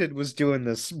Redacted was doing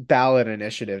this ballot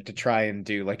initiative to try and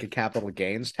do like a capital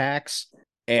gains tax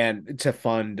and to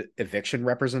fund eviction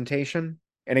representation,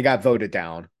 and it got voted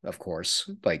down, of course.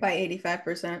 Like by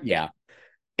 85%. yeah.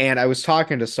 And I was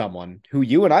talking to someone who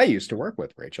you and I used to work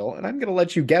with, Rachel, and I'm gonna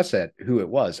let you guess at who it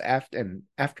was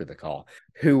after the call,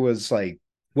 who was like,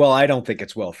 well, I don't think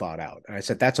it's well thought out. And I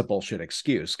said, that's a bullshit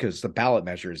excuse because the ballot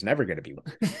measure is never going to be.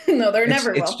 No, they're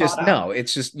never It's well just, thought out. no,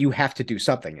 it's just, you have to do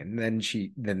something. And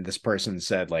then this person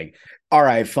said like, all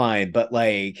right, fine. But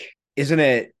like, isn't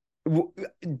it,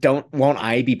 won't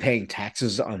I be paying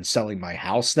taxes on selling my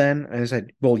house then? And I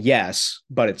said, well, yes,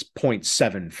 but it's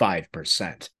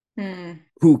 0.75%.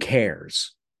 Who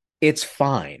cares? It's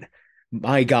fine.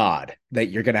 My God, that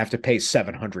you're going to have to pay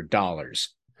 $700.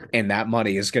 And that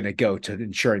money is going to go to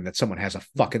ensuring that someone has a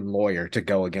fucking lawyer to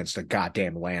go against a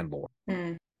goddamn landlord.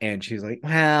 And she's like,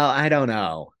 well, I don't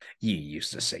know. You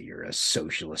used to say you're a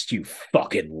socialist, you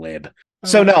fucking lib.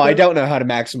 So no, I don't know how to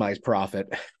maximize profit.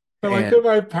 I like that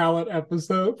my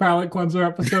palate cleanser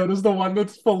episode is the one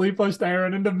that's fully pushed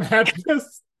Aaron into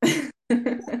madness.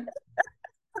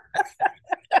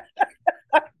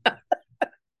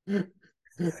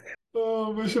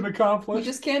 Oh, mission You accomplished.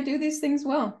 just can't do these things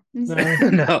well.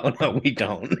 No, we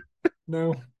don't.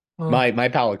 No. Oh. My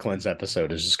palate cleanse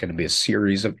episode is just going to be a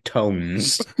series of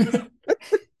tones.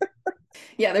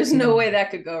 Yeah, there's no way that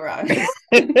could go wrong.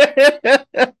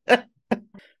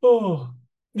 Oh,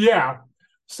 yeah.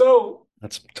 So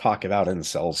let's talk about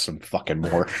incels some fucking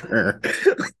more.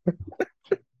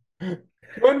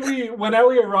 when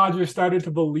Elliot Rodgers started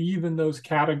to believe in those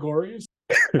categories,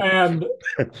 and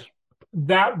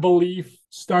that belief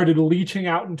started leaching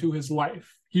out into his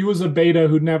life. He was a beta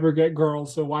who'd never get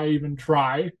girls, so why even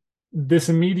try? This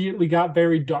immediately got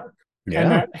very dark. Yeah.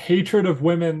 And that hatred of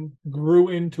women grew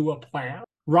into a plan.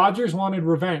 Rodgers wanted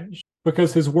revenge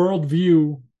because his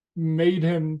worldview made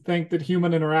him think that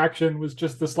human interaction was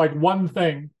just this like one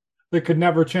thing that could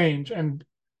never change. And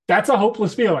that's a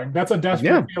hopeless feeling. That's a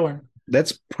desperate feeling.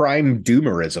 That's prime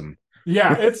doomerism.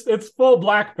 Yeah, it's full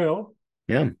black pill.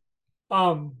 Yeah.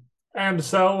 And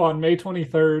so on May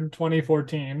 23rd,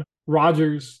 2014,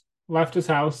 Rodgers left his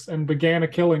house and began a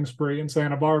killing spree in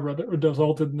Santa Barbara that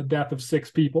resulted in the death of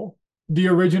 6 people. The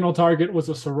original target was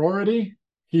a sorority.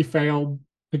 He failed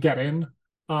to get in.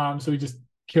 So he just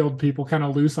killed people kind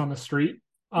of loose on the street.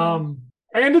 And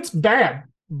it's bad.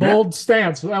 Bold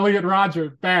stance. Elliot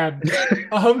Rodgers, bad.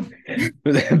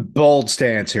 Bold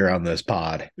stance here on this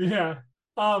pod. Yeah.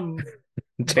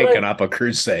 Taking up a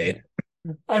crusade.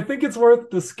 I think it's worth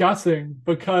discussing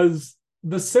because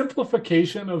the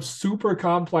simplification of super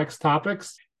complex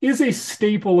topics is a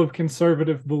staple of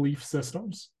conservative belief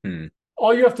systems.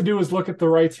 All you have to do is look at the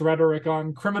right's rhetoric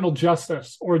on criminal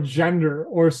justice or gender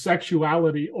or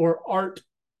sexuality or art,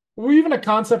 or even a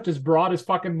concept as broad as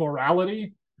fucking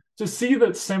morality, to see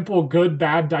that simple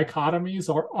good-bad dichotomies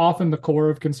are often the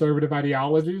core of conservative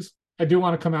ideologies. I do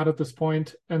want to come out at this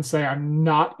point and say I'm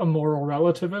not a moral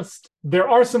relativist. There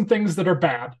are some things that are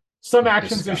bad. Some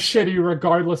actions are shitty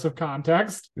regardless of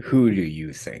context. Who do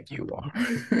you think you are?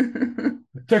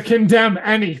 To condemn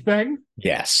anything.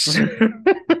 Yes.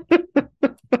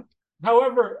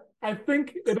 However, I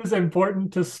think it is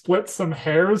important to split some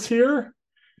hairs here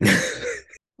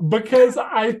because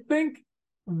I think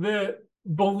that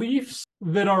beliefs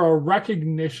that are a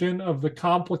recognition of the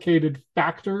complicated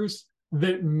factors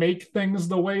that make things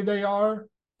the way they are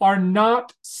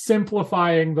not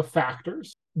simplifying the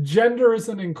factors. Gender is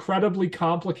an incredibly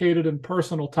complicated and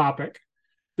personal topic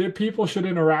that people should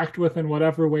interact with in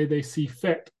whatever way they see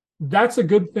fit. That's a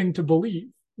good thing to believe.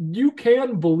 You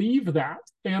can believe that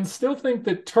and still think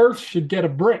that TERF should get a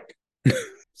brick.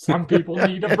 Some people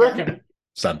need a brickin'.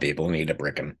 Some people need a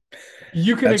brickin'.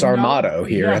 That's our motto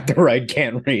here at The Right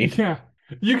Can't Read. Yeah.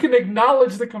 You can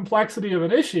acknowledge the complexity of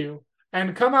an issue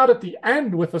and come out at the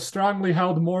end with a strongly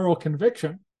held moral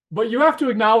conviction. But you have to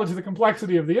acknowledge the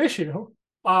complexity of the issue.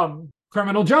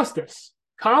 Criminal justice,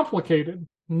 complicated,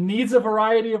 needs a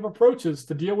variety of approaches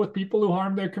to deal with people who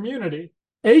harm their community.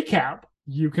 ACAB,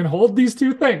 you can hold these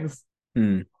two things.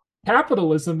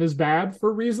 Capitalism is bad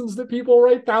for reasons that people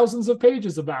write thousands of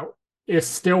pages about. It's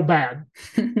still bad.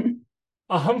 The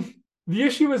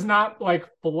issue is not like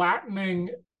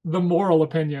flattening the moral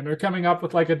opinion or coming up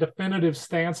with like a definitive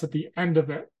stance at the end of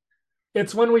it.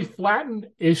 It's when we flatten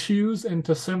issues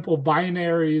into simple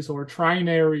binaries or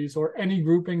trinaries or any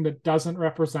grouping that doesn't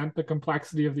represent the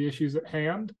complexity of the issues at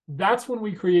hand. That's when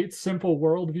we create simple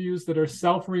worldviews that are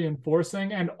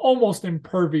self-reinforcing and almost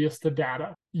impervious to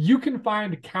data. You can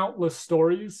find countless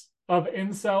stories of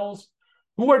incels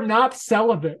who are not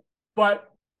celibate, but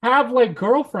have like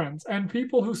girlfriends and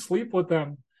people who sleep with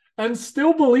them and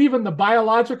still believe in the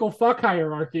biological fuck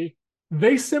hierarchy.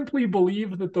 They simply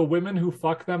believe that the women who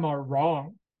fuck them are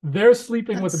wrong. They're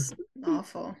sleeping with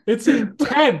awful. It's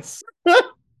intense.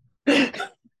 It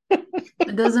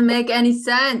doesn't make any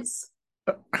sense.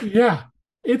 Yeah,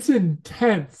 it's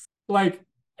intense. Like,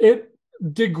 it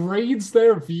degrades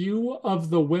their view of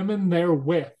the women they're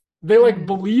with. They like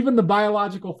believe in the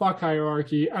biological fuck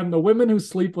hierarchy, and the women who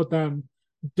sleep with them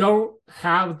don't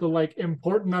have the like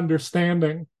important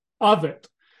understanding of it,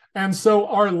 and so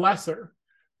are lesser.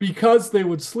 Because they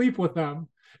would sleep with them,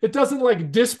 it doesn't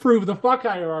like disprove the fuck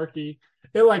hierarchy.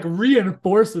 It like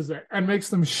reinforces it and makes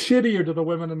them shittier to the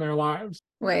women in their lives.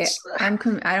 Wait, I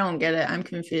don't get it. I'm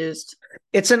confused.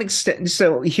 It's an extent.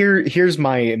 So here's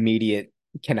my immediate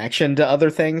connection to other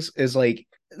things is like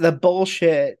the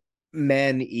bullshit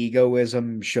men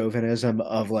egoism, chauvinism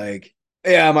of like,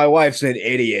 yeah, my wife's an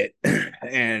idiot,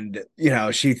 and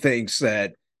she thinks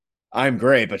that I'm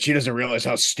great, but she doesn't realize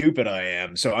how stupid I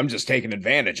am, so I'm just taking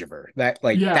advantage of her. That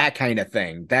kind of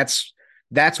thing. That's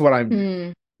what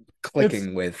I'm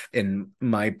clicking with in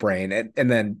my brain.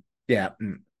 And then yeah,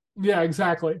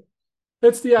 exactly.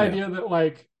 It's the idea that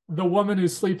like the woman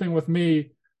who's sleeping with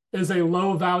me is a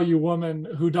low value woman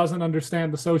who doesn't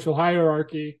understand the social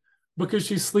hierarchy because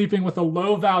she's sleeping with a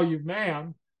low value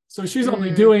man. So she's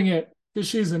only doing it because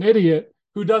she's an idiot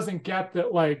who doesn't get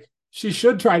that like she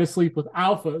should try to sleep with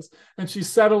alphas, and she's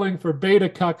settling for beta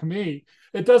cuck me.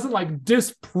 It doesn't like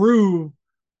disprove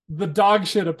the dog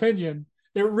shit opinion.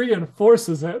 It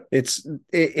reinforces it.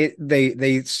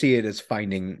 They see it as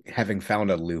having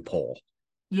found a loophole.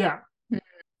 Yeah.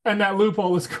 And that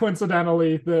loophole is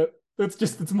coincidentally that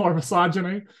it's more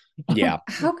misogyny. Yeah.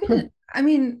 How can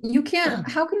you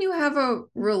can't how can you have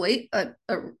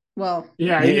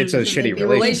it's a shitty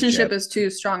relationship is too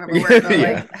strong of a word, but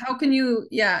like how can you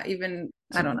even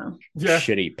I don't know.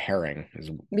 Shitty pairing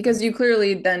because you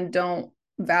clearly then don't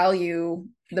value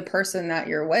the person that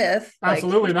you're with.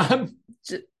 Absolutely not.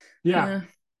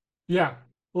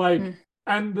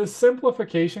 And the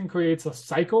simplification creates a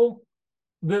cycle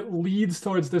that leads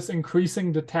towards this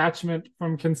increasing detachment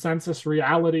from consensus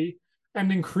reality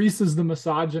and increases the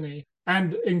misogyny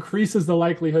and increases the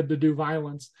likelihood to do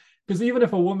violence. Because even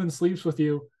if a woman sleeps with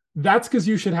you, that's because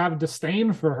you should have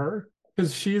disdain for her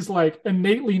because she's like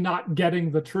innately not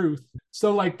getting the truth.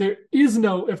 So like there is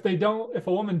no, if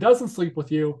a woman doesn't sleep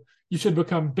with you, you should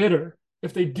become bitter.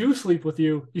 If they do sleep with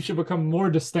you, you should become more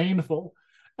disdainful.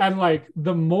 And like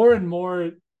the more and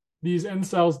more these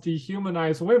incels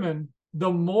dehumanize women,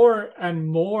 the more and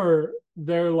more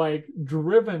they're like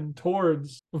driven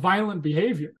towards violent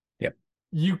behavior. Yep.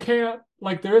 You can't,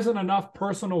 like, there isn't enough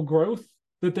personal growth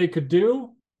that they could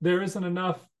do. There isn't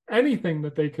enough anything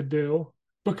that they could do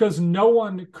because no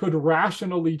one could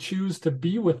rationally choose to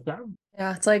be with them.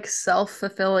 Yeah, it's like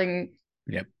self-fulfilling.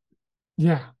 Yep.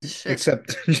 Yeah. Shit.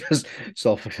 Except just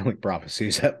self-fulfilling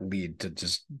prophecies that lead to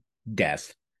just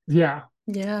death. Yeah.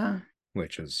 Yeah.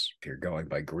 which is, if you're going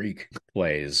by Greek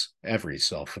plays, every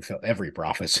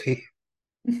prophecy.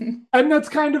 And that's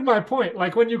kind of my point.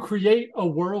 Like when you create a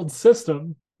world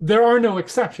system, there are no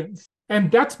exceptions.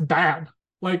 And that's bad.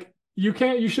 Like you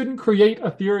shouldn't create a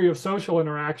theory of social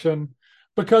interaction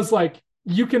because like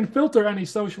you can filter any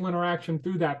social interaction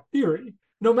through that theory.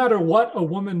 No matter what a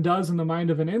woman does in the mind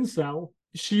of an incel,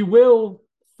 she will,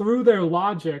 through their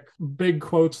logic, big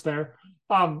quotes there,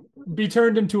 be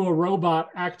turned into a robot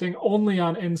acting only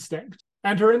on instinct.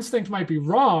 And her instinct might be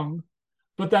wrong,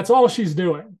 but that's all she's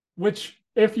doing, which,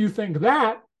 if you think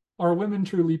that, are women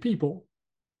truly people,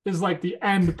 is like the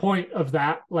end point of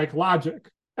that like logic.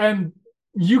 And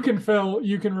you can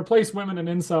replace women and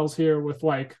incels here with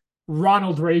like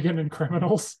Ronald Reagan and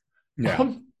criminals.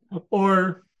 Yeah.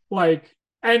 Or like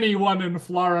anyone in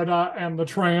Florida and the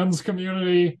trans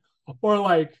community, or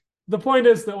like the point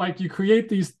is that like you create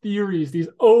these theories, these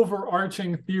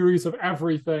overarching theories of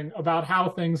everything about how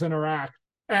things interact.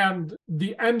 And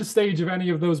the end stage of any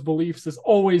of those beliefs is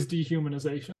always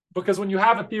dehumanization. Because when you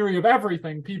have a theory of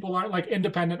everything, people aren't like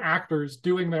independent actors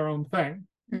doing their own thing.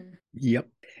 Yep.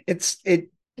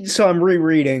 So I'm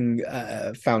rereading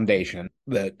Foundation,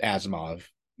 the Asimov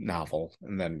novel,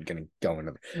 and then gonna go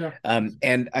into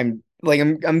and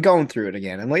I'm going through it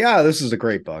again. I'm like, this is a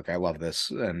great book. I love this,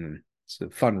 and it's a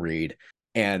fun read.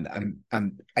 And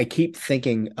I keep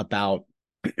thinking about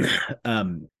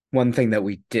one thing that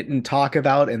we didn't talk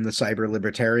about in the cyber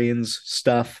libertarians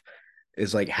stuff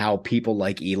is like how people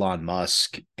like Elon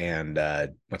Musk and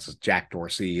Jack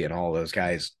Dorsey and all those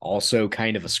guys also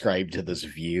kind of ascribe to this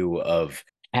view of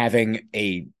having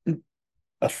a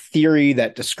theory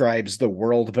that describes the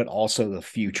world but also the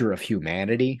future of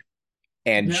humanity,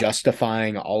 and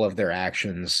justifying all of their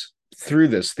actions through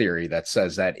this theory that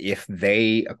says that if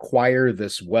they acquire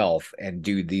this wealth and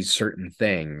do these certain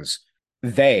things,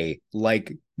 they,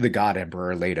 like the God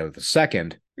Emperor Leto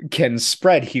II, can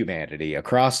spread humanity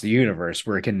across the universe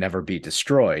where it can never be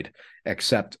destroyed.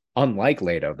 Except, unlike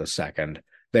Leto II,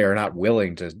 they are not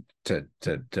willing to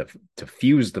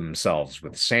fuse themselves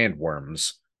with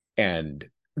sandworms and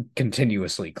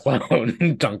continuously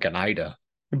clone Duncan Ida.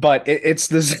 But it's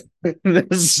this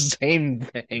same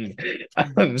thing.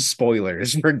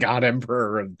 Spoilers for God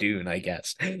Emperor of Dune, I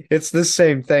guess. It's the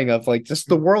same thing of like just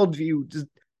the worldview.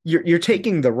 You're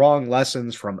taking the wrong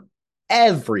lessons from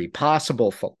every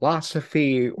possible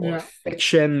philosophy or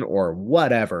fiction or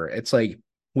whatever. It's like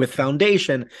with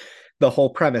Foundation, the whole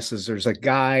premise is there's a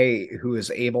guy who is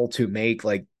able to make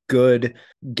like good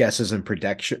guesses and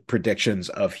predictions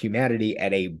of humanity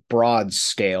at a broad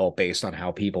scale based on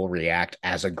how people react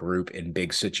as a group in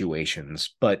big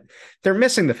situations. But they're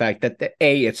missing the fact that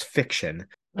it's fiction,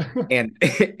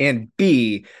 and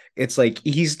B, it's like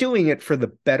he's doing it for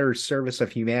the better service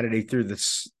of humanity through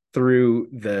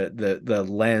the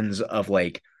lens of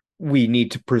like, we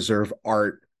need to preserve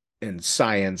art and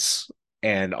science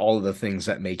and all of the things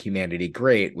that make humanity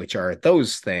great, which are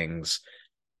those things,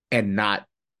 and not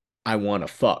I want to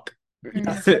fuck.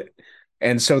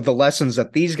 And so the lessons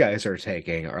that these guys are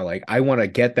taking are like, I want to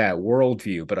get that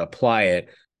worldview, but apply it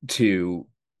to,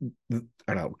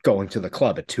 I don't know, going to the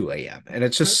club at 2 a.m. And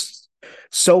it's just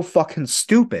so fucking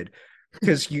stupid,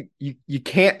 because you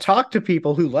can't talk to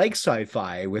people who like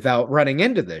sci-fi without running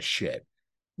into this shit.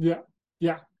 Yeah.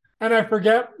 And I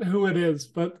forget who it is,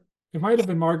 but it might have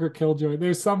been Margaret Killjoy.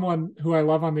 There's someone who I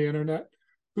love on the internet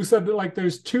who said that like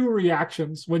there's two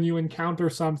reactions when you encounter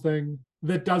something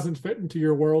that doesn't fit into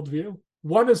your worldview.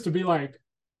 One is to be like,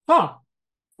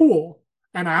 cool,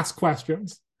 and ask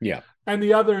questions. Yeah. And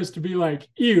the other is to be like,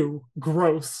 ew,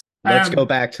 gross. Let's go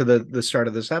back to the start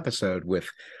of this episode with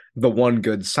the one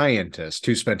good scientist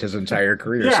who spent his entire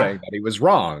career saying that he was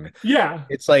wrong. Yeah.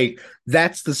 It's like,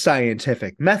 that's the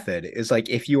scientific method, is like,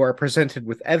 if you are presented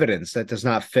with evidence that does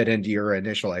not fit into your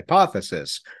initial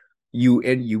hypothesis, you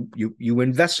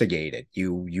investigate it,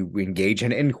 you engage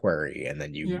in inquiry, and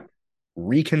then you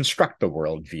reconstruct the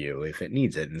worldview if it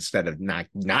needs it, instead of not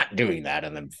doing that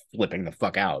and then flipping the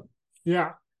fuck out.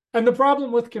 Yeah. And the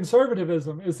problem with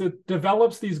conservatism is it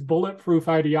develops these bulletproof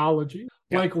ideologies.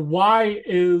 Yeah. Like, why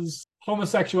is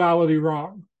homosexuality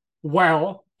wrong?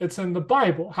 Well, it's in the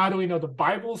Bible. How do we know the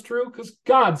Bible's true? Because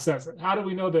God says it. How do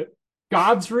we know that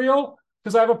God's real?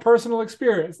 Because I have a personal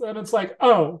experience. And it's like,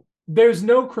 there's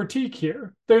no critique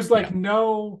here. There's like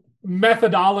no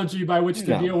methodology by which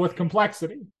to deal with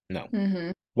complexity. No.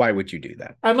 Mm-hmm. Why would you do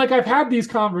that? And like, I've had these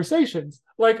conversations.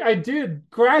 Like, I did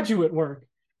graduate work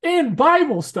in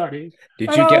Bible study.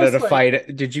 Did you get into a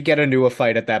fight? Did you get into a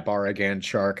fight at that bar again,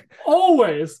 Shark?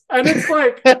 Always. And it's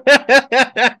like,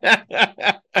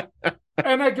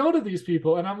 And I go to these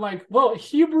people and I'm like, well,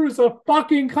 Hebrew's a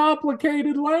fucking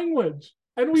complicated language.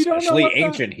 And we Especially don't know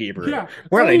ancient Hebrew. Yeah.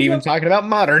 We're And not we even don't- talking about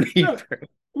modern Yeah. Hebrew.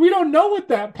 we don't know what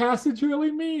that passage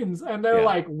really means. And they're Yeah.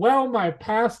 like, well, my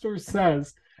pastor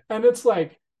says. And it's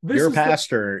like, this Your is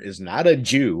pastor is not a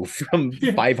Jew from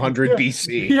 500 yeah,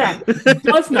 BC. Yeah,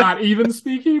 does not even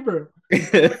speak Hebrew.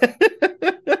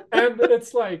 And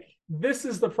it's like, this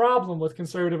is the problem with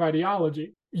conservative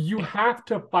ideology. You have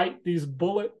to fight these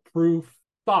bulletproof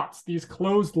thoughts, these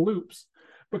closed loops,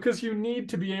 because you need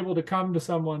to be able to come to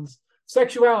someone's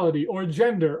sexuality or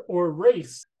gender or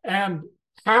race and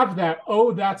have that,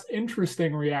 oh, that's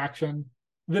interesting reaction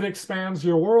that expands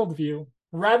your worldview,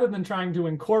 rather than trying to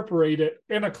incorporate it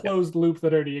in a closed loop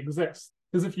that already exists.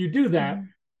 Because if you do that,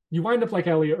 you wind up like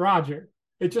Elliot Rodger.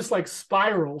 It just like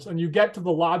spirals and you get to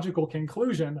the logical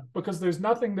conclusion because there's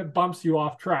nothing that bumps you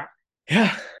off track.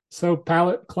 Yeah. So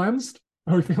palate cleansed?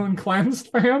 Are we feeling cleansed,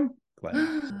 fam?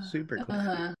 Super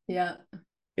cleansed. Yeah.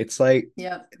 It's like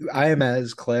Yeah. I am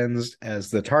as cleansed as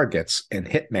the targets in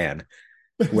Hitman,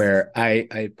 where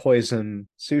I poison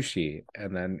sushi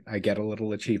and then I get a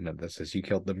little achievement that says you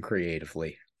killed them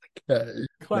creatively. That's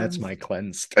Cleansed. my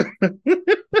cleansed.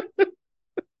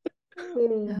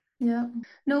 Yeah.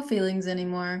 No feelings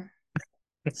anymore.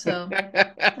 So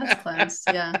that's cleansed.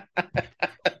 Yeah.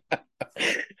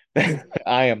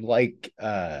 I am like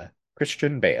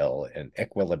Christian Bale in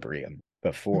Equilibrium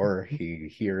before he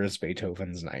hears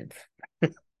Beethoven's Ninth.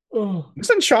 Oh,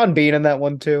 Wasn't Sean Bean in that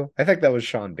one too? I think that was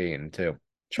Sean Bean too.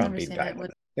 Sean Never Bean seen died. it. in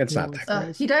it. It's Yeah, not it that was-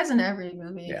 great. He dies in every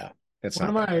movie. Yeah, it's one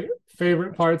of not that my great.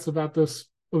 favorite parts about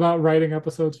writing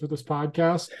episodes for this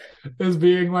podcast is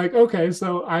being like, okay,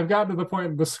 so I've gotten to the point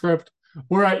in the script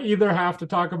where I either have to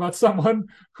talk about someone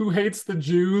who hates the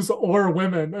Jews or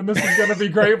women, and this is going to be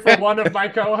great for one of my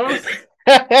co-hosts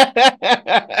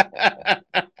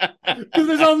because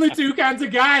there's only two kinds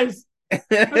of guys, and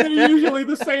they're usually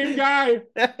the same guy.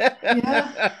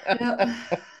 Yeah.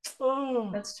 Oh,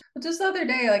 That's true. Just the other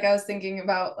day, like I was thinking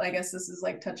about, I guess this is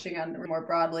like touching on more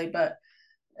broadly, but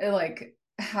like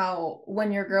how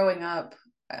when you're growing up,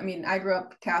 I mean, I grew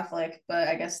up Catholic, but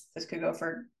I guess this could go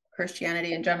for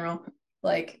Christianity in general.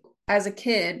 Like as a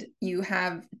kid, you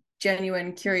have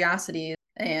genuine curiosity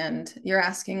and you're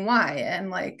asking why. And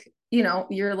like, you know,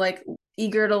 you're like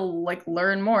eager to like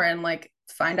learn more and like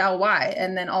find out why.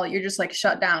 And then you're just like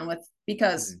shut down with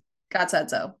because God said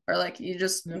so, or like you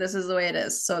just this is the way it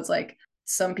is. So it's like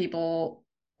some people,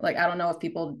 like I don't know if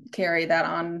people carry that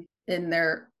on in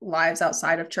their lives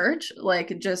outside of church,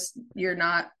 like just you're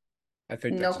not, I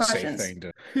think no that's a safe questions. thing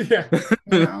to. yeah.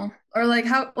 you know, or like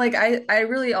how, like I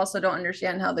really also don't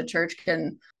understand how the church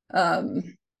can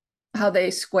how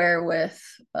they square with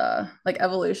like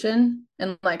evolution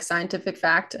and like scientific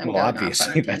fact. I'm Well, going off on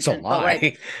obviously that's a tangent, but, lie.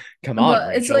 like, Come on,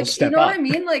 but it's Rachel, like, step you know up. what I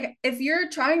mean? Like if you're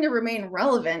trying to remain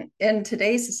relevant in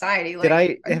today's society, like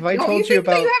Have I don't told you think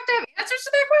that about? you have to have answers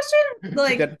to that question?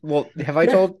 Like Have I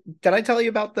told? Did I tell you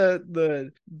about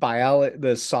the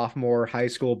the sophomore high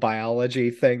school biology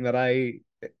thing that I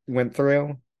went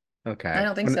through? Okay, I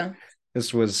don't think so.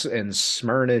 This was in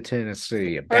Smyrna,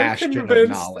 Tennessee, a I'm bastion of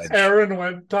convinced knowledge. Aaron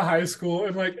went to high school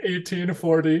in like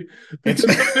 1840 because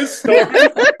of this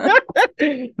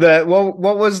story.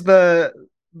 What was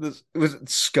was it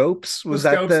Scopes? Was The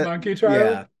that Scopes monkey trial?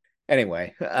 Yeah.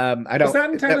 Anyway, I don't. Was that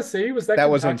in Tennessee? Was that That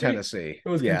was in Kentucky? Tennessee. It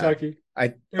was Yeah. Kentucky.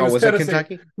 Was was it Tennessee.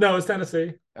 Kentucky? No, it was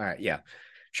Tennessee. All right, yeah.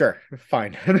 Sure,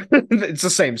 fine. It's the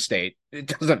same state. It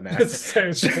doesn't matter. It's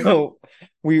the same thing. So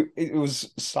it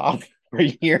was sophomore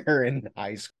year in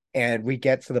high school, and we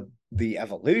get to the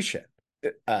evolution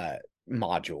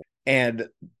module, and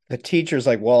the teacher's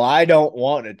like, "Well, I don't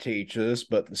want to teach this,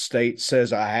 but the state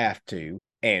says I have to,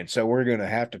 and so we're gonna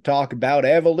have to talk about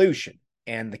evolution."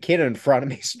 And the kid in front of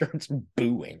me starts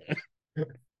booing.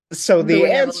 So the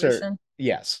Booing answer, evolution.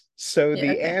 yes. So Yeah, the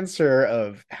okay. answer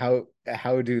of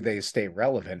how do they stay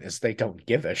relevant is they don't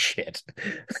give a shit.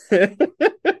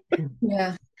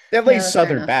 Yeah. At Yeah, least fair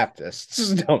Southern enough. Baptists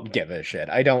don't give a shit.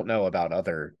 I don't know about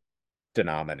other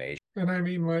denominations. And I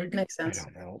mean, like, Makes I sense.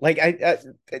 don't know. Like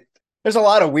there's a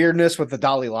lot of weirdness with the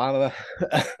Dalai Lama,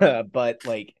 but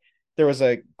like there was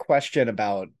a question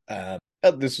about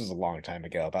this was a long time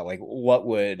ago about like what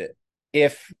would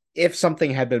if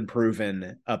something had been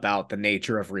proven about the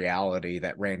nature of reality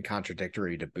that ran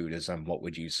contradictory to Buddhism, what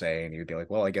would you say? And you'd be like,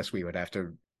 well, I guess we would have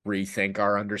to rethink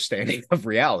our understanding of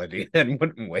reality then,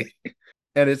 wouldn't we?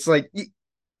 And it's like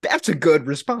that's a good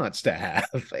response to have.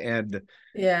 And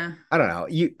Yeah. I don't know.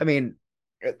 I mean,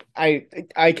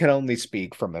 I can only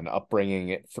speak from an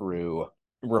upbringing through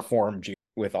Reform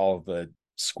with all of the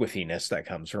squiffiness that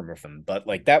comes from Reform, but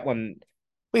like that one,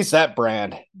 at least that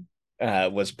brand,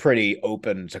 was pretty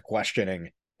open to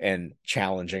questioning and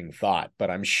challenging thought.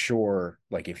 But I'm sure,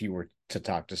 like, if you were to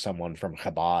talk to someone from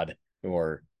Chabad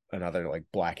or another like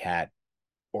black hat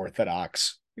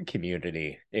Orthodox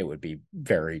community, it would be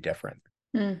very different.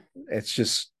 It's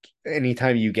just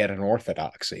anytime you get an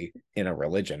orthodoxy in a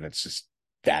religion, it's just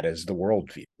that is the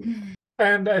worldview.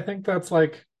 And I think that's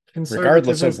like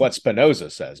Regardless of what Spinoza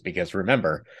says, because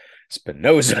remember,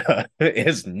 Spinoza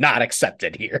is not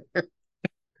accepted here.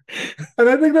 And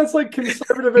I think that's like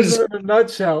conservatism in a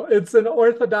nutshell. It's an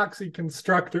orthodoxy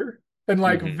constructor and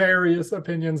like various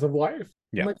opinions of life.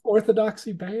 Yeah. Like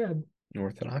orthodoxy bad.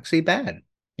 Orthodoxy bad.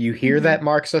 You hear that,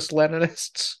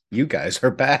 Marxist-Leninists? You guys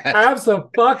are bad.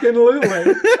 Absolutely.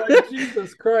 Like,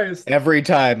 Jesus Christ. Every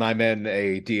time I'm in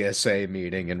a DSA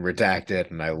meeting in Redacted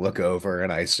and I look over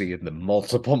and I see the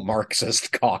multiple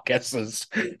Marxist caucuses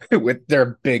with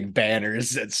their big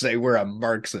banners that say we're a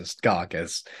Marxist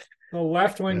caucus. The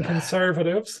left-wing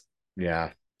conservatives.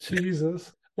 Yeah.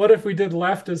 Jesus. What if we did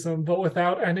leftism, but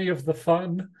without any of the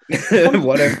fun?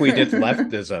 What if we did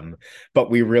leftism, but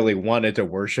we really wanted to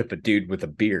worship a dude with a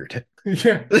beard?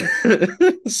 Yeah.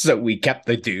 So we kept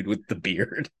the dude with the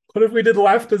beard. What if we did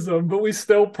leftism, but we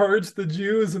still purged the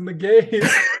Jews and the gays?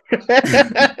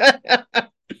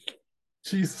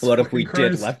 Jesus. What if we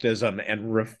Christ. did leftism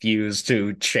and refused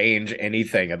to change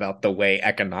anything about the way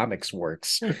economics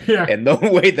works and the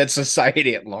way that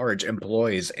society at large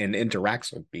employs and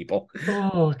interacts with people?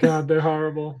 Oh God, they're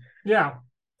horrible. Yeah,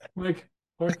 like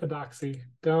orthodoxy.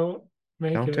 Don't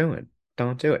do it.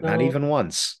 Don't do it. Not even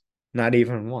once. Not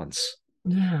even once.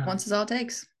 Yeah. Once is all it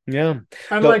takes. Yeah.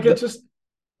 And like it just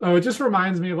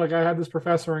reminds me of like I had this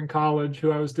professor in college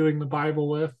who I was doing the Bible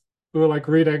with. We were like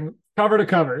reading cover to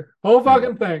cover, whole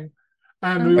fucking thing.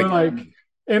 And we were like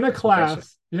in a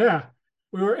class. Yeah.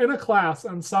 We were in a class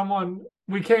and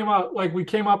we came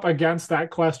up against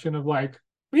that question of like,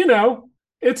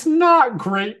 it's not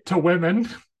great to women.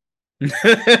 No,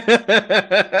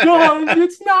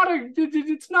 it's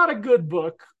not a good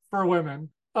book for women.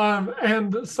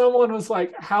 And someone was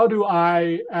like, how do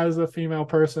I, as a female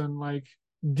person, like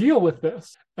deal with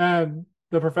this? And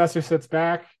the professor sits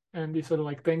back and he sort of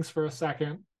like thinks for a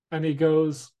second. And he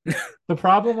goes, the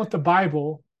problem with the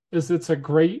Bible is it's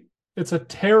a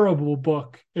terrible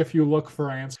book if you look for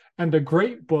answers, and a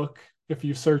great book if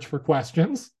you search for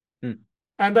questions.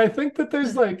 And I think that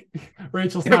there's like,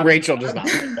 Rachel does not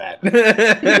like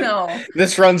that. No.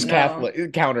 This runs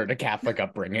counter to Catholic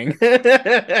upbringing.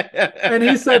 And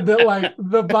he said that like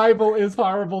the Bible is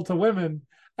horrible to women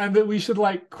and that we should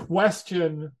like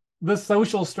question the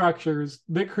social structures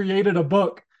that created a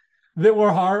book that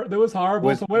was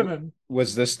horrible to women.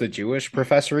 Was this the Jewish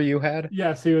professor you had?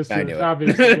 Yes, he was Jewish, I knew it.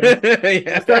 obviously. Yeah. He's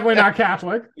definitely not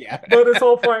Catholic. Yeah. But his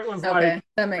whole point was like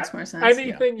that makes more sense.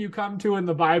 Anything you come to in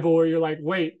the Bible where you're like,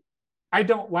 wait, I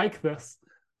don't like this.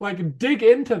 Like dig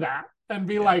into that and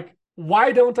be like,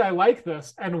 why don't I like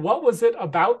this? And what was it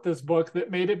about this book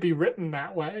that made it be written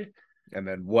that way? And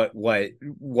then what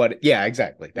yeah,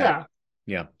 exactly. Yeah.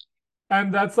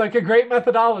 And that's like a great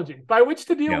methodology by which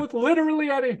to deal with literally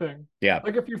anything. Yeah.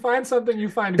 Like if you find something you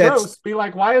find gross, be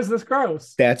like, why is this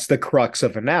gross? That's the crux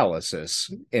of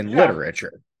analysis in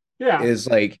literature. Yeah. Is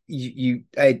like I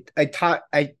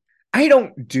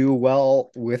don't do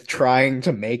well with trying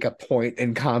to make a point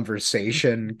in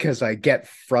conversation because I get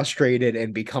frustrated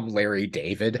and become Larry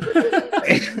David.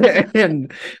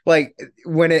 And like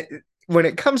when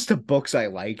it comes to books I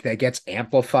like, that gets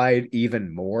amplified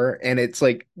even more. And it's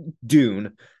like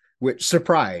Dune, which,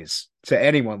 surprise to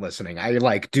anyone listening, I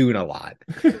like Dune a lot.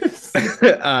 I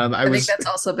think that's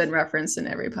also been referenced in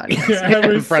every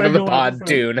podcast. In front of the pod,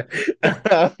 Dune.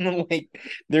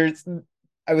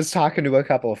 I was talking to a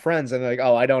couple of friends and they're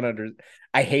like,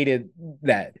 I hated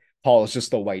that Paul is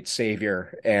just the white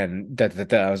savior. And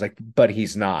I was like, but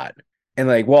he's not. And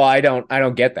like, well, I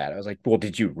don't get that. I was like, well,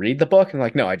 did you read the book? And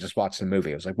like, no, I just watched the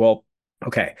movie. I was like, well,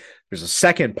 okay, there's a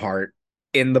second part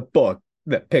in the book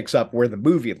that picks up where the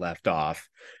movie left off.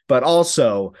 But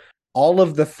also, all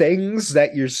of the things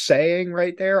that you're saying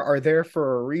right there are there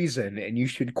for a reason, and you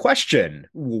should question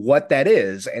what that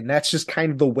is. And that's just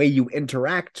kind of the way you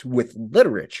interact with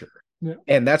literature. Yeah.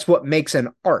 And that's what makes an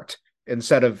art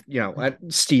instead of,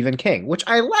 Stephen King, which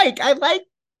I like. I like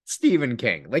Stephen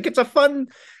King. Like he's a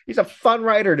fun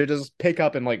writer to just pick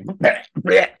up and like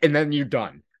and then you're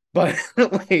done. But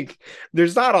like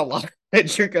there's not a lot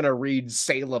that you're gonna read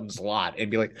Salem's Lot and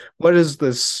be like, what does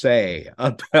this say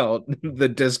about the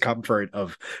discomfort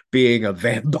of being a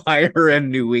vampire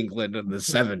in New England in the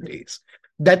 70s?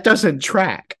 That doesn't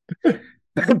track.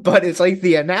 But it's like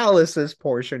the analysis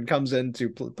portion comes into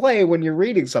play when you're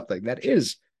reading something that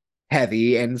is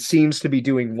heavy and seems to be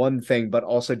doing one thing but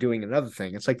also doing another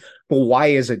thing. It's like, well, why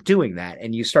is it doing that?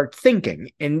 And you start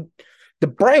thinking, and the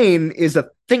brain is a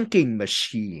thinking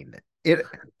machine.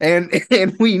 And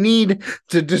we need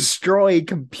to destroy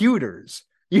computers.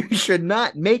 You should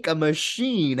not make a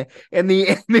machine in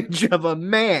the image of a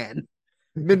man.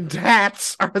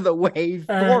 Mentats are the way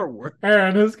forward.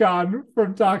 Aaron has gone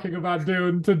from talking about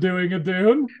Dune to doing a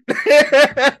Dune.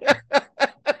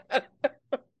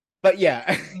 But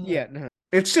yeah, no.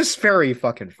 It's just very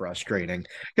fucking frustrating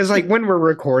because like when we're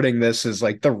recording this is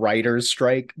like the writer's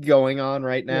strike going on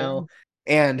right now.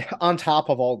 And on top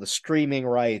of all the streaming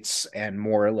rights and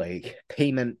more like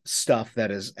payment stuff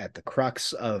that is at the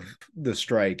crux of the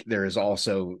strike, there is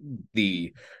also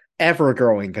the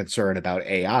ever-growing concern about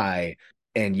AI.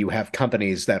 And you have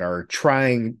companies that are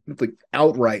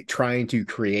outright trying to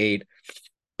create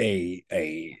an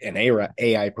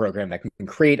AI program that can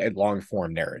create a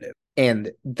long-form narrative.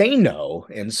 And they know,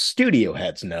 and studio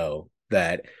heads know,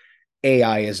 that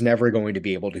AI is never going to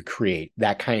be able to create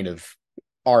that kind of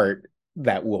art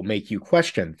that will make you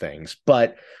question things.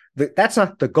 But that's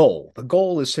not the goal. The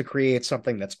goal is to create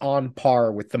something that's on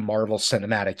par with the Marvel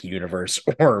Cinematic Universe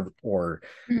or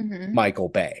Michael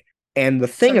Bay. And the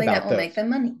thing Something about that will make them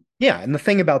money. Yeah, and the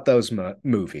thing about those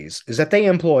movies is that they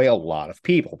employ a lot of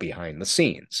people behind the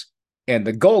scenes. And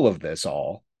the goal of this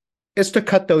all is to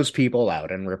cut those people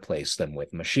out and replace them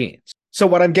with machines. So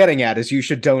what I'm getting at is you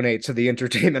should donate to the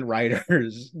entertainment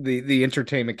writers, the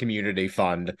entertainment community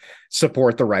fund,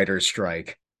 support the writers'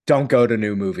 strike. Don't go to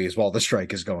new movies while the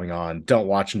strike is going on. Don't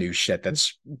watch new shit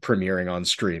that's premiering on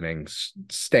streaming.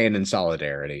 Stand in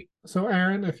solidarity. So,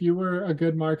 Aaron, if you were a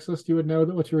good Marxist, you would know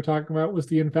that what you were talking about was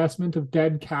the investment of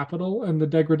dead capital and the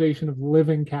degradation of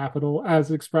living capital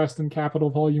as expressed in Capital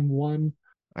Volume 1.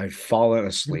 I've fallen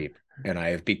asleep and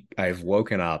I've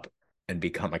woken up and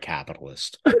become a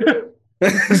capitalist.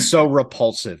 So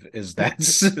repulsive is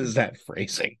that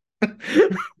phrasing.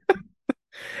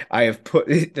 I'm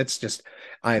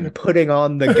putting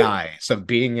on the guise of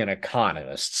being an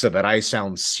economist so that I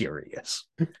sound serious.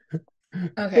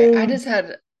 Okay,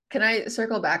 can I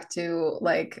circle back to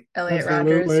like Elliot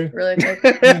Absolutely. Rodgers really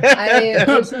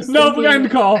quick? No end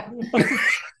call.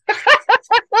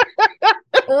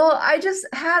 Well, I just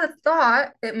had a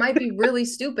thought. It might be really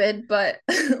stupid, but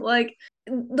like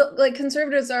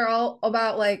conservatives are all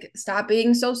about like stop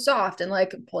being so soft and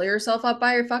like pull yourself up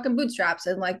by your fucking bootstraps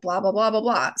and like blah blah blah blah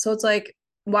blah. So it's like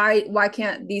why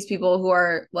can't these people who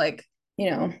are like,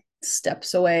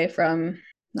 steps away from,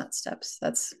 not steps,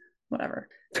 that's whatever.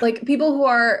 Like people who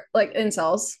are like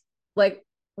incels, like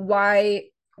why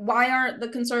aren't the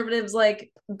conservatives like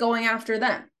going after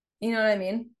them? You know what I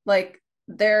mean? Like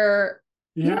they're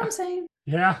you know what I'm saying?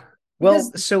 Yeah. Well,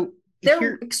 so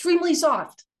they're extremely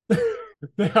soft.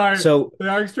 They are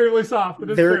extremely soft.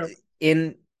 It is true.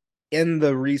 In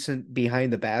the recent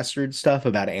Behind the Bastard stuff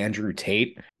about Andrew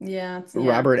Tate,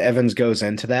 Robert Evans goes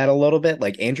into that a little bit.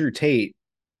 Like Andrew Tate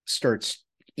starts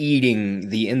eating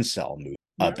the incel move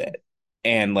a bit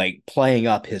and like playing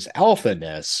up his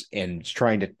alphaness and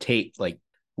trying to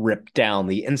rip down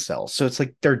the incels. So it's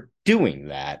like they're doing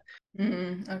that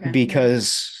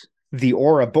because the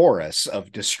Ouroboros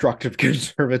of destructive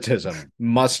conservatism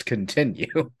must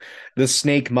continue. The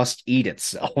snake must eat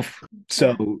itself.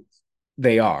 So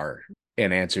they are,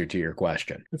 in answer to your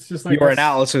question. It's just like your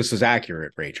analysis is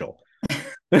accurate, Rachel.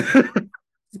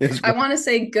 I want to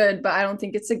say good, but I don't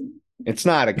think it's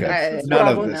not a good.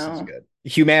 None of this is good.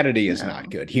 Humanity is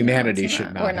not good. Humanity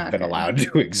should not have been allowed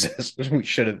to exist. We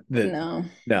should have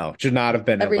should not have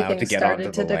been allowed to get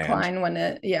onto the land. Everything started to decline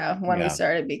when we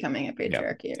started becoming a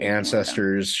patriarchy.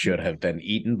 Ancestors should have been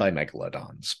eaten by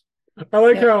megalodons. I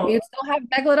like how we still have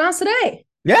megalodons today.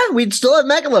 Yeah, we'd still have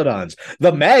megalodons.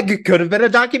 The Meg could have been a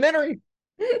documentary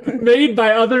made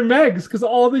by other Megs because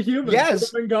all the humans would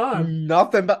have been gone.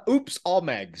 Nothing but all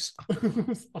Megs.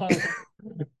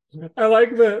 I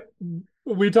like that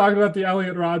we talked about the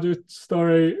Elliot Rodger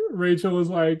story. Rachel was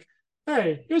like,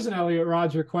 hey, here's an Elliot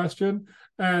Rodger question.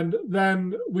 And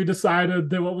then we decided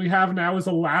that what we have now is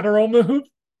a lateral move.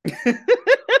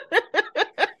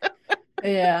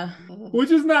 Yeah. Which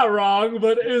is not wrong,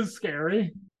 but is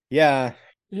scary. Yeah.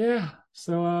 Yeah.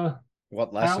 So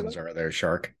what lessons are there,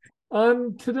 Shark?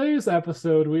 On today's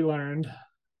episode we learned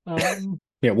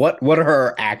what are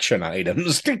our action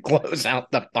items to close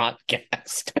out the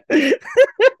podcast?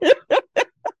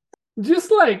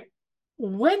 Just like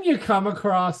when you come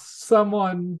across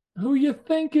someone who you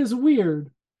think is weird,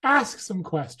 ask some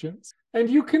questions. And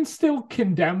you can still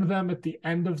condemn them at the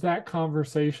end of that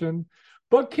conversation,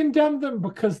 but condemn them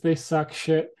because they suck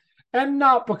shit and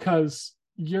not because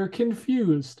you're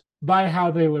confused. by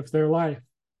how they live their life.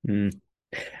 Mm.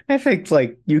 I think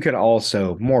like you can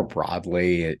also more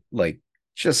broadly like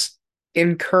just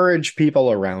encourage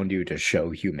people around you to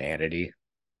show humanity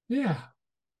Yeah.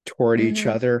 toward each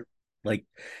Mhm. other. Like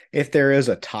if there is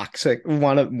a toxic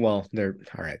one of well, there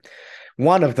all right.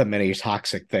 One of the many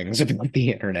toxic things about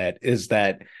the internet is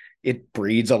that it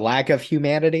breeds a lack of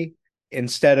humanity.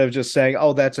 Instead of just saying,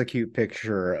 "Oh, that's a cute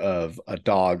picture of a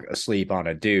dog asleep on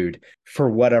a dude," for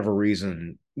whatever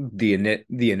reason, the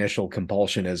initial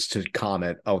compulsion is to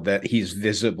comment, "Oh, that he's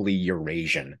visibly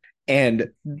Eurasian,"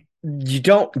 and you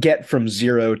don't get from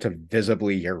zero to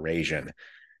visibly Eurasian.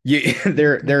 You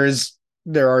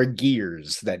there are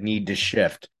gears that need to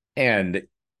shift, and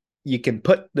you can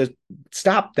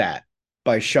stop that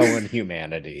by showing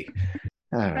humanity.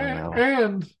 I don't know.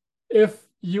 And if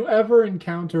you ever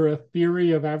encounter a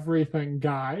theory of everything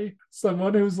guy,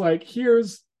 someone who's like,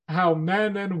 here's how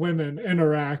men and women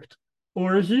interact,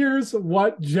 or here's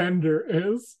what gender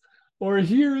is, or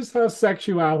here's how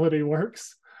sexuality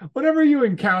works. Whenever you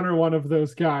encounter one of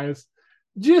those guys,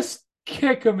 just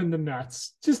kick them in the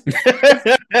nuts. Just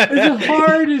as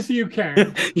hard as you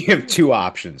can. You have two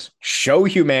options: show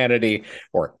humanity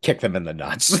or kick them in the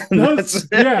nuts.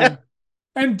 Yeah.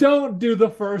 And don't do the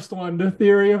first one to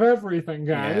theory of everything,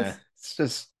 guys. Yeah, it's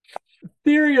just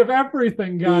Theory of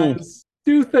everything, guys.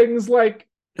 Do things like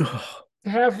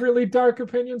have really dark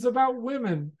opinions about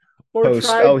women, or post.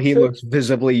 Oh, he looks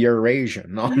visibly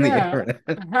Eurasian on the internet.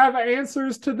 Have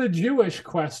answers to the Jewish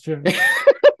question.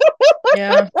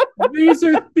 Yeah. These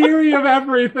are theory of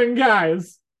everything,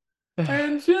 guys.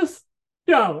 And just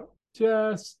don't.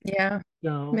 Yeah.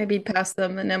 Don't. Maybe pass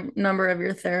them the number of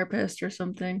your therapist or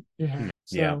something. Yeah.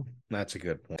 Yeah, that's a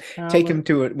good point. Take them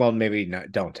to it. Well, maybe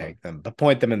not. Don't take them, but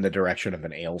point them in the direction of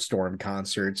an Ailstorm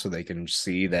concert so they can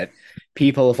see that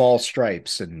people of all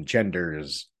stripes and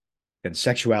genders and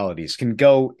sexualities can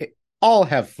go all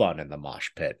have fun in the mosh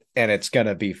pit, and it's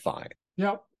gonna be fine.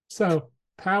 Yep. So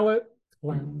palette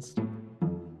cleansed.